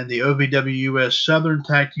 And the OVWUS Southern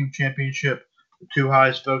Tag Team Championship, the 2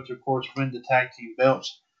 highest votes, of course, win the tag team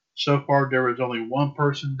belts. So far, there is only 1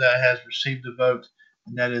 person that has received a vote,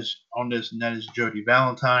 and that is Jody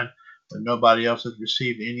Valentine. But nobody else has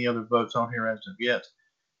received any other votes on here as of yet.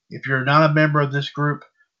 If you're not a member of this group,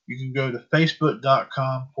 you can go to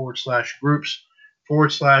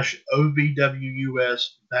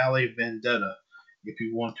facebook.com/groups/OVWUS Valley Vendetta if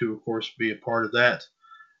you want to, of course, be a part of that.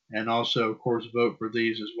 And also, of course, vote for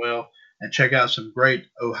these as well. And check out some great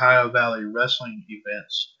Ohio Valley wrestling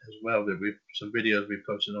events as well. Some videos we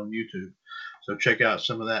posted on YouTube. So check out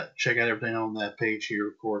some of that. Check out everything on that page here,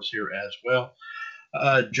 of course, here as well.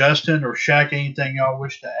 Justin or Shaq, anything y'all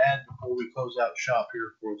wish to add before we close out shop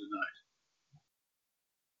here for tonight?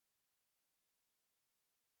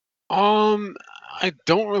 I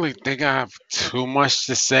don't really think I have too much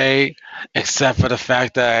to say, except for the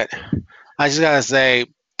fact that I just gotta say,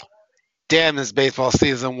 damn, this baseball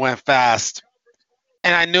season went fast.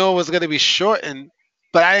 And I knew it was gonna be shortened,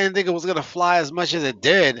 but I didn't think it was gonna fly as much as it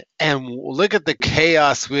did. And look at the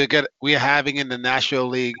chaos we're having in the National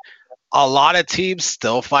League. A lot of teams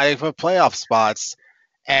still fighting for playoff spots,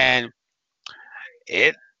 and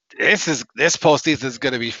this postseason is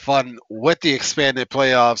going to be fun with the expanded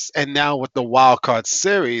playoffs, and now with the wild card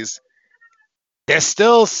series. There's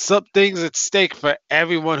still some things at stake for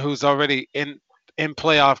everyone who's already in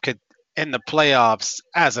the playoffs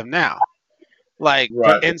as of now. Like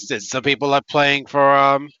Right. For instance, some people are playing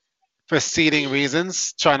for seeding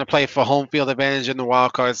reasons, trying to play for home field advantage in the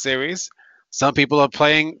wild card series. Some people are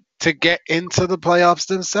playing to get into the playoffs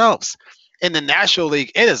themselves. In the National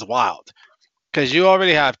League, it is wild because you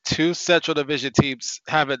already have 2 Central Division teams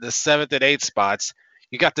having the 7th and 8th spots.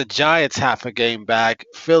 You got the Giants half a game back,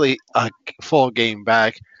 Philly a full game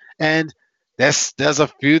back, and there's a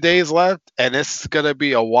few days left, and it's going to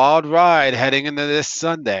be a wild ride heading into this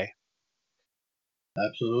Sunday.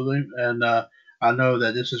 Absolutely, and I know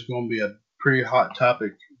that this is going to be a pretty hot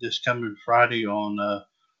topic this coming Friday on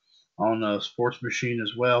Sports Machine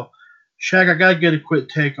as well. Shaq, I got to get a quick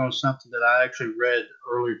take on something that I actually read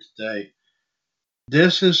earlier today.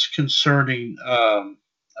 This is concerning, of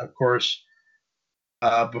course,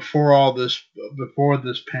 before this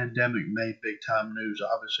pandemic made big time news,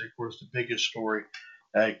 obviously, of course, the biggest story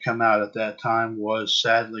that had come out at that time was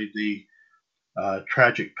sadly the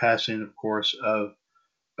tragic passing, of course, of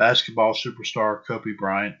basketball superstar Kobe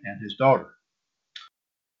Bryant and his daughter.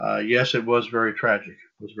 Yes, it was very tragic.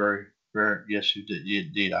 It was very, very, yes, you did.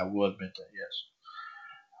 Indeed, I will admit that, yes.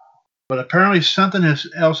 But apparently something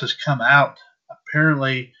else has come out.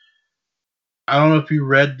 Apparently, I don't know if you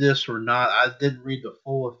read this or not. I didn't read the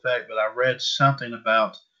full effect, but I read something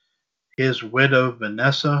about his widow,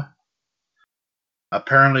 Vanessa,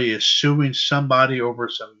 apparently is suing somebody over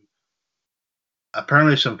some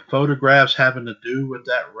photographs having to do with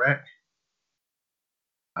that wreck.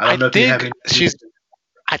 I don't know if you have any.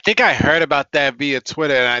 I think I heard about that via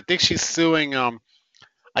Twitter, and I think she's suing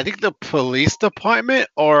I think the police department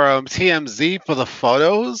or TMZ for the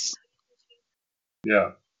photos.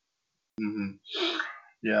 Yeah. Mm-hmm.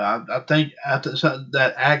 Yeah, I think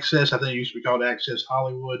that Access, I think it used to be called Access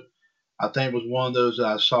Hollywood. I think it was one of those that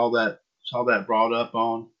I saw that brought up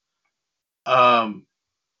on.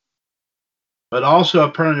 But also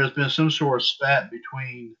apparently there's been some sort of spat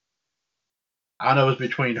between, I know it was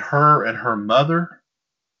between her and her mother,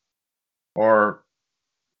 or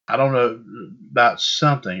I don't know about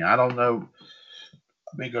something. I don't know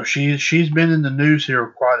because she's been in the news here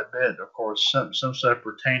quite a bit. Of course, some stuff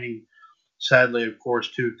pertaining, sadly, of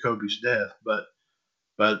course, to Kobe's death, but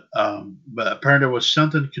apparently there was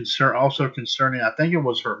something also concerning. I think it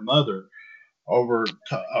was her mother over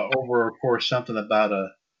of course something about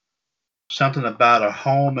a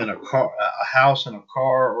home and a car, a house and a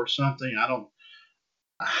car or something.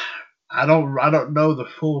 I don't know the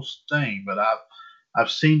full thing, but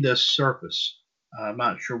I've seen this surface. I'm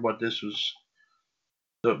not sure what this was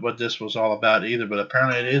all about either, but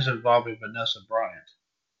apparently it is involving Vanessa Bryant.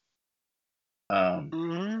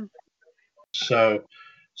 Mm-hmm. So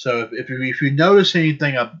if you notice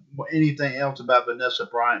anything else about Vanessa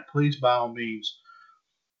Bryant, please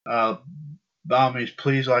uh, by all means,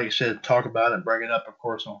 please, like I said, talk about it, bring it up, of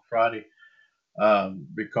course, on Friday,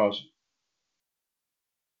 because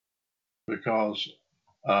we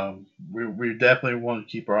definitely want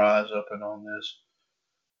to keep our eyes open on this,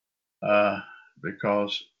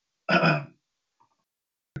 because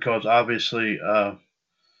because obviously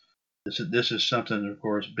this is something, of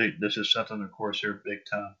course, big. This is something, of course, here big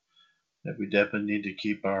time that we definitely need to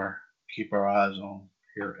keep our eyes on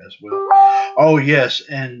here as well. Oh yes,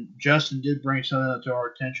 and Justin did bring something to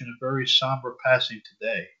our attention. A very somber passing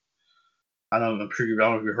today. I'm sure I don't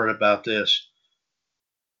know if you heard about this.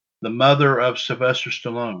 The mother of Sylvester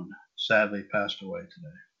Stallone sadly passed away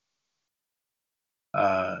today.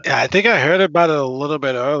 Yeah, I think I heard about it a little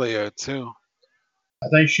bit earlier too. I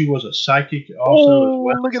think she was a psychic also as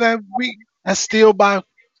well. Look at that! That's steal by.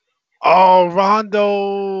 Oh, Rondo.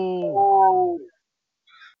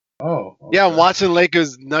 Oh, okay. Yeah, I'm watching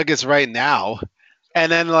Lakers Nuggets right now,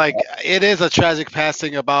 and then it is a tragic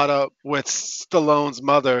passing about with Stallone's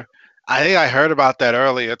mother. I think I heard about that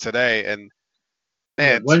earlier today, and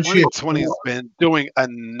man, 2020's been doing a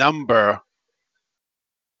number.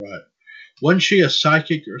 Right. Wasn't she a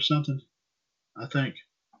psychic or something? I think.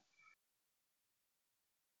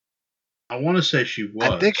 I want to say she was.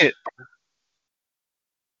 I think it.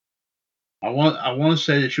 I want to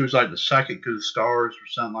say that she was like the psychic to the stars or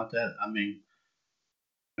something like that. I mean,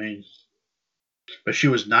 but she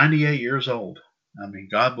was 98 years old. I mean,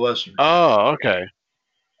 God bless her. Oh, okay.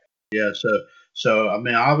 Yeah. So I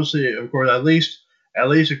mean, obviously, of course, at least,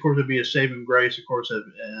 of course, it'd be a saving grace, of course,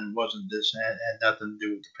 and wasn't this had nothing to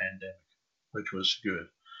do with the pandemic, which was good.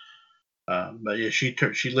 But yeah, she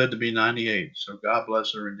lived to be 98. So God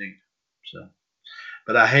bless her indeed. So,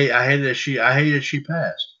 but I hate that she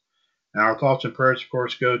passed. And our thoughts and prayers, of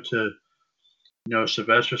course, go to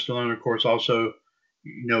Sylvester Stallone, of course, also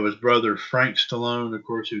his brother Frank Stallone, of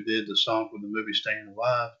course, who did the song for the movie Staying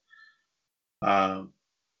Alive.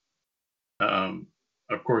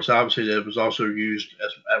 Of course, obviously, that was also used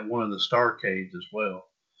as at one of the Starcades as well.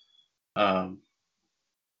 Oh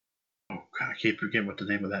God, I keep forgetting what the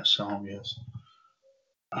name of that song is.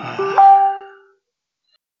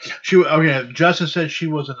 Justin said she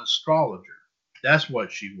was an astrologer. That's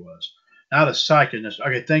what she was, not a psychic.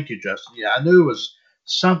 Okay, thank you, Justin. Yeah, I knew it was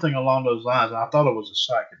something along those lines. I thought it was a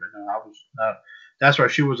psychic, but no, I was not. That's right,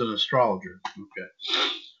 she was an astrologer. Okay,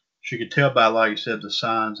 she could tell by, like you said, the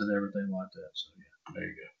signs and everything like that. So yeah, there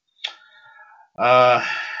you go.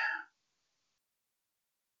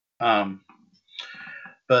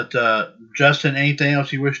 But Justin, anything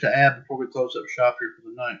else you wish to add before we close up shop here for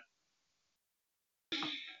the night?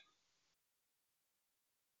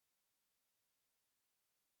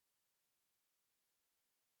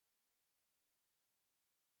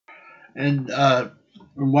 And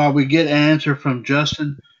while we get an answer from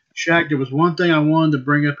Justin, Shaq, there was one thing I wanted to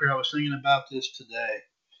bring up here. I was thinking about this today.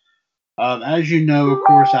 As you know, of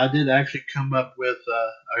course, I did actually come up with.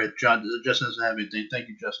 Justin doesn't have anything. Thank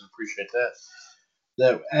you, Justin. Appreciate that.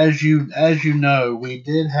 That as you know, we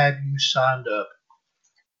did have you signed up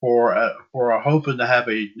for hoping to have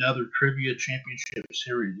another trivia championship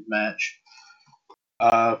series match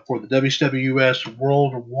for the WCWUS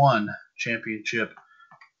World One Championship,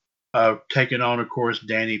 taking on, of course,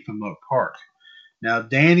 Danny from Oak Park. Now,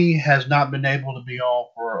 Danny has not been able to be on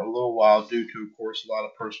for a little while due to, of course, a lot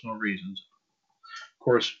of personal reasons. Of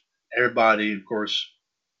course, everybody, of course,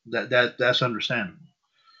 that's understandable.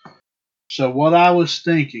 So what I was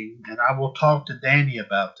thinking, and I will talk to Danny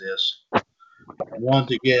about this. I wanted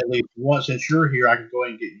to get at least one. Since you're here, I can go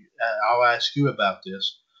ahead and get you. I'll ask you about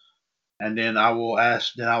this, and then I will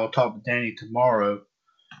ask. Then I will talk to Danny tomorrow.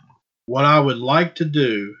 What I would like to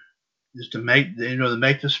do is to make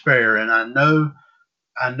this fair, and I know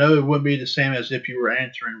it wouldn't be the same as if you were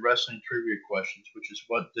answering wrestling trivia questions, which is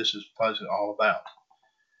what this is probably all about.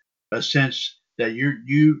 But since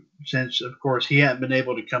of course he hadn't been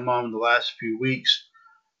able to come on in the last few weeks,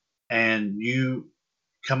 and you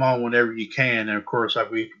come on whenever you can, and of course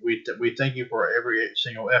we thank you for every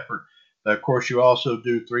single effort. But of course you also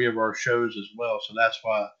do 3 of our shows as well, so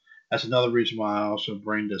that's another reason why I also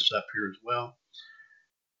bring this up here as well.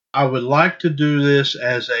 I would like to do this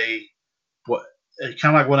as kind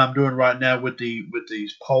of like what I'm doing right now with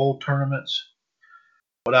these poll tournaments.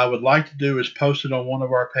 What I would like to do is post it on one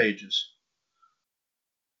of our pages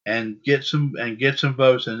and get some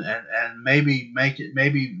votes and maybe make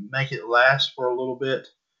it last for a little bit.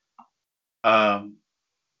 I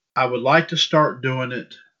would like to start doing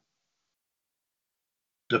it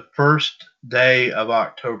the first day of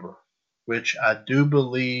October, which I do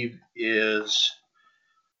believe is.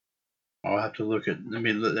 I'll have to look at. Let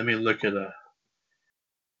me look at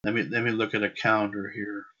a calendar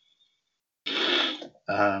here.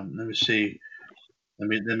 Let me see. Let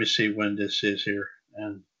me see when this is here,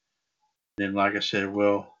 and then, like I said,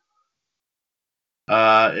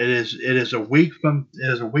 it is a week from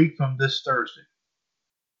this Thursday.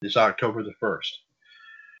 It's October the 1st.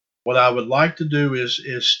 What I would like to do is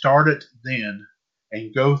start it then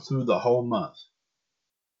and go through the whole month.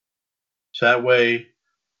 So that way,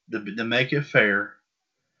 to make it fair,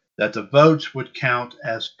 that the votes would count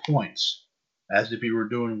as points, as if you were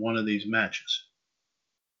doing one of these matches.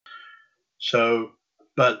 So,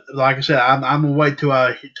 but like I said, I'm gonna wait till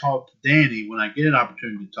I talk to Danny when I get an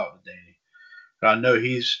opportunity to talk to Danny. But I know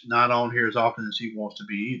he's not on here as often as he wants to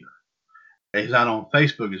be either. He's not on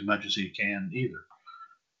Facebook as much as he can either.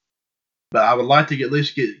 But I would like to at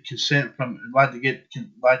least get consent from. Like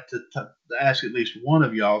to ask at least one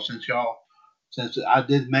of y'all, since I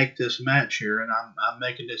did make this match here, and I'm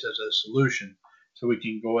making this as a solution, so we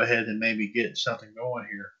can go ahead and maybe get something going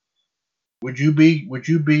here. Would you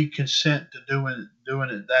be consent to doing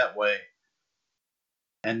it that way?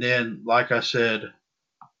 And then, like I said,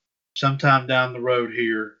 sometime down the road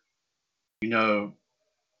here,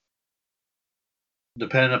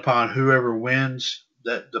 depending upon whoever wins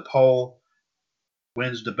that the poll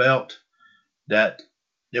wins the belt, that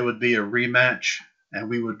there would be a rematch, and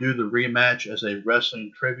we would do the rematch as a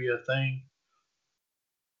wrestling trivia thing.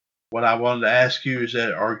 What I wanted to ask you is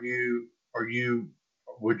that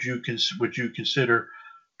would you consider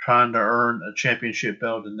trying to earn a championship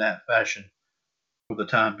belt in that fashion for the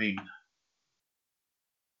time being?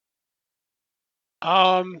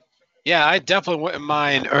 Yeah, I definitely wouldn't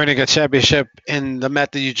mind earning a championship in the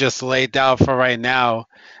method you just laid out for right now,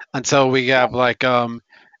 until we have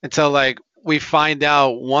we find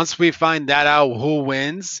out. Once we find that out, who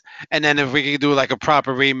wins, and then if we can do like a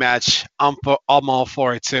proper rematch, I'm all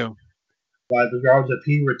for it too. Right, regardless if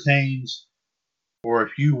he retains or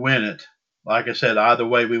if you win it, like I said, either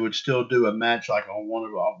way, we would still do a match like on one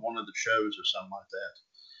of the shows or something like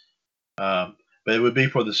that. But it would be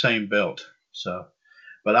for the same belt. So,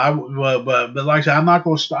 but like I said, I'm not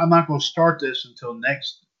going to start this until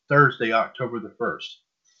next Thursday, October the 1st.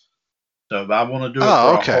 So I want to do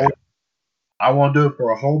it I want to do it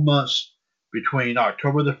for a whole month between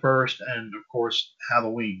October the 1st and, of course,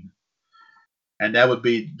 Halloween. And that would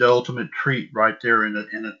be the ultimate treat right there in a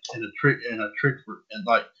trick for, and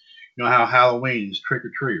like, how Halloween is trick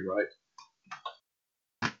or treat, right?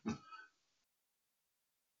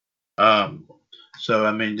 So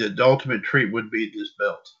I mean, the ultimate treat would be this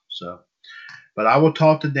belt. So, but I will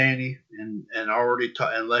talk to Danny and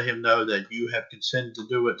and let him know that you have consented to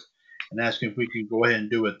do it, and ask him if we can go ahead and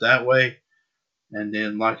do it that way. And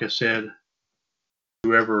then, like I said,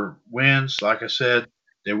 whoever wins, like I said,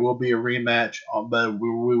 There will be a rematch, but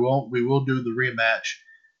we will do the rematch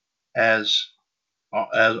as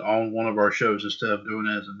on one of our shows instead of doing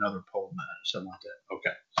it as another poll match, something like that.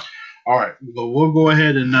 Okay. All right. Well, we'll go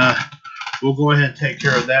ahead and take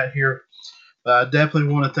care of that here. I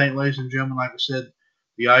definitely want to thank, ladies and gentlemen, like I said,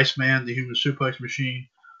 the Iceman, the Human Suplex Machine.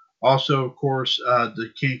 Also, of course,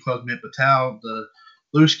 the King Club Mint Patel, the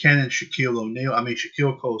Loose Cannon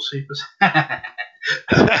Shaquille Colosepus.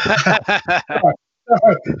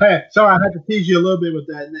 Sorry, I had to tease you a little bit with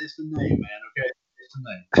that. It's the name, man. Okay, it's the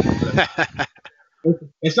name.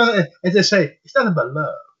 It's nothing. As they say, it's nothing but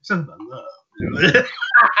love. It's nothing but love.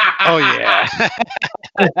 Oh yeah.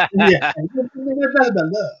 Yeah, it's nothing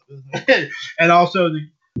but love. And also the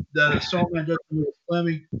songman Justin Lewis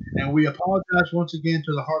Fleming, and we apologize once again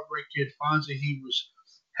to the Heartbreak Kid Fonzie. He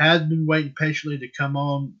had been waiting patiently to come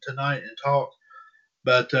on tonight and talk,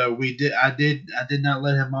 but I did not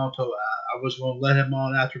let him on until I was going to let him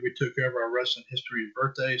on after we took care of our wrestling history and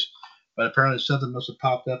birthdays. But apparently something must have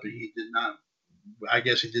popped up, and he did not. I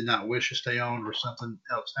guess he did not wish to stay on, or something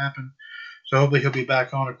else happened. So hopefully he'll be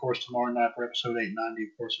back on, of course, tomorrow night for episode 890, of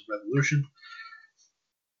course, of Revolution.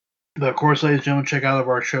 But of course, ladies and gentlemen, check out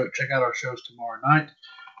our shows tomorrow night.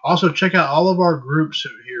 Also, check out all of our groups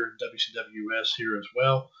here in WCWUS here as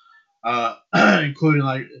well,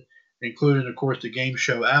 including, of course, the Game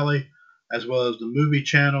Show Alley, as well as the Movie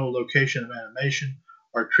Channel, Location of Animation,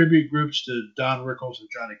 our tribute groups to Don Rickles and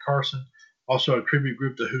Johnny Carson, also a tribute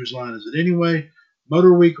group to Whose Line Is It Anyway,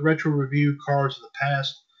 Motor Week Retro Review, Cards of the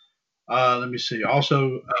Past. Let me see.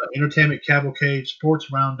 Also, Entertainment Cavalcade,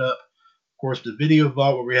 Sports Roundup, of course, the Video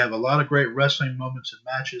Vault, where we have a lot of great wrestling moments and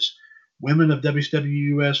matches. Women of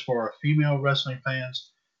WCWUS for our female wrestling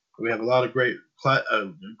fans. We have a lot of great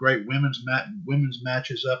women's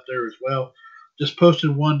matches up there as well. Just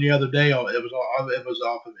posted one the other day. It was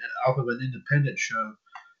off of an independent show.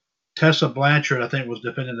 Tessa Blanchard, I think, was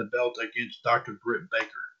defending the belt against Dr. Britt Baker.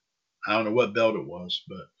 I don't know what belt it was,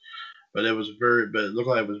 but it looked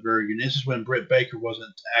like it was very good. This is when Britt Baker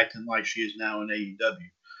wasn't acting like she is now in AEW.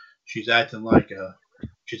 She's acting like a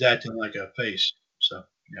face. So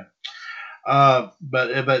yeah.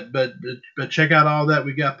 But check out all that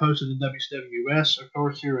we got posted in WCWUS, of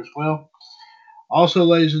course, here as well. Also,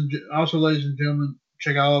 ladies and gentlemen,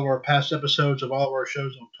 check out all of our past episodes of all of our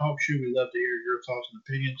shows on TalkShoe. We love to hear your thoughts and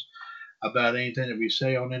opinions about anything that we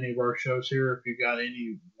say on any of our shows here. If you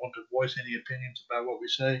want to voice any opinions about what we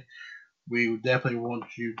say, we definitely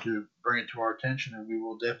want you to bring it to our attention, and we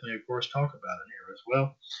will definitely, of course, talk about it here as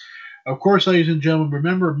well. Of course, ladies and gentlemen,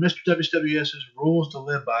 remember Mr. WCWUS's rules to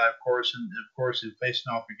live by, of course, in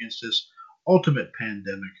facing off against this ultimate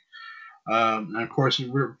pandemic. And of course,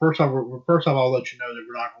 first off, I'll let you know that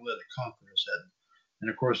we're not going to let it conquer us. And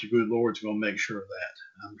of course, the good Lord's going to make sure of that.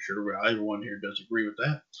 I'm sure everyone here does agree with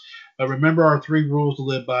that. But remember our 3 rules to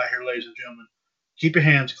live by here, ladies and gentlemen. Keep your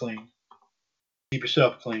hands clean. Keep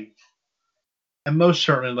yourself clean. And most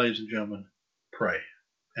certainly, ladies and gentlemen, pray.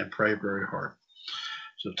 And pray very hard.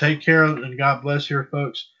 So take care and God bless here,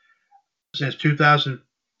 folks. Since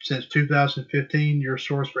 2015, your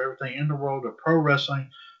source for everything in the world of pro wrestling,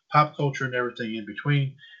 pop culture, and everything in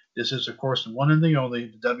between. This is, of course, the one and the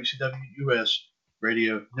only, the WCWUS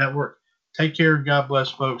Radio Network. Take care and God bless,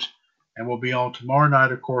 folks. And we'll be on tomorrow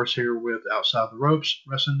night, of course, here with Outside the Ropes,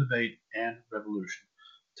 Wrestling Debate, and Revolution.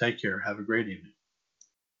 Take care. Have a great evening.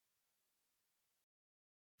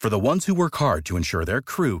 For the ones who work hard to ensure their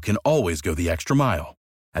crew can always go the extra mile,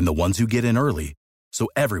 and the ones who get in early so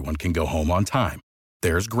everyone can go home on time,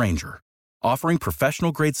 there's Grainger, offering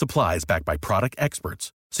professional-grade supplies backed by product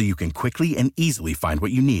experts so you can quickly and easily find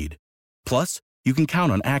what you need. Plus, you can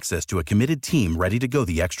count on access to a committed team ready to go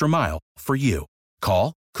the extra mile for you.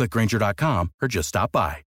 Call, click Grainger.com, or just stop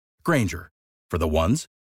by. Grainger, for the ones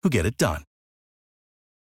who get it done.